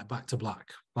situation like Back to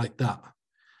Black, like that,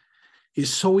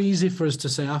 it's so easy for us to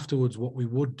say afterwards what we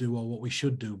would do or what we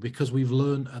should do, because we've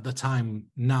learned at the time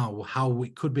now how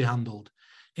it could be handled.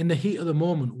 in the heat of the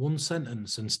moment, one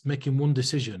sentence and making one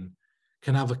decision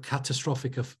can have a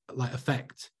catastrophic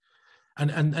effect.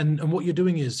 And what you're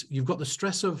doing is you've got the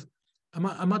stress of,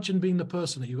 imagine being the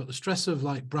person that you've got the stress of,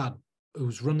 like Brad,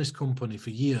 who's run this company for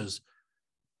years,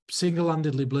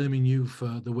 single-handedly blaming you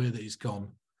for the way that he's gone.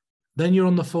 Then you're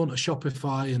on the phone to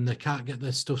Shopify and they can't get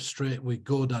their stuff straight with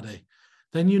GoDaddy.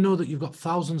 Then you know that you've got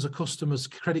thousands of customers'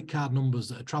 credit card numbers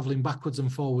that are traveling backwards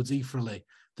and forwards eagerly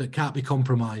that can't be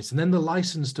compromised. And then the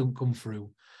license don't come through.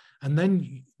 And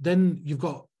then you've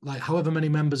got like however many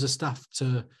members of staff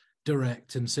to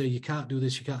direct and say, you can't do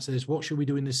this, you can't say this. What should we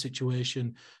do in this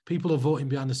situation? People are voting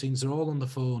behind the scenes. They're all on the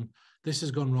phone. This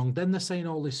has gone wrong. Then they're saying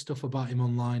all this stuff about him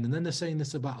online. And then they're saying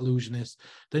this about Ellusionist.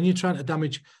 Then you're trying to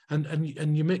damage.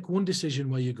 And you make one decision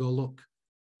where you go, look,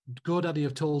 GoDaddy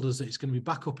have told us that it's going to be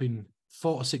back up in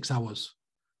 4 to 6 hours.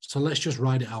 So let's just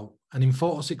ride it out. And in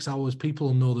 4 to 6 hours, people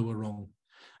will know they were wrong.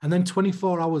 And then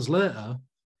 24 hours later,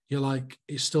 you're like,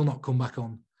 it's still not come back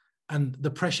on. And the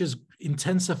pressure's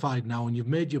intensified now and you've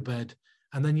made your bed.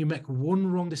 And then you make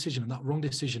one wrong decision. And that wrong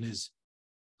decision is,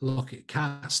 look, it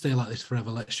can't stay like this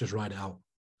forever. Let's just ride it out.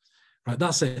 Right,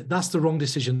 that's it. That's the wrong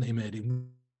decision that he made.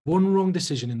 One wrong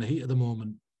decision in the heat of the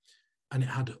moment. And it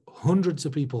had hundreds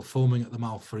of people foaming at the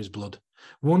mouth for his blood.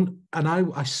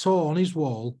 I saw on his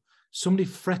wall, somebody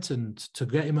threatened to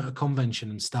get him at a convention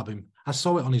and stab him. I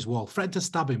saw it on his wall, threatened to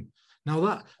stab him. Now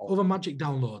that over magic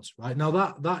downloads, right? Now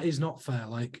that is not fair.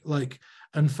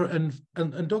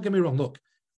 And don't get me wrong. Look,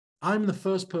 I'm the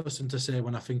first person to say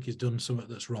when I think he's done something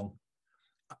that's wrong.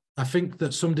 I think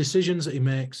that some decisions that he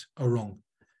makes are wrong,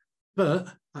 but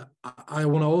I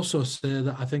want to also say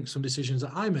that I think some decisions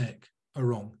that I make are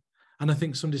wrong. And I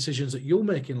think some decisions that you'll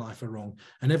make in life are wrong.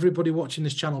 And everybody watching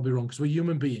this channel will be wrong because we're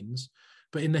human beings.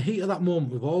 But in the heat of that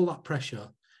moment, with all that pressure,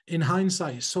 in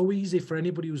hindsight, it's so easy for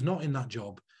anybody who's not in that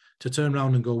job to turn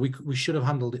around and go, we should have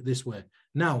handled it this way.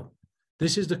 Now,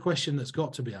 this is the question that's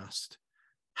got to be asked.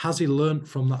 Has he learned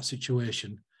from that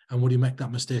situation? And would he make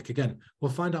that mistake again?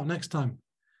 We'll find out next time.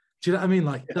 Do you know what I mean?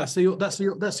 Like, that's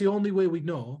the only way we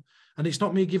know. And it's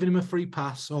not me giving him a free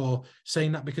pass or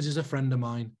saying that because he's a friend of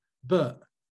mine. But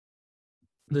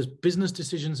there's business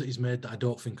decisions that he's made that I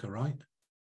don't think are right.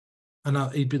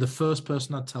 And he'd be the first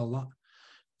person I'd tell that.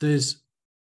 There's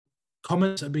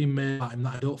comments that are being made about him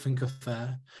that I don't think are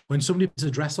fair. When somebody puts his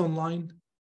address online,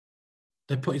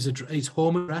 they put his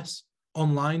home address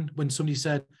online. When somebody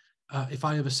said, if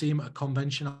I ever see him at a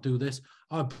convention, I'll do this.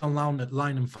 I've been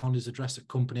online and found his address at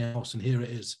company house, and here it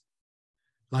is.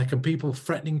 Like, and people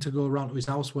threatening to go around to his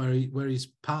house where his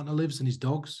partner lives and his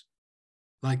dogs.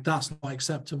 Like, that's not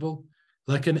acceptable.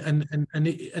 Like, and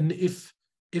if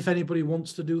anybody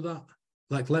wants to do that,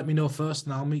 like, let me know first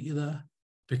and I'll meet you there,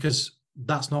 because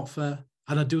that's not fair.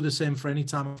 And I do the same for any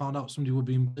time I found out somebody would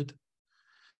be bullied.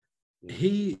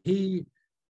 He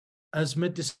has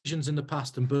made decisions in the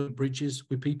past and burnt bridges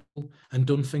with people and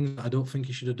done things that I don't think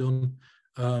he should have done.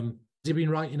 Has he been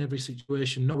right in every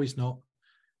situation? No, he's not.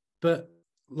 But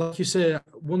like you say,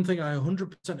 one thing I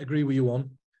 100% agree with you on,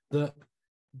 that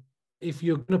if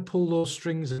you're going to pull those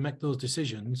strings and make those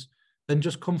decisions, then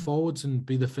just come forwards and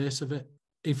be the face of it.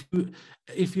 If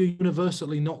you're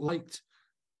universally not liked,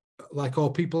 like,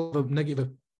 or people have a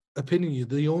negative opinion of you,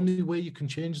 the only way you can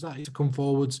change that is to come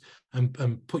forwards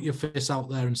and put your face out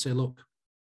there and say, look,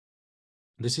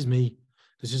 this is me,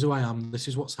 this is who I am, this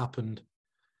is what's happened.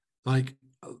 Like,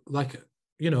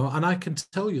 you know, and I can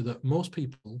tell you that most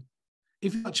people,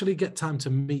 if you actually get time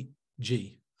to meet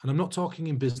G, and I'm not talking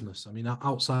in business, I mean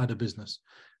outside of business,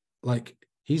 like,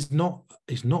 he's not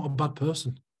a bad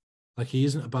person. Like, he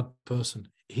isn't a bad person.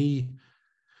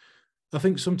 I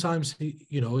think sometimes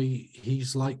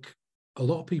he's like a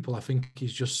lot of people. I think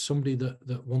he's just somebody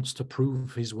that wants to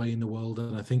prove his way in the world.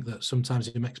 And I think that sometimes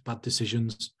he makes bad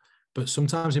decisions, but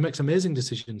sometimes he makes amazing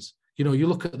decisions. You know, you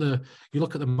look at the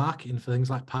marketing for things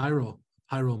like Pyro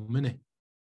Mini.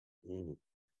 Mm.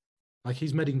 Like,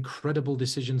 he's made incredible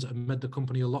decisions that have made the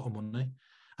company a lot of money.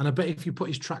 And I bet if you put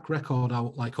his track record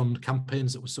out, like on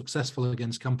campaigns that were successful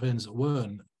against campaigns that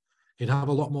weren't, he'd have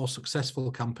a lot more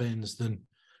successful campaigns than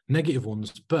negative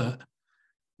ones. But,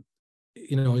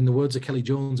 you know, in the words of Kelly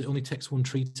Jones, it only takes one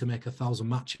tree to make 1,000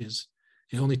 matches.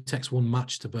 It only takes one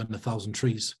match to burn 1,000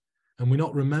 trees. And we're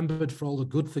not remembered for all the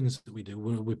good things that we do.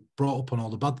 We're brought up on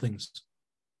all the bad things.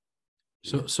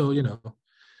 So you know,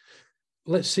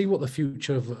 let's see what the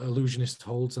future of Ellusionist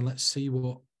holds, and let's see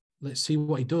what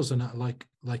he does. And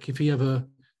like if he ever,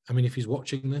 I mean, if he's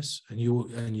watching this and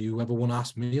you ever want to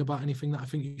ask me about anything that I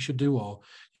think you should do, or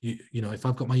you know, if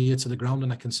I've got my ear to the ground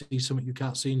and I can see something you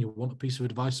can't see and you want a piece of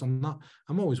advice on that,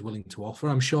 I'm always willing to offer.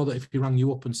 I'm sure that if he rang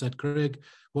you up and said, Craig,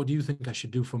 what do you think I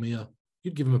should do from here?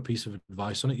 you'd give him a piece of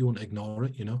advice on it. You wouldn't ignore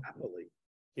it, you know. Happily.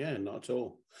 Yeah, not at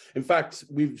all. In fact,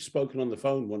 we've spoken on the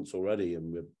phone once already,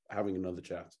 and we're having another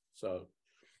chat. So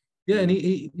yeah, and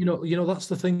he you know, that's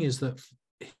the thing, is that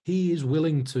he is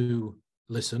willing to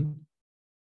listen,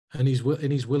 and he's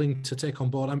willing to take on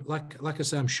board. I'm like I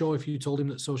say, I'm sure if you told him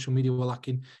that social media were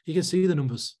lacking, he can see the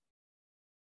numbers.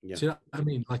 yeah. See, I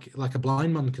mean, like a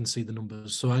blind man can see the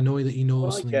numbers. So I know that he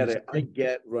knows. Well, I get it. I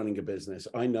get running a business.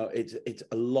 I know it's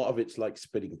a lot of it's like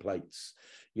spinning plates.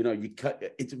 You know,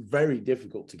 it's very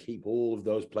difficult to keep all of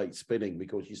those plates spinning,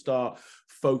 because you start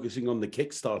focusing on the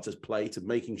Kickstarter's plate and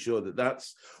making sure that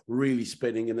that's really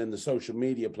spinning, and then the social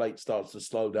media plate starts to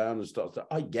slow down and starts to.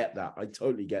 I get that. I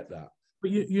totally get that.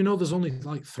 But you know, there's only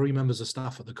like 3 members of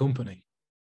staff at the company,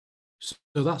 so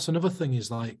that's another thing.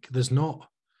 Is like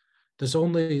there's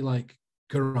only like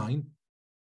Geraint,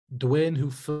 Dwayne, who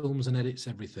films and edits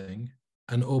everything,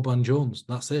 and Oban Jones.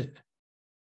 That's it.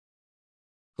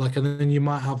 Like, and then you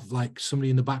might have like somebody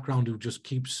in the background who just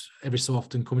keeps every so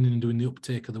often coming in and doing the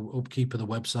upkeep of the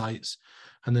websites,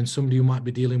 and then somebody who might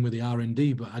be dealing with the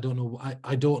R&D. But I don't know.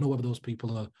 I don't know whether those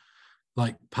people are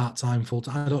like part-time,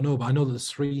 full-time. I don't know, but I know that there's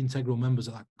 3 integral members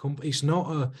of that company. It's not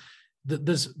a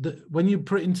when you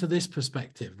put it into this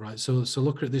perspective, right? So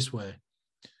look at it this way: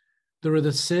 there are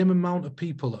the same amount of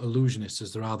people at Ellusionist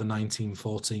as there are the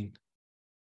 1914.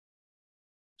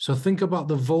 So think about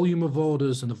the volume of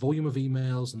orders and the volume of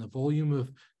emails and the volume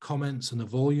of comments and the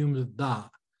volume of that,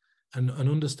 and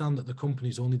understand that the company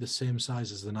is only the same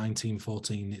size as the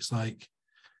 1914. It's like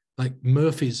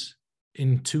Murphy's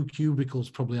in 2 cubicles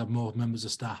probably have more members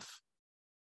of staff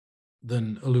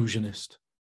than Ellusionist.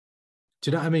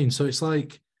 Do you know what I mean? So it's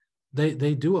like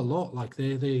they do a lot, like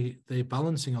they're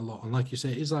balancing a lot. And like you say,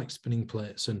 it is like spinning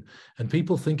plates, and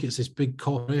people think it's this big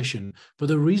corporation. But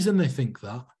the reason they think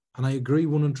that, and I agree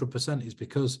 100%, is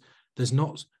because there's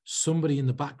not somebody in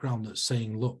the background that's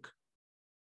saying, look,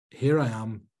 here I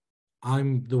am.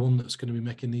 I'm the one that's going to be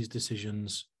making these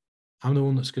decisions. I'm the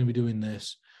one that's going to be doing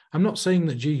this. I'm not saying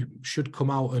that G should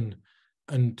come out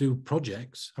and do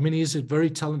projects. I mean, he's a very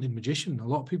talented magician. A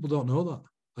lot of people don't know that.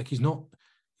 Like,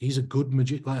 he's a good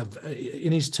magician. Like,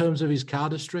 in his terms of his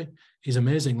cardistry, he's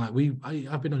amazing. Like,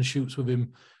 I've been on shoots with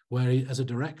him where as a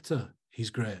director, he's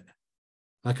great.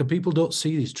 Like, and people don't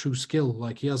see his true skill.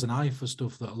 Like, he has an eye for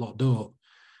stuff that a lot don't.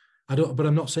 But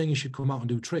I'm not saying he should come out and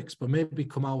do tricks, but maybe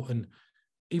come out and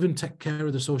even take care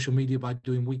of the social media by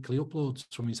doing weekly uploads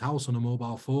from his house on a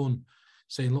mobile phone,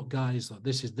 saying, look, guys, like,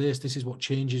 this is what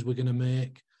changes we're going to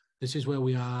make. This is where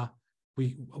we are.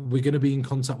 We're going to be in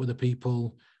contact with the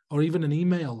people. Or even an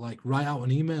email, like write out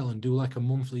an email and do like a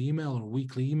monthly email or a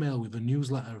weekly email with a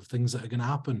newsletter of things that are going to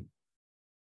happen.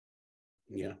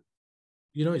 Yeah.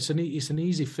 You know, it's an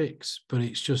easy fix, but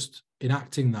it's just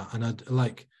enacting that. And I'd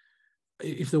like,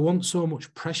 if they want so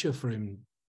much pressure for him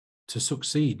to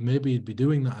succeed, maybe he'd be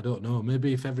doing that. I don't know.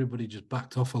 Maybe if everybody just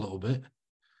backed off a little bit,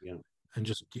 yeah, and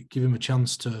just give him a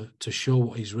chance to show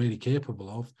what he's really capable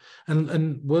of.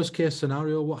 And worst case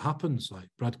scenario, what happens? Like,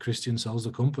 Brad Christian sells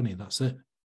the company. That's it.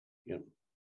 Yeah.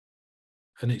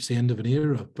 And it's the end of an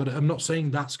era. But I'm not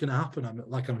saying that's going to happen.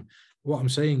 What I'm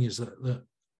saying is that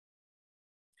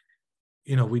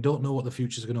you know, we don't know what the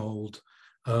future is going to hold.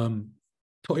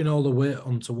 Putting all the weight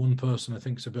onto one person, I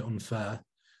think, is a bit unfair.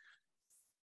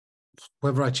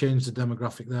 Whether I change the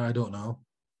demographic there, I don't know.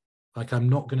 Like, I'm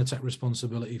not going to take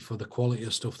responsibility for the quality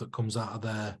of stuff that comes out of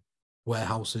their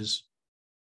warehouses,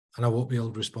 and I won't be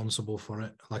held responsible for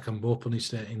it. Like, I'm openly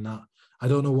stating that. I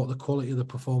don't know what the quality of the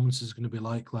performance is going to be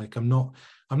like. Like, I'm not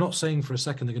saying for a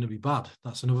second they're going to be bad.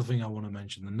 That's another thing I want to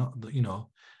mention. They're not, you know,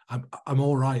 I'm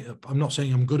all right. I'm not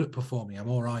saying I'm good at performing. I'm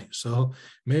all right. So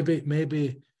maybe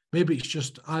it's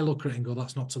just, I look at it and go,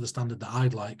 that's not to the standard that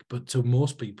I'd like, but to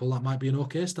most people that might be an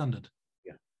okay standard.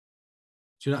 Yeah.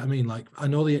 Do you know what I mean? Like, I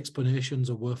know the explanations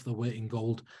are worth their weight in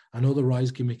gold. I know the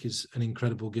Rise gimmick is an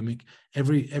incredible gimmick.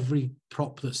 Every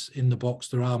prop that's in the box,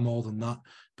 there are more than that,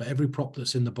 but every prop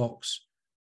that's in the box,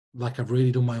 like, I've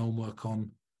really done my homework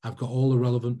on. I've got all the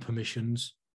relevant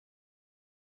permissions,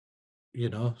 you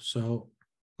know, so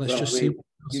let's see.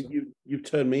 You've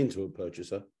turned me into a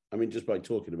purchaser. I mean, just by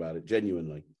talking about it,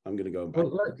 genuinely, I'm going to go and buy.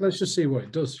 Well, let's just see what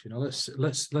it does. You know,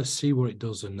 let's see what it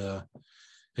does. And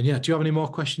yeah, do you have any more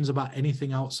questions about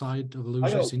anything outside of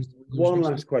Ellusionist? One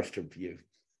last question for you,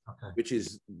 okay, which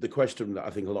is the question that I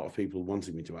think a lot of people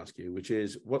wanted me to ask you, which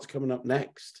is, what's coming up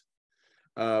next?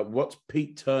 What's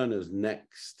Pete Turner's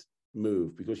next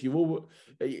move? Because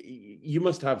you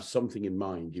must have something in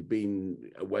mind. You've been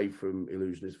away from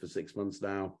Ellusionist for 6 months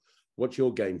now. What's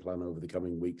your game plan over the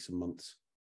coming weeks and months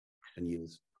and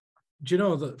years? do you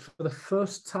know that for the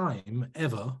first time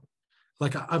ever,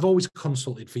 like I've always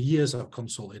consulted for years. I've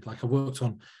consulted. Like I worked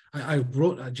on. I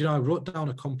wrote. I wrote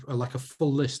down like a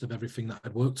full list of everything that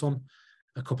I'd worked on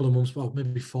a couple of months, well,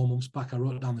 maybe 4 months back. I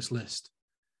wrote down this list,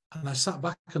 and I sat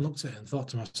back and looked at it and thought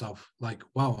to myself, like,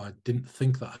 wow, I didn't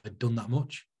think that I'd done that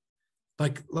much.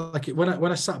 Like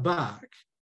when I sat back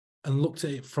and looked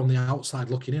at it from the outside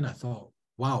looking in, I thought,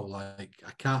 wow, like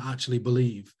I can't actually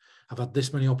believe I've had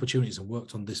this many opportunities and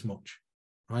worked on this much,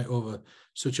 right, over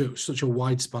such a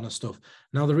wide span of stuff.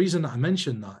 Now, the reason that I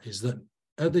mentioned that is that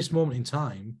at this moment in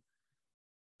time,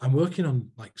 I'm working on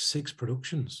like 6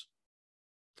 productions,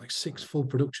 like 6 full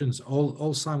productions,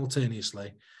 all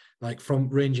simultaneously, like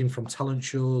ranging from talent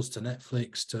shows to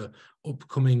Netflix to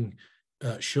upcoming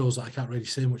shows that I can't really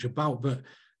say much about, but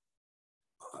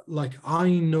like I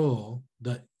know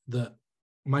that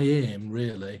my aim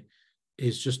really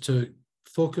is just to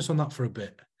focus on that for a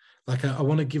bit. Like I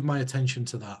want to give my attention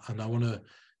to that, and I want to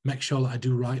make sure that I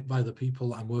do right by the people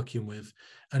that I'm working with,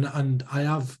 and I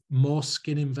have more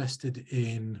skin invested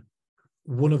in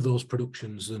one of those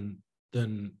productions than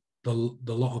the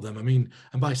lot of them. I mean,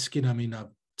 and by skin I mean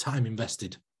time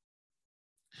invested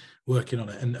working on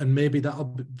it, and maybe that'll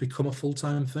become a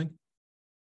full-time thing.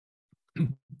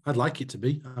 I'd like it to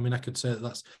be. I mean, I could say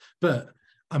that's, but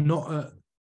I'm not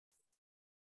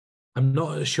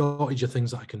at a shortage of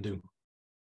things that I can do.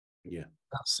 Yeah,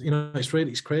 that's,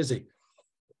 it's crazy.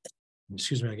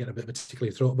 Excuse me, I get a bit of a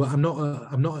tickly throat, but I'm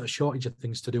not at a shortage of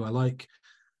things to do. I like,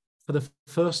 for the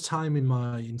first time in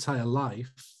my entire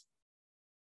life,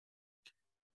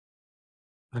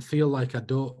 I feel like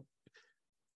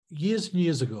years and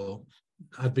years ago,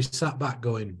 I'd be sat back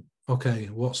going, okay,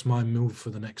 what's my move for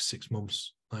the next 6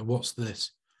 months? Like, what's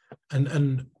this?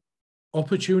 And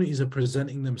opportunities are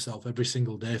presenting themselves every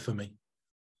single day for me.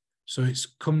 So it's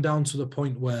come down to the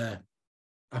point where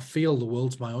I feel the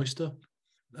world's my oyster.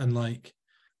 And like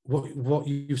what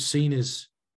you've seen is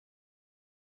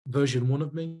version 1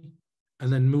 of me.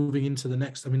 And then moving into the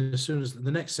next, I mean, as soon as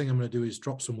the next thing I'm going to do is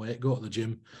drop some weight, go to the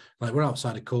gym. Like, we're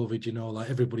outside of COVID, like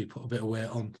everybody put a bit of weight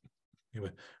on. Anyway,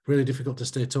 really difficult to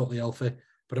stay totally healthy.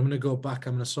 But I'm going to go back.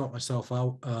 I'm going to sort myself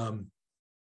out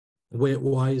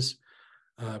weight-wise.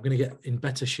 I'm going to get in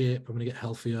better shape. I'm going to get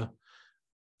healthier.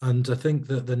 And I think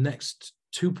that the next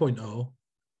 2.0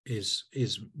 is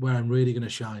where I'm really going to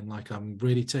shine. Like, I'm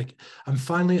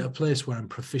finally at a place where I'm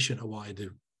proficient at what I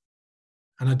do.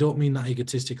 And I don't mean that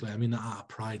egotistically. I mean that out of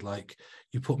pride. Like,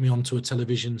 you put me onto a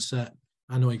television set,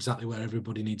 I know exactly where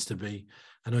everybody needs to be.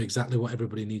 I know exactly what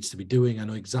everybody needs to be doing. I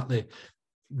know exactly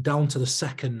down to the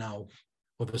second now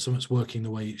whether something's working the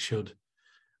way it should.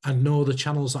 I know the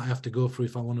channels that I have to go through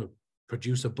if I want to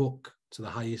produce a book to the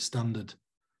highest standard.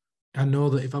 I know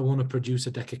that if I want to produce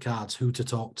a deck of cards, who to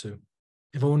talk to.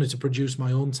 If I wanted to produce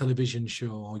my own television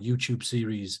show or YouTube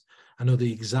series, I know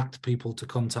the exact people to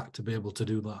contact to be able to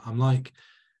do that.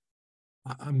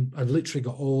 I've literally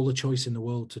got all the choice in the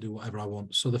world to do whatever I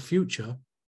want. So the future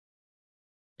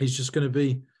is just going to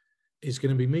be,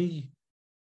 me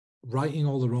righting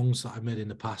all the wrongs that I've made in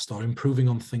the past, or improving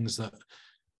on things that,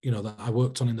 that I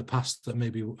worked on in the past that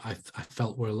maybe I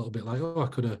felt were a little bit like, oh, I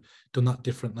could have done that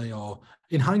differently. Or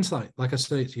in hindsight, like I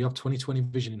say, you have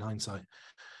 20/20 vision in hindsight.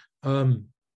 And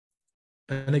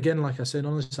again, like I say,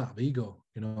 none of this out of ego,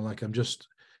 like I'm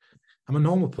a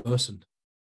normal person.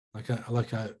 I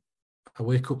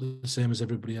wake up the same as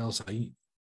everybody else. I eat,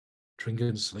 drink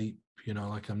and sleep,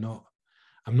 like I'm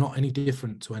not any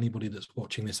different to anybody that's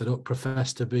watching this. I don't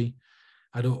profess to be.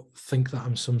 I don't think that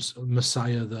I'm some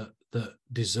messiah that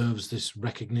deserves this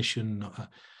recognition.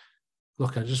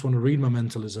 Look, I just want to read my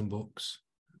mentalism books,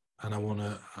 and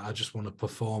I just want to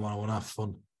perform, and I want to have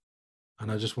fun.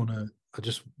 And I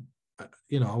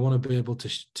want to be able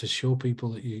to show people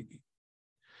that you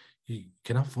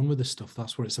can have fun with this stuff.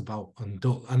 That's what it's about.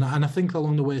 And I think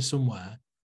along the way somewhere,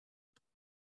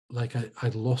 like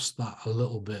I'd lost that a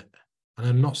little bit. And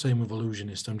I'm not saying with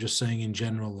Ellusionist, I'm just saying in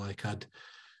general, like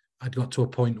I'd got to a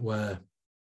point where,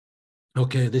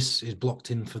 okay, this is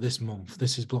blocked in for this month.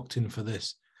 This is blocked in for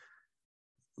this.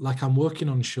 Like, I'm working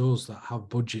on shows that have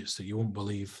budgets that you won't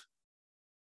believe.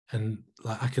 And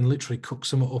like, I can literally cook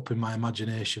something up in my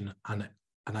imagination, and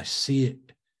I see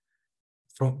it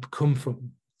come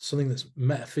from something that's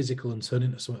metaphysical and turn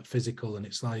into something physical. And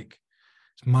it's like,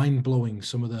 it's mind blowing,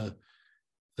 some of the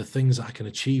things that I can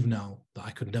achieve now that I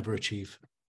could never achieve.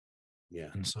 Yeah.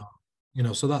 And so,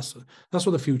 so that's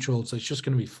what the future holds. It's just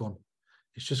going to be fun.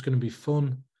 It's just going to be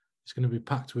fun. It's going to be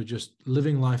packed with just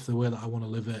living life the way that I want to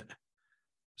live it,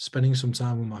 spending some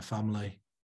time with my family,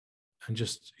 and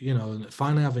just,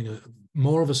 finally having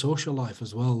more of a social life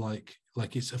as well. Like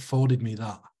it's afforded me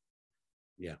that.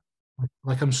 Yeah.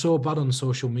 Like, I'm so bad on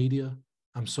social media.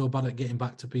 I'm so bad at getting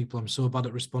back to people. I'm so bad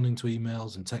at responding to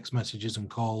emails and text messages and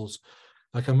calls.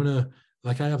 Like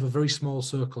I have a very small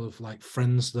circle of like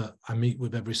friends that I meet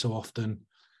with every so often,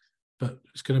 but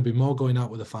it's going to be more going out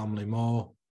with the family,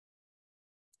 more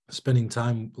spending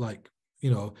time, like,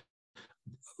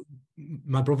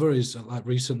 my brother is like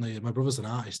recently, my brother's an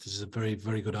artist. He's a very,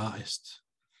 very good artist.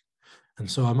 And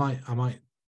so I might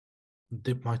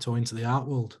dip my toe into the art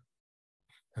world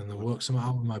and then work something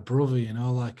out with my brother,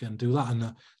 like, and do that.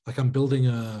 And like I'm building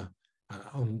on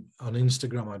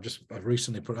Instagram. I've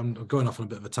recently I'm going off on a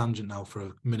bit of a tangent now for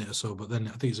a minute or so, but then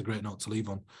I think it's a great note to leave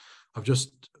on. I've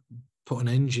just put an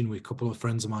engine with a couple of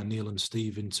friends of mine, Neil and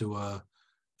Steve, into a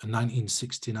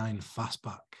 1969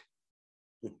 fastback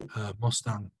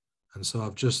Mustang. And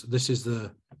so this is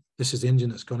the engine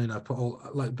that's gone in. I put all,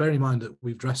 like, bear in mind that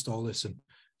we've dressed all this, and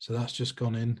so that's just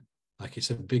gone in. Like, it's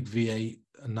a big V8,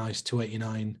 a nice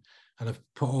 289, and I've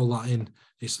put all that in.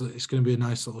 It's going to be a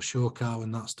nice little show car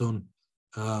when that's done.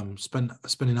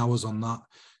 Spending hours on that.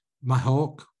 My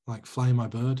hawk, like flying my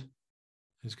bird,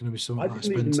 is going to be something. I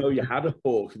didn't even know you had a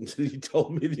hawk until you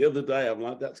told me the other day. I'm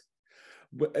like, that's.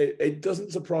 But it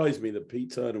doesn't surprise me that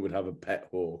Pete Turner would have a pet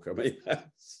hawk. I mean,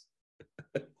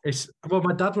 well,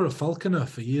 my dad were a falconer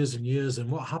for years and years,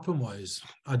 and what happened was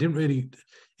I didn't really,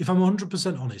 if I'm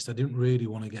 100% honest, I didn't really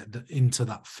want to get into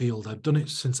that field. I've done it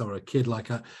since I was a kid. Like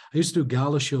I used to do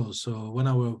gala shows, so when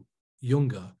I was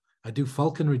younger, I do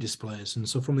falconry displays, and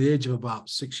so from the age of about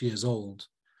 6 years old,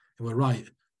 they were right.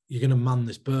 You're going to man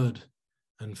this bird,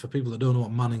 and for people that don't know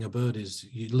what manning a bird is,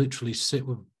 you literally sit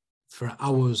for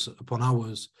hours upon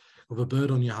hours with a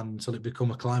bird on your hand until it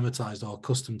become acclimatized or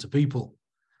accustomed to people.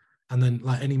 And then,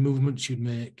 like, any movements you'd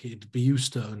make, it'd be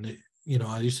used to. And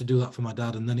I used to do that for my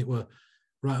dad. And then it were,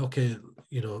 right, okay,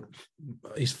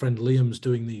 his friend Liam's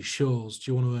doing these shows. Do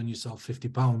you want to earn yourself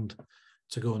 £50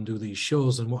 to go and do these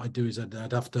shows? And what I'd do is I'd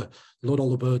have to load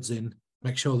all the birds in,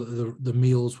 make sure that the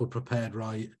meals were prepared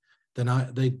right.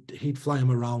 Then he'd fly them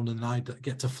around, and I'd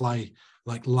get to fly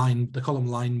like they call them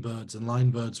line birds, and line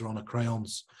birds are on a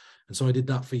crayons. And so I did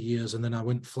that for years. And then I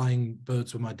went flying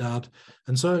birds with my dad.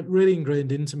 And so it really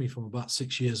ingrained into me from about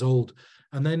 6 years old.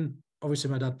 And then obviously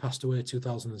my dad passed away in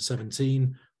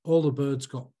 2017. All the birds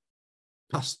got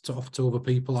passed off to other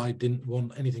people. I didn't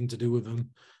want anything to do with them.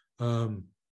 And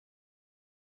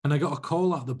I got a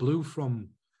call out of the blue from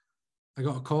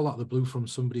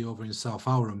somebody over in South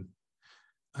Aram,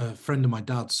 a friend of my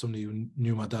dad's, somebody who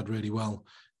knew my dad really well.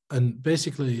 And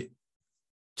basically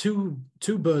two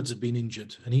birds had been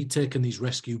injured, and he'd taken these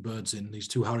rescue birds in, these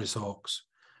two Harris hawks,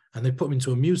 and they put them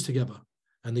into a mews together.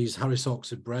 And these Harris hawks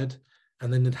had bred,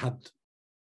 and then they'd had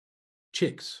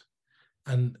chicks,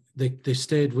 and they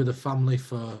stayed with a family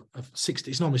for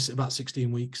 60. It's normally about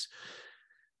 16 weeks.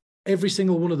 Every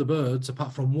single one of the birds,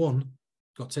 apart from one,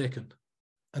 got taken.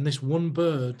 And this one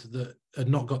bird that had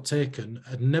not got taken,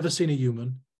 had never seen a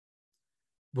human,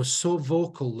 was so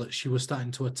vocal that she was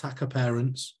starting to attack her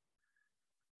parents.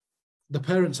 The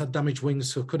parents had damaged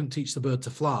wings, so couldn't teach the bird to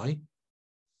fly.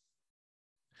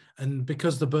 And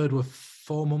because the bird were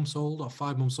 4 months old or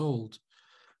 5 months old,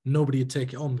 nobody would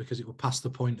take it on because it was past the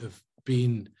point of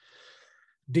being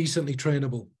decently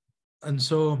trainable. And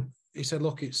so he said,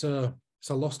 look, it's a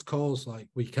lost cause. Like,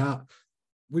 we've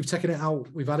taken it out.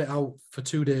 We've had it out for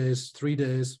 2 days, 3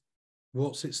 days,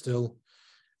 won't sit still.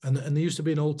 And there used to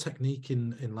be an old technique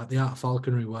in like the art of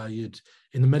falconry where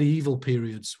in the medieval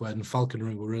periods when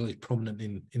falconry were really prominent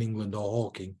in England or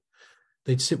hawking,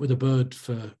 they'd sit with a bird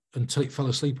until it fell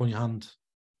asleep on your hand.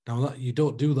 Now you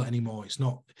don't do that anymore. It's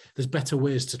not, there's better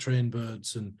ways to train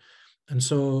birds. And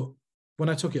so when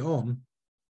I took it on,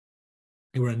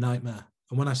 it were a nightmare.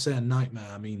 And when I say a nightmare,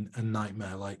 I mean a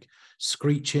nightmare, like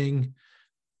screeching,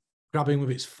 grabbing with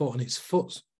its foot, and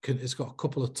it's got a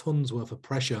couple of tons worth of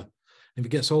pressure. If it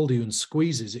gets hold of you and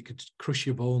squeezes, it could crush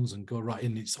your bones and go right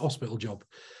in. It's a hospital job,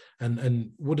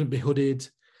 and wouldn't be hooded.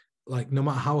 Like, no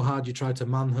matter how hard you try to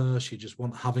man her, she just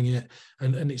wasn't having it.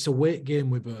 And it's a weight game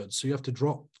with birds, so you have to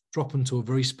drop them to a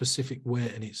very specific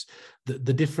weight, and it's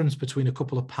the difference between a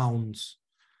couple of ounces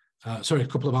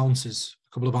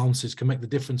can make the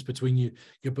difference between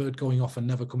your bird going off and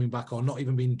never coming back, or not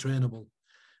even being trainable.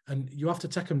 And you have to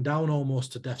take them down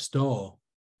almost to death's door,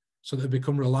 so they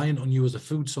become reliant on you as a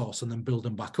food source, and then build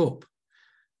them back up.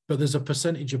 But there's a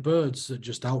percentage of birds that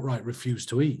just outright refuse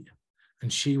to eat.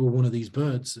 And she were one of these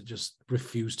birds that just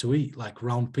refused to eat, like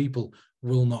round people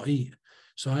will not eat.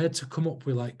 So I had to come up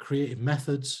with like creative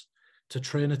methods to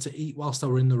train her to eat whilst I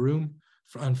were in the room.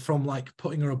 And from like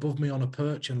putting her above me on a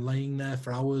perch and laying there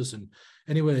for hours. And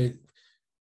anyway,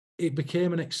 it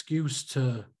became an excuse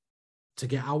to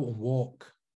get out and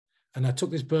walk. And I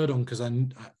took this bird on because I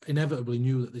inevitably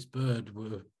knew that this bird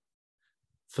were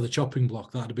for the chopping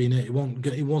block. That had been it. It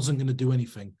wasn't going to do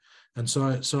anything. And so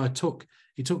it took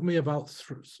me about,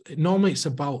 normally it's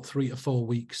about 3 to 4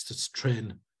 weeks to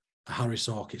train a Harris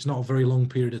hawk. It's not a very long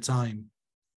period of time.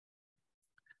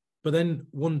 But then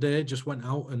one day just went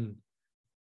out and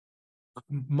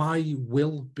my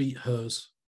will beat hers.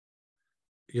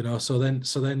 You know, so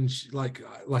then like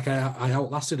I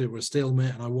outlasted it with a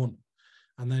stalemate and I won.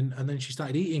 And then she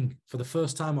started eating for the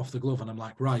first time off the glove. And I'm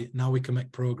like, right, now we can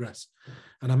make progress.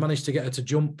 And I managed to get her to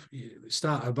jump,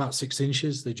 start at about 6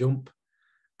 inches, they jump,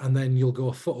 and then you'll go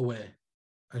a foot away.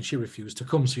 And she refused to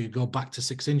come. So you go back to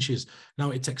 6 inches.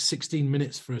 Now it takes 16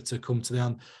 minutes for her to come to the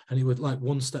end. And it would like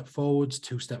 1 step forwards,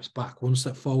 2 steps back, 1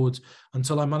 step forwards,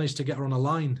 until I managed to get her on a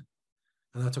line.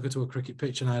 And I took her to a cricket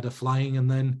pitch and I had her flying.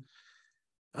 And then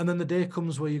the day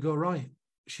comes where you go, right,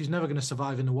 she's never going to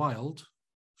survive in the wild.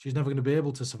 She's never going to be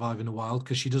able to survive in the wild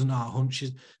because she doesn't know how to hunt.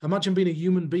 Imagine being a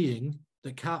human being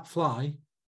that can't fly,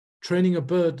 training a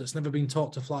bird that's never been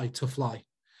taught to fly.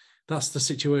 That's the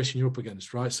situation you're up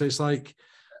against, right? So it's like,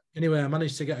 anyway, I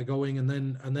managed to get her going, and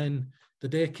then the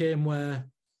day came where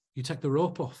you take the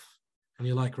rope off, and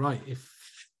you're like, right,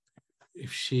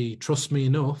 if she trusts me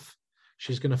enough,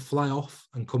 she's going to fly off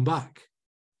and come back.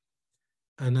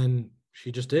 And then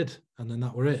she just did, and then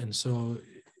that were it. And so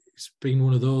it's been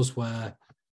one of those where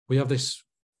we have this.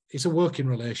 It's a working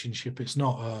relationship. It's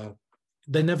not.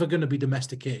 They're never going to be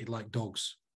domesticated like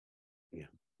dogs. Yeah.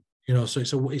 You know, so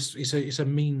it's a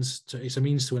means to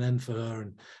an end for her,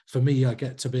 and for me, I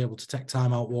get to be able to take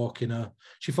time out walking her.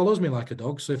 She follows me like a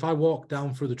dog. So if I walk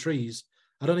down through the trees,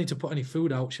 I don't need to put any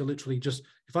food out. She'll literally just,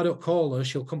 if I don't call her,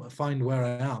 she'll come to find where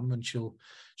I am, and she'll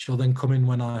then come in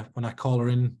when I call her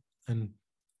in. And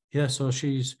yeah, so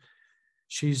she's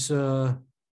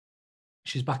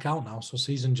back out now. So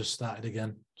season just started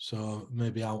again. So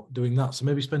maybe out doing that. So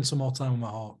maybe spend some more time with my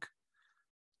hawk.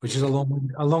 Which is a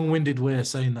long-winded way of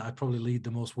saying that I probably lead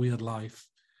the most weird life.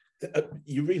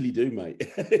 You really do, mate.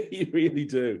 You really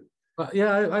do. But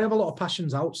yeah, I have a lot of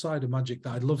passions outside of magic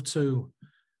that I'd love to.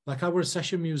 Like I was a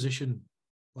session musician.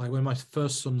 Like when my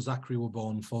first son Zachary were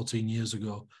born 14 years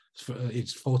ago.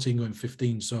 It's 14 going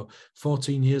 15. So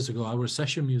 14 years ago, I was a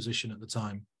session musician at the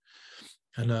time.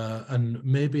 And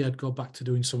maybe I'd go back to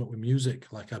doing something with music.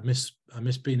 Like I miss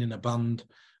being in a band.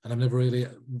 And I've never really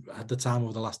had the time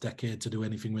over the last decade to do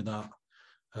anything with that.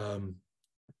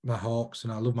 My hawks,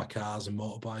 and I love my cars and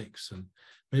motorbikes, and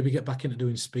maybe get back into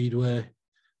doing speedway.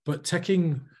 But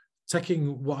taking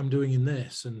what I'm doing in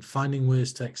this and finding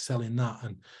ways to excel in that,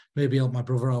 and maybe help my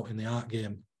brother out in the art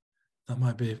game, that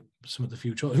might be some of the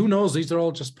future. Who knows? These are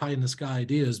all just pie in the sky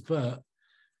ideas, but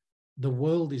the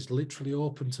world is literally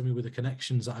open to me with the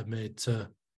connections that I've made to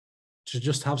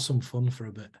just have some fun for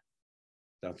a bit.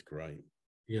 That's great.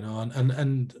 You know,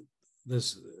 and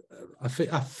there's, I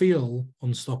feel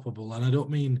unstoppable, and I don't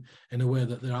mean in a way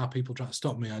that there are people trying to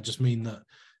stop me. I just mean that,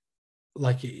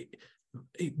 like, it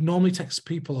normally takes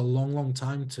people a long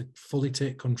time to fully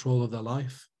take control of their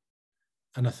life,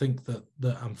 and I think that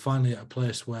I'm finally at a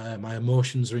place where my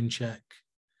emotions are in check,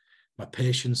 my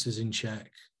patience is in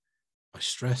check, my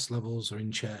stress levels are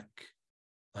in check.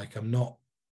 Like I'm not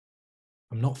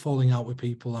falling out with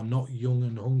people. I'm not young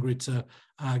and hungry to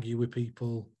argue with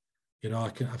people. You know, I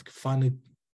can finally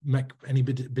make any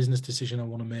business decision I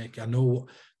want to make. I know what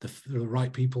the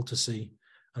right people to see,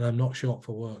 and I'm not short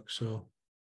for work. So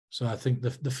I think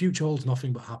the future holds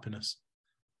nothing but happiness.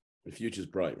 The future's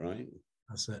bright, right?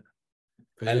 That's it.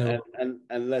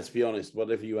 And let's be honest,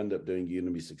 whatever you end up doing, you're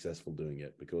going to be successful doing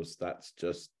it, because that's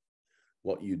just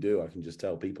what you do. I can just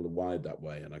tell people are wired that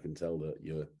way, and I can tell that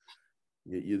you're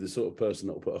the sort of person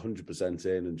that will put 100%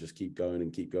 in and just keep going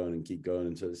and keep going and keep going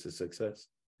until it's a success.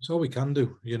 It's all we can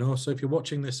do, you know. So if you're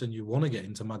watching this and you want to get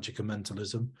into magic and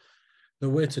mentalism, the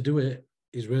way to do it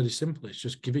is really simple. It's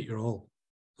just give it your all.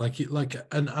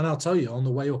 And I'll tell you, on the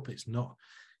way up, it's not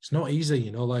easy,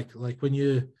 you know. Like when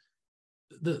you,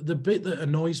 the bit that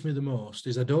annoys me the most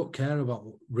is I don't care about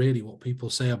really what people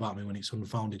say about me when it's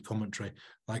unfounded commentary,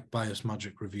 like biased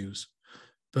magic reviews.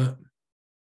 But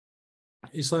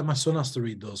it's like my son has to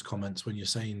read those comments when you're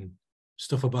saying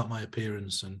stuff about my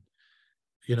appearance, and,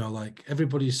 you know, like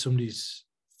everybody's somebody's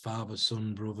father,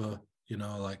 son, brother, you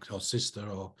know, like, or sister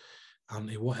or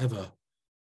auntie, whatever.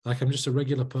 Like, I'm just a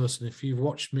regular person. If you've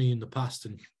watched me in the past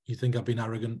and you think I've been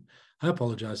arrogant, I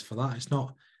apologize for that. It's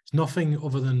nothing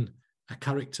other than a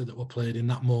character that were played in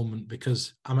that moment,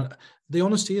 because the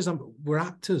honesty is we're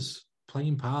actors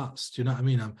playing parts. Do you know what I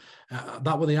mean?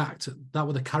 That were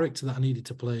the character that I needed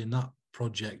to play in that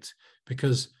project,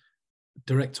 because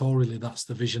directorially, that's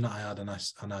the vision that I had, and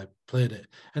I played it.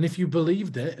 And if you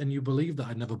believed it, and you believed that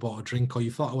I never bought a drink, or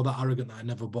you thought I was that arrogant that I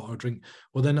never bought a drink,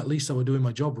 well, then at least I was doing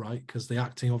my job right, because the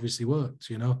acting obviously worked.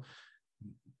 You know,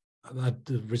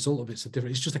 the result of it's a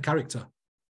different. It's just a character.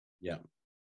 Yeah,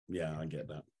 I get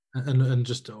that. And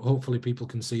just hopefully people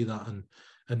can see that,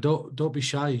 and don't be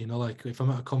shy. You know, like if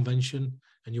I'm at a convention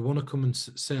and you want to come and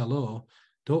say hello,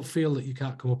 don't feel that you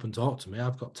can't come up and talk to me.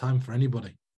 I've got time for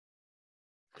anybody.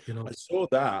 You know, I saw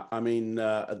that. I mean,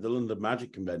 at the London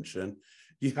Magic Convention,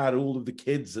 you had all of the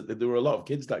kids. There were a lot of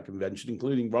kids at that convention,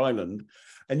 including Ryland,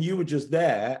 and you were just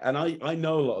there. And I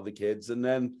know a lot of the kids. And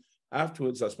then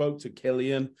afterwards, I spoke to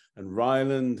Killian and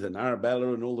Ryland and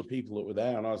Arabella and all the people that were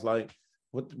there. And I was like,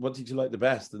 what did you like the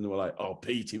best? And they were like, oh,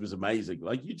 Pete, he was amazing.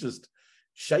 Like, you just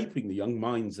shaping the young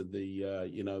minds of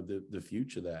the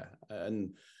future there.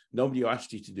 And nobody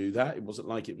asked you to do that. It wasn't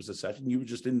like it was a session. You were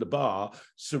just in the bar,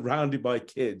 surrounded by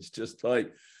kids, just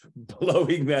like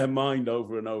blowing their mind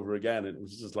over and over again. And it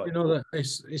was just like, you know, that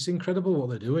it's incredible what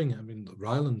they're doing. I mean,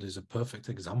 Ryland is a perfect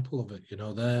example of it. You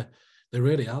know, they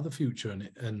really are the future,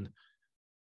 and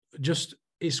just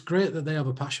it's great that they have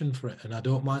a passion for it. And I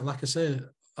don't mind, like I say,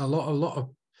 a lot of,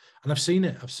 and I've seen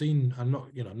it. I'm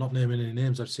not naming any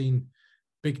names. I've seen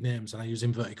big names, and I use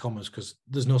inverted commas because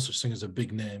there's no such thing as a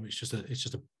big name.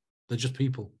 They're just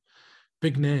people.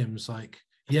 Big names like,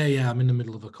 I'm in the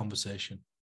middle of a conversation.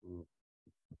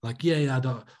 Like, I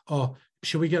don't, oh,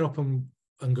 should we get up and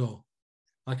go?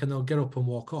 Like, and they'll get up and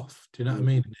walk off. Do you know what I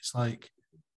mean? It's like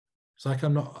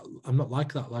I'm not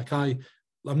like that. Like I'm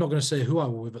not going to say who I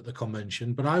were with at the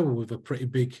convention, but I were with a pretty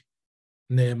big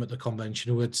name at the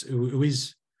convention who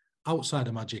is outside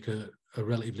of magic a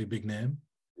relatively big name.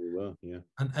 Well, yeah.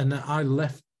 And I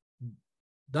left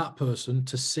that person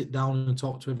to sit down and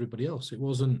talk to everybody else. It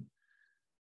wasn't,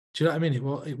 do you know what I mean?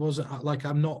 It wasn't like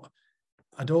I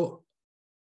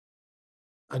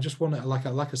just want to, like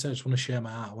I said, I just want to share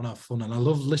my art. I want to have fun. And I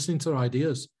love listening to their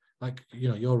ideas. Like, you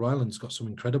know, your Ryland's got some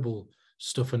incredible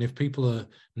stuff. And if people are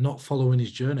not following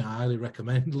his journey, I highly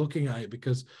recommend looking at it,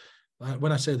 because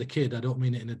when I say the kid, I don't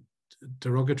mean it in a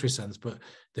derogatory sense, but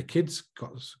the kid's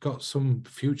got some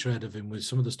future ahead of him with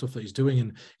some of the stuff that he's doing.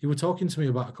 And he was talking to me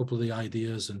about a couple of the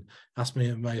ideas and asked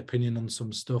me my opinion on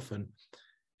some stuff. And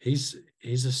he's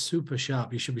a super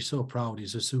sharp, you should be so proud.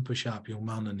 He's a super sharp young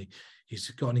man, and he's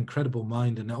got an incredible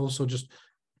mind. And also just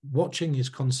watching his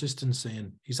consistency,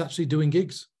 and he's actually doing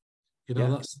gigs. You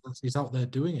know, that's he's out there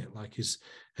doing it. Like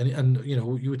and you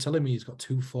know, you were telling me he's got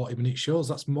 2 40-minute shows.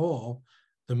 That's more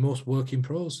than most working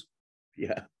pros.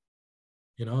 Yeah.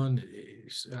 You know, and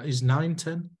he's 9,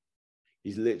 10.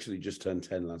 He's literally just turned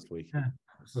 10 last week. Yeah.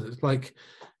 So it's like,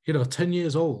 you know, 10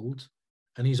 years old,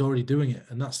 and he's already doing it.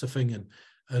 And that's the thing.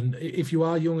 And if you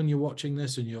are young and you're watching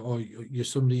this, and you're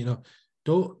somebody, you know,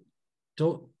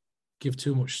 don't give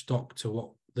too much stock to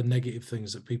what the negative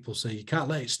things that people say. You can't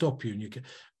let it stop you. And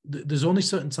there's only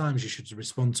certain times you should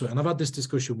respond to it. And I've had this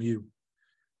discussion with you.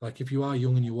 Like, if you are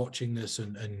young and you're watching this,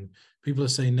 and people are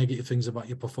saying negative things about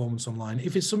your performance online,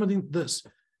 if it's something that's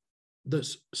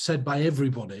said by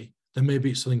everybody, then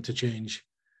maybe it's something to change.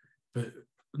 But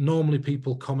normally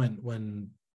people comment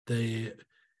when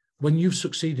you've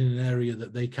succeeded in an area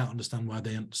that they can't understand why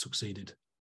they haven't succeeded.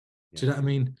 Yeah. Do you know what I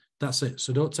mean? That's it.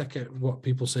 So don't take it what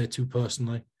people say too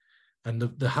personally. And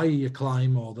the higher you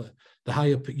climb, or the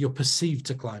higher you're perceived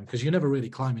to climb, because you're never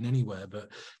really climbing anywhere, but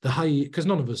the higher, because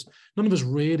none of us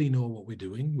really know what we're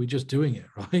doing. We're just doing it,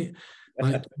 right?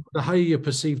 Like, the higher you're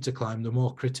perceived to climb, the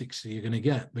more critics you're going to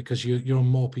get, because you're on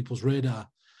more people's radar.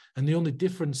 And the only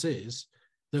difference is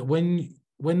that when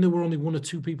there were only 1 or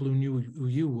 2 people who knew who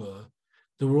you were,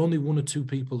 there were only 1 or 2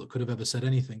 people that could have ever said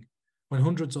anything. When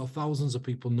hundreds or thousands of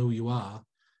people know who you are,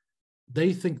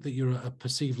 they think that you're at a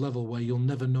perceived level where you'll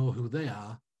never know who they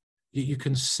are. You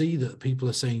can see that people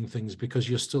are saying things because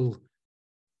you're still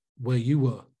where you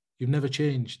were. You've never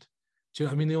changed. Do you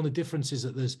know what I mean? The only difference is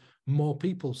that there's more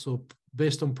people. So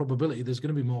based on probability, there's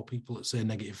going to be more people that say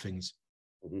negative things.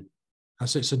 Mm-hmm.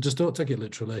 That's it. So just don't take it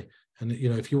literally. And, you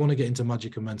know, if you want to get into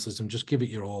magic and mentalism, just give it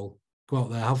your all. Go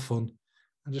out there, have fun.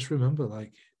 And just remember,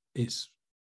 like, it's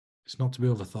not to be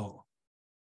overthought.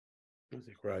 That's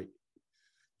great.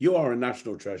 You are a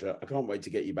national treasure. I can't wait to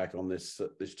get you back on this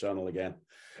channel again.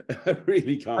 I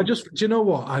really can't. Do you know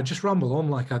what? I just ramble on.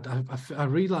 Like, I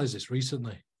realized this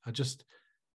recently.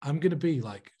 I'm going to be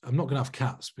like, I'm not going to have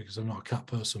cats because I'm not a cat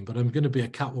person, but I'm going to be a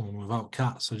cat woman without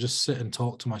cats. I just sit and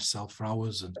talk to myself for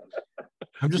hours, and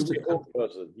I'm just a hawk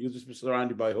person. You'll just be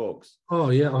surrounded by hawks.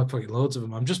 Oh yeah, I've fucking loads of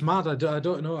them. I'm just mad. I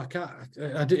don't know. I can't.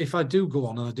 If I do go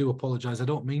on, and I do apologize, I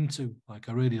don't mean to. Like,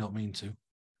 I really don't mean to.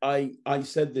 I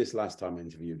said this last time I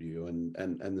interviewed you,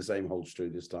 and the same holds true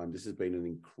this time. This has been an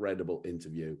incredible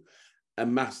interview, a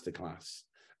masterclass,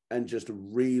 and just a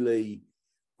really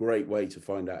great way to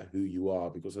find out who you are,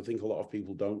 because I think a lot of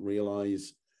people don't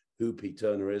realize who Pete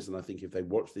Turner is. And I think if they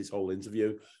watch this whole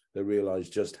interview, they realize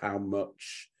just how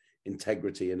much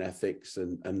integrity and ethics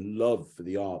and love for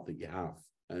the art that you have.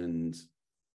 And,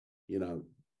 you know,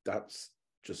 that's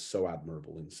just so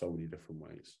admirable in so many different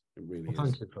ways. It really is.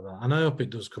 Thank you for that. And I hope it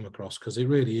does come across, because it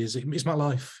really is. It's my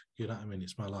life. You know what I mean?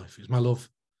 It's my life. It's my love.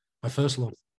 My first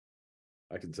love.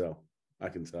 I can tell. I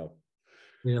can tell.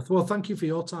 Yeah. Well, thank you for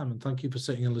your time, and thank you for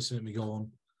sitting and listening to me go on.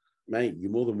 Mate,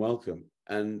 you're more than welcome.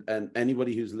 And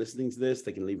anybody who's listening to this,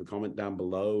 they can leave a comment down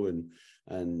below,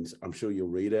 and I'm sure you'll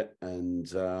read it.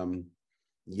 And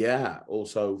yeah,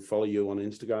 also follow you on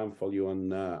Instagram, follow you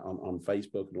on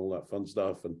Facebook and all that fun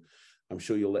stuff. And I'm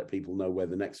sure you'll let people know where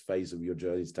the next phase of your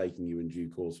journey is taking you in due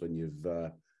course when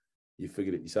you've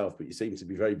figured it yourself. But you seem to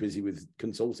be very busy with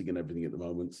consulting and everything at the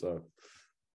moment. So,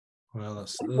 well,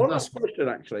 that's one last question.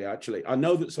 Actually, I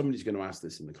know that somebody's going to ask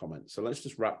this in the comments, so let's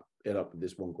just wrap it up with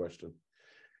this one question.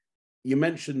 You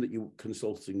mentioned that you're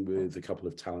consulting with a couple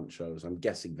of talent shows. I'm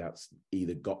guessing that's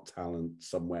either Got Talent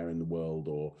somewhere in the world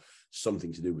or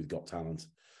something to do with Got Talent.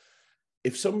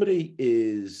 If somebody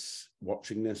is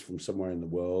watching this from somewhere in the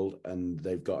world and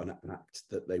they've got an act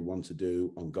that they want to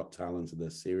do on Got Talent and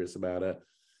they're serious about it,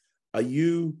 are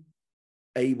you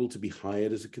able to be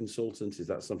hired as a consultant? Is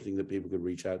that something that people could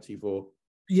reach out to you for?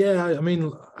 Yeah, I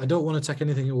mean, I don't want to take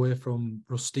anything away from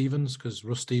Russ Stevens, because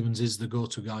Russ Stevens is the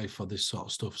go-to guy for this sort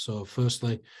of stuff. So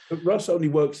firstly... But Russ only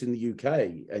works in the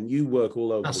UK and you work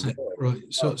all over the world. Right.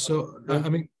 So I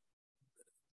mean,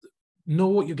 know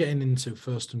what you're getting into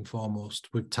first and foremost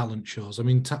with talent shows. I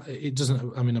mean, it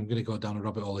doesn't... I mean, I'm going to go down a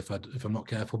rabbit hole if I'm not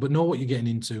careful, but know what you're getting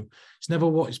into. It's never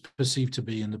what it's perceived to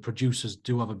be, and the producers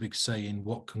do have a big say in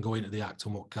what can go into the act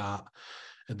and what can't.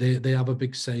 They have a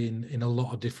big say in a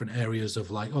lot of different areas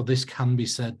of like, oh, this can be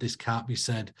said, this can't be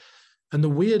said. And the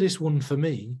weirdest one for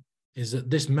me is that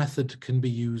this method can be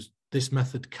used, this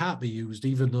method can't be used,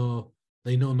 even though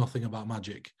they know nothing about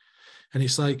magic. And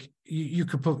it's like you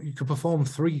could perform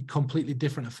 3 completely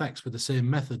different effects with the same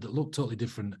method that look totally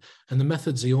different, and the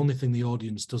method's the only thing the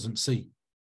audience doesn't see.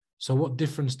 So what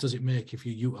difference does it make if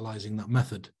you're utilizing that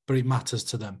method? But it matters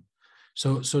to them.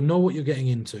 So know what you're getting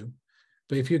into.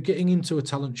 But if you're getting into a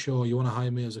talent show, you want to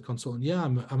hire me as a consultant, yeah,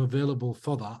 I'm available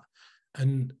for that.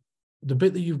 And the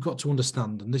bit that you've got to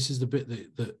understand, and this is the bit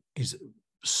that is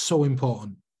so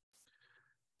important,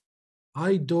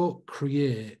 I don't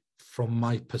create from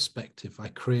my perspective. I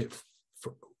create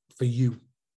for you.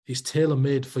 It's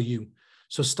tailor-made for you.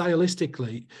 So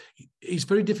stylistically, it's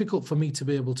very difficult for me to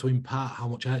be able to impart how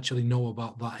much I actually know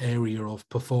about that area of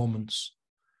performance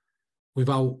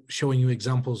without showing you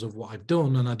examples of what I've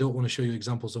done. And I don't want to show you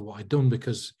examples of what I've done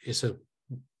because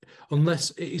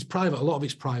unless it is private, a lot of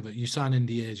it's private. You sign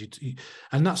NDAs,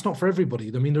 and that's not for everybody.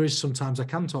 I mean, there is sometimes I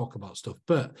can talk about stuff,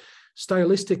 but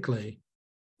stylistically,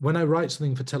 when I write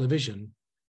something for television,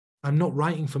 I'm not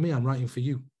writing for me, I'm writing for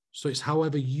you. So it's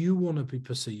however you want to be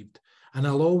perceived. And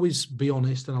I'll always be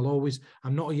honest, and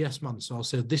I'm not a yes man. So I'll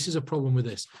say, this is a problem with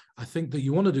this. I think that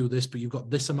you want to do this, but you've got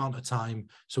this amount of time.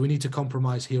 So we need to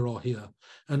compromise here or here.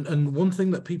 And one thing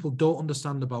that people don't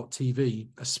understand about TV,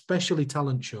 especially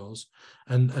talent shows,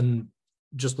 and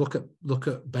just look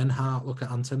at Ben Hart, look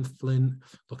at Anton Flint,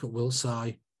 look at Will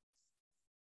Tsai.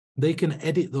 They can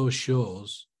edit those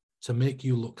shows to make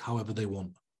you look however they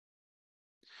want.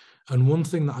 And one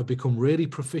thing that I've become really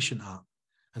proficient at,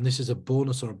 and this is a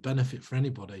bonus or a benefit for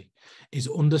anybody, is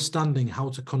understanding how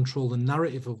to control the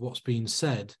narrative of what's being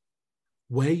said,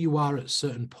 where you are at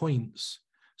certain points,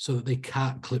 so that they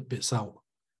can't clip bits out,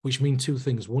 which mean 2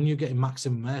 things. 1, you're getting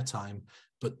maximum airtime,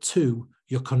 but 2,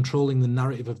 you're controlling the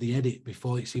narrative of the edit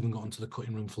before it's even got onto the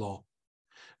cutting room floor,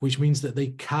 which means that they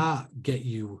can't get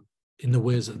you in the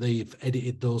ways that they've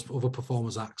edited those other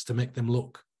performers' acts to make them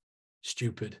look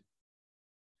stupid.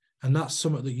 And that's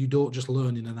something that you don't just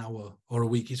learn in an hour or a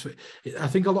week. I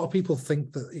think a lot of people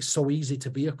think that it's so easy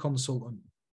to be a consultant.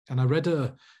 And I read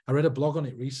a blog on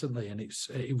it recently, and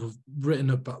it was written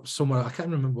about somewhere. I can't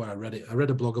remember where I read it. I read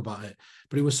a blog about it,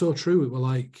 but it was so true. It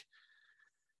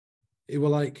were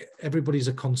like everybody's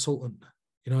a consultant.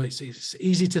 You know, it's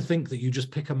easy to think that you just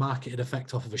pick a marketed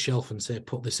effect off of a shelf and say,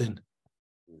 put this in.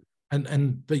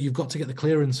 But you've got to get the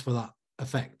clearance for that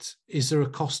effect. Is there a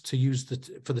cost to use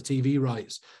for the TV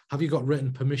rights? Have you got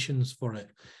written permissions for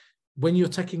it? When you're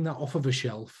taking that off of a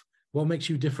shelf, what makes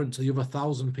you different to the other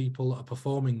 1,000 people that are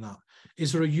performing that?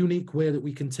 Is there a unique way that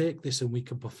we can take this and we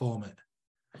can perform it?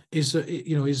 Is there,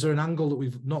 is there an angle that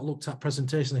we've not looked at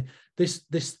presentationally?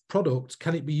 This product,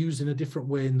 can it be used in a different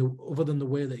way other than the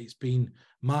way that it's been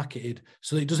marketed,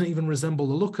 so that it doesn't even resemble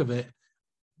the look of it?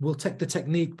 We'll take the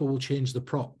technique, but we'll change the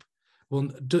prop. Well,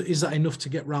 is that enough to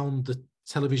get round the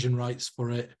television rights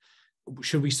for it?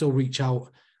 Should we still reach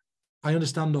out? I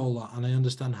understand all that, and I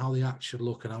understand how the act should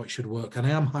look and how it should work, and I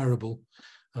am hireable.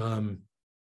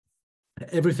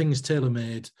 Everything is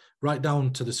tailor-made, right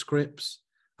down to the scripts.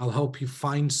 I'll help you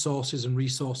find sources and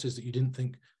resources that you didn't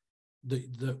think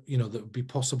that would be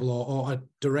possible, or I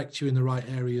direct you in the right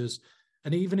areas.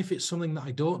 And even if it's something that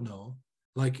I don't know,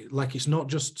 like it's not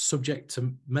just subject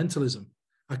to mentalism.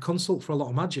 I consult for a lot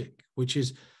of magic, which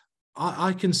is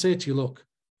I can say to you, look,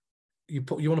 you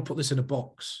want to put this in a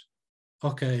box.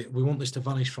 Okay, we want this to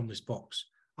vanish from this box.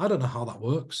 I don't know how that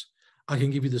works. I can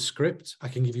give you the script. I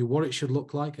can give you what it should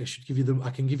look like. I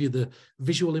can give you the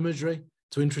visual imagery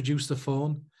to introduce the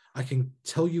phone. I can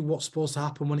tell you what's supposed to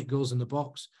happen when it goes in the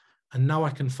box. And now I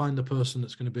can find the person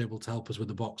that's going to be able to help us with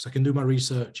the box. I can do my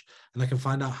research and I can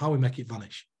find out how we make it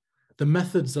vanish. The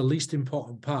method's the least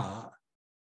important part.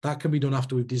 That can be done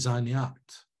after we've designed the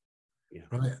act. Yeah.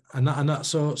 Right.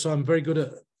 So I'm very good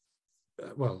at,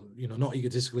 not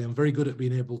egotistically, I'm very good at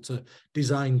being able to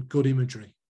design good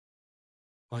imagery.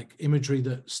 Like imagery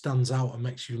that stands out and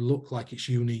makes you look like it's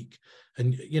unique.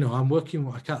 And, I'm working,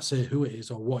 I can't say who it is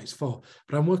or what it's for,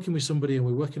 but I'm working with somebody and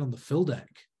we're working on the fill deck.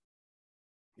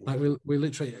 Like we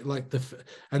literally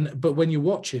but when you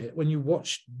watch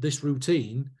this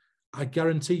routine, I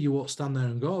guarantee you won't stand there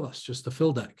and go, oh, that's just the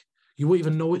fill deck. You won't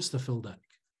even know it's the fill deck,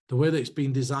 the way that it's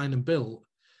been designed and built,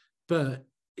 but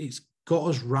it's got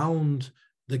us round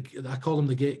I call them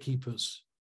the gatekeepers.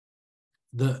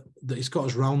 That it's got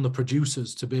us round the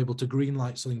producers to be able to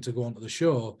greenlight something to go onto the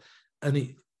show.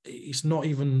 And it's not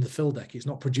even the fill deck. It's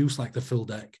not produced like the fill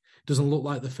deck. It doesn't look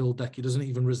like the fill deck. It doesn't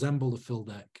even resemble the fill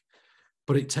deck.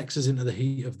 But it takes us into the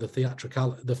heat of the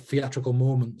theatrical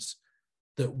moments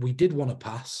that we did want to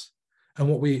pass. And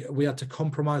what we had to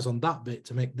compromise on that bit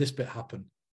to make this bit happen.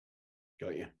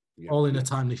 Got you. Yeah. All in a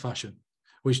timely fashion,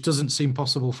 which doesn't seem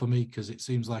possible for me because it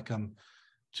seems like I'm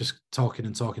just talking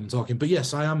and talking and talking. But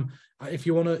yes, I am. If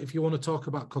you want to talk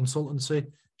about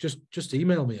consultancy, just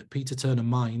email me at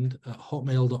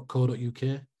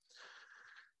peterturnermind@hotmail.co.uk.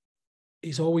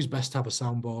 It's always best to have a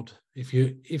soundboard. If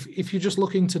you're just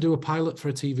looking to do a pilot for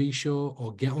a TV show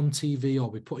or get on TV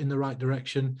or be put in the right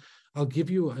direction, I'll give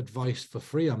you advice for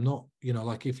free. I'm not,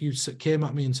 like if you came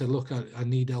at me and said, look, I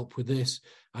need help with this.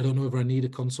 I don't know if I need a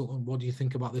consultant. What do you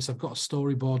think about this? I've got a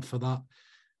storyboard for that.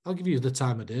 I'll give you the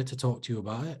time of day to talk to you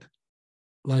about it.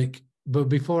 But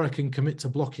before I can commit to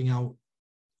blocking out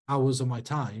hours of my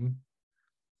time,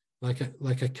 I can't,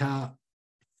 I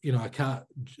can't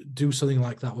do something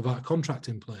like that without a contract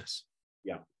in place.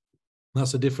 Yeah.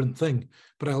 That's a different thing.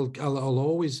 But I'll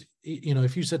always,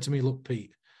 if you said to me, look,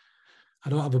 Pete, I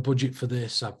don't have a budget for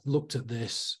this. I've looked at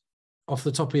this. Off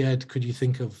the top of your head, could you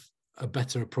think of a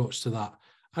better approach to that?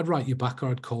 I'd write you back or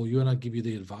I'd call you and I'd give you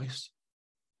the advice.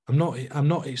 I'm not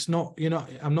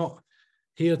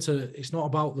here to, it's not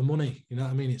about the money. You know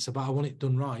what I mean? It's about, I want it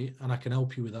done right and I can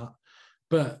help you with that.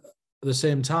 But at the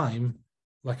same time,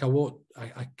 I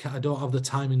don't have the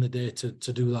time in the day to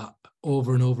do that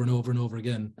over and over and over and over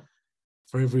again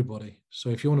for everybody. So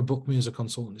if you want to book me as a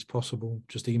consultant, it's possible.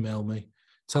 Just email me.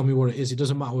 Tell me what it is. It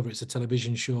doesn't matter whether it's a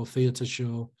television show, theatre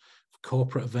show,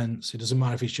 corporate events. It doesn't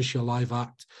matter if it's just your live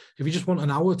act. If you just want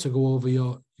an hour to go over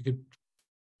you could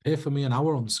pay for me an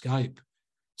hour on Skype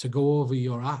to go over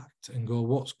your act and go,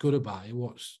 what's good about it?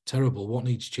 What's terrible? What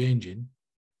needs changing?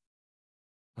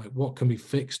 Like what can be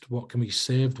fixed? What can be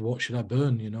saved? What should I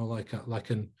burn? And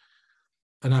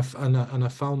I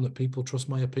found that people trust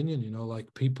my opinion,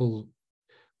 people,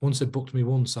 once they booked me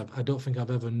once, I don't think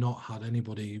I've ever not had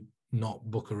anybody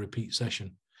not book a repeat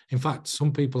session. In fact,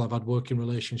 some people I've had working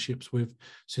relationships with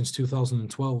since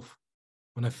 2012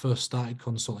 when I first started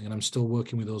consulting, and I'm still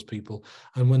working with those people.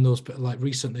 And when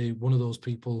recently, one of those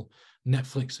people,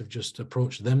 Netflix have just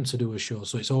approached them to do a show.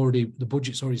 So the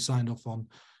budget's already signed off on.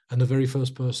 And the very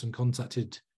first person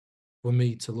contacted with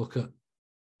me to look at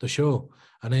the show.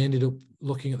 And I ended up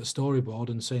looking at the storyboard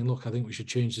and saying, look, I think we should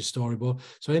change this storyboard.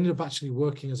 So I ended up actually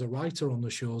working as a writer on the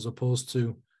show as opposed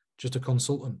to just a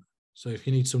consultant. So if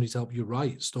you need somebody to help you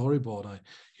write storyboard, I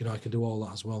can do all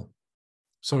that as well.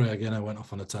 Sorry, again, I went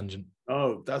off on a tangent.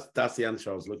 Oh, that's the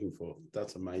answer I was looking for.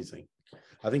 That's amazing.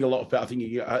 I think a lot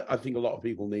of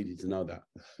people needed to know that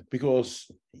because,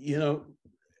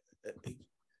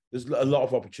 there's a lot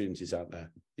of opportunities out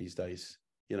there these days.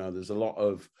 There's a lot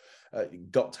of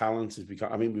Got Talent has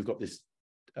become. I mean, we've got this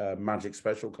magic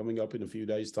special coming up in a few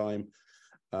days' time,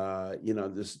 You know,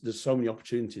 there's so many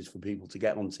opportunities for people to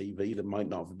get on TV that might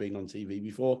not have been on TV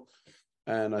before.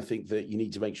 And I think that you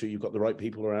need to make sure you've got the right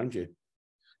people around you.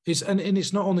 And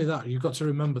it's not only that. You've got to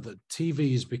remember that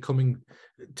TV is becoming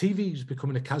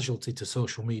a casualty to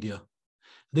social media.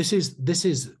 This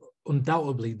is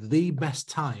undoubtedly the best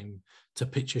time to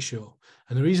pitch a show.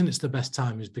 And the reason it's the best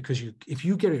time is because if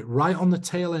you get it right on the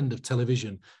tail end of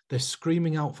television, they're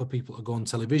screaming out for people to go on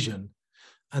television.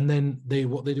 And then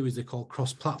what they do is they call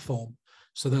cross-platform.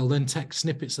 So they'll then take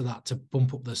snippets of that to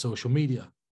bump up their social media.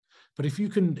 But if you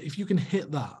can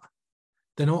hit that,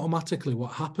 then automatically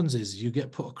what happens is you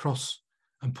get put across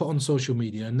and put on social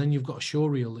media, and then you've got a show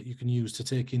reel that you can use to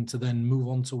take in to then move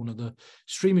on to one of the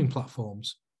streaming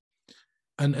platforms.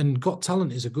 And Got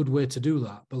Talent is a good way to do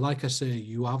that. But like I say,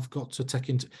 you have got to take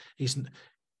into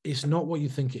it's not what you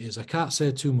think it is. I can't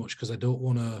say too much because I don't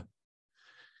want to,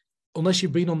 unless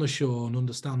you've been on the show and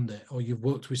understand it, or you've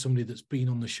worked with somebody that's been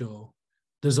on the show,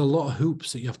 there's a lot of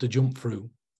hoops that you have to jump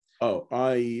through. Oh,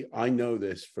 I know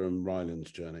this from Ryland's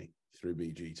journey through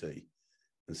BGT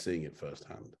and seeing it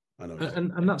firsthand. I know,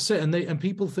 and that's it. And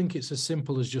people think it's as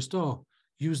simple as just, oh,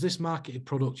 use this marketed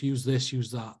product, use this,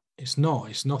 use that. It's not.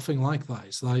 It's nothing like that.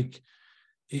 It's like,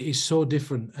 it is so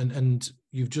different, and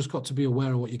you've just got to be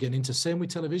aware of what you're getting into. Same with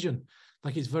television.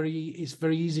 Like it's very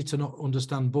easy to not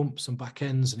understand bumps and back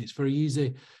ends, and it's very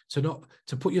easy to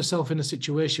put yourself in a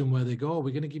situation where they go, oh,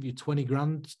 we're going to give you 20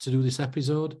 grand to do this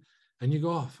episode, and you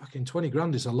go, oh, fucking 20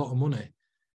 grand is a lot of money.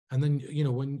 And then, you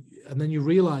know, then you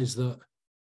realize that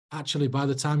actually by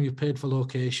the time you've paid for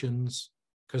locations,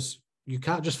 because you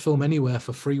can't just film anywhere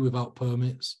for free without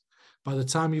permits, by the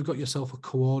time you've got yourself a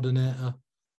coordinator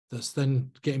that's then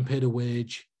getting paid a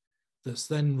wage, that's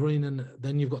then running, and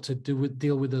then you've got to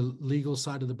deal with the legal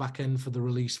side of the back end for the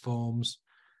release forms,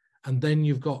 and then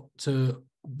you've got to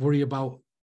worry about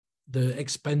the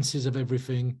expenses of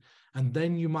everything, and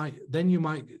then you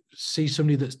might see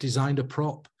somebody that's designed a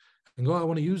prop and go, I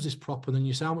want to use this prop, and then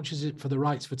you say, how much is it for the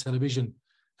rights for television?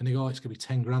 And they go, oh, it's going to be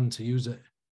 10 grand to use it.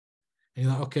 And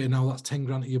you're like, okay, now that's 10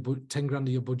 grand of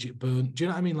your budget burn. Do you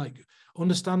know what I mean? Like,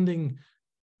 understanding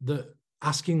that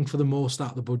asking for the most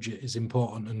out of the budget is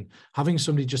important, and having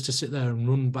somebody just to sit there and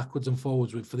run backwards and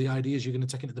forwards with for the ideas you're going to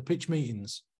take into the pitch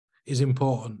meetings is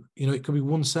important. You know, it could be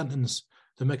one sentence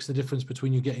that makes the difference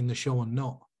between you getting the show and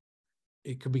not.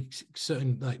 It could be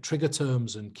certain like trigger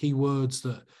terms and keywords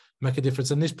that make a difference.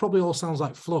 And this probably all sounds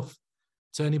like fluff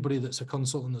to anybody that's a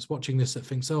consultant that's watching this that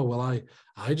thinks, oh, well,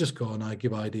 I just go and I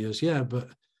give ideas. Yeah, but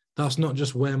that's not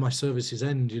just where my services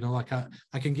end. You know, like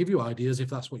I can give you ideas if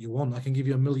that's what you want. I can give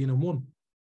you 1,000,001.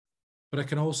 But I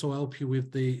can also help you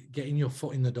with the getting your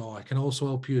foot in the door. I can also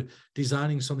help you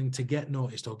designing something to get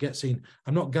noticed or get seen.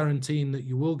 I'm not guaranteeing that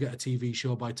you will get a TV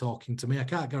show by talking to me. I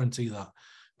can't guarantee that.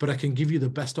 But I can give you the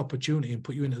best opportunity and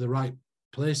put you into the right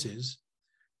places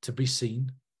to be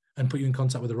seen and put you in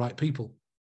contact with the right people.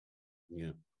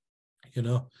 Yeah. You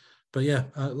know, but yeah,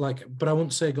 but I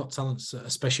wouldn't say Got Talent's a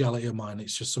speciality of mine.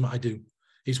 It's just something I do.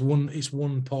 It's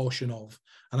one portion of,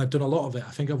 and I've done a lot of it.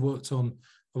 I think I've worked on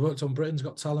Britain's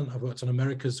Got Talent. I've worked on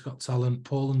America's Got Talent.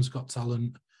 Poland's Got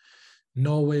Talent.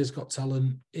 Norway's Got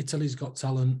Talent. Italy's Got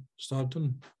Talent. So I've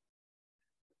done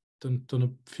a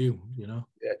few, you know.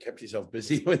 Yeah, kept yourself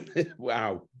busy with it.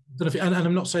 Wow. Done a few, and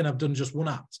I'm not saying I've done just one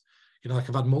act. You know, like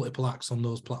I've had multiple acts on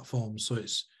those platforms. So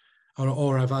it's,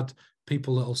 or I've had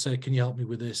people that'll say, can you help me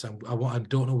with this? I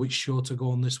don't know which show to go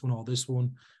on, this one or this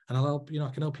one. And I'll help, you know, I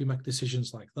can help you make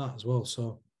decisions like that as well.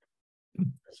 So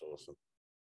that's awesome.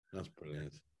 That's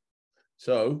brilliant.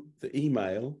 So the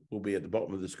email will be at the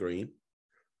bottom of the screen.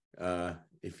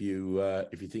 If you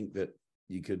think that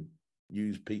you could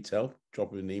use Pete's help,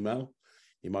 drop him an email.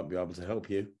 He might be able to help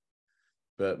you.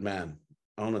 But man,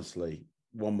 honestly,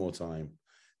 one more time,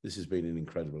 this has been an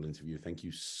incredible interview. Thank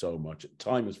you so much.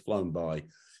 Time has flown by.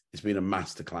 It's been a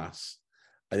masterclass.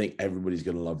 I think everybody's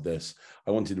going to love this.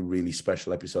 I wanted a really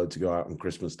special episode to go out on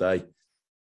Christmas Day.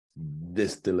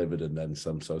 This delivered and then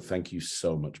some. So thank you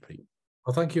so much, Pete.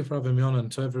 Well, thank you for having me on,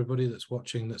 and to everybody that's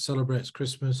watching that celebrates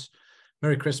Christmas,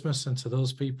 Merry Christmas, and to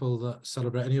those people that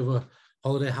celebrate any other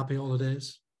holiday, happy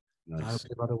holidays. Nice. I hope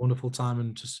you've had a wonderful time,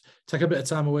 and just take a bit of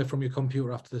time away from your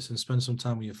computer after this and spend some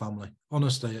time with your family.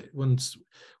 Honestly, once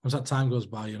that time goes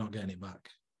by, you're not getting it back.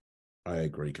 I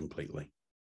agree completely.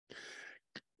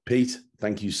 Pete,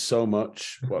 thank you so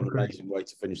much. What an amazing way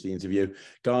to finish the interview.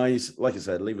 Guys, like I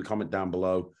said, leave a comment down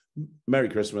below. Merry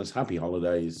Christmas, happy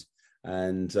holidays,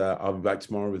 and I'll be back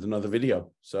tomorrow with another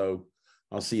video. So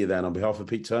I'll see you then. On behalf of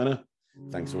Pete Turner,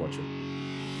 thanks for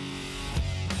watching.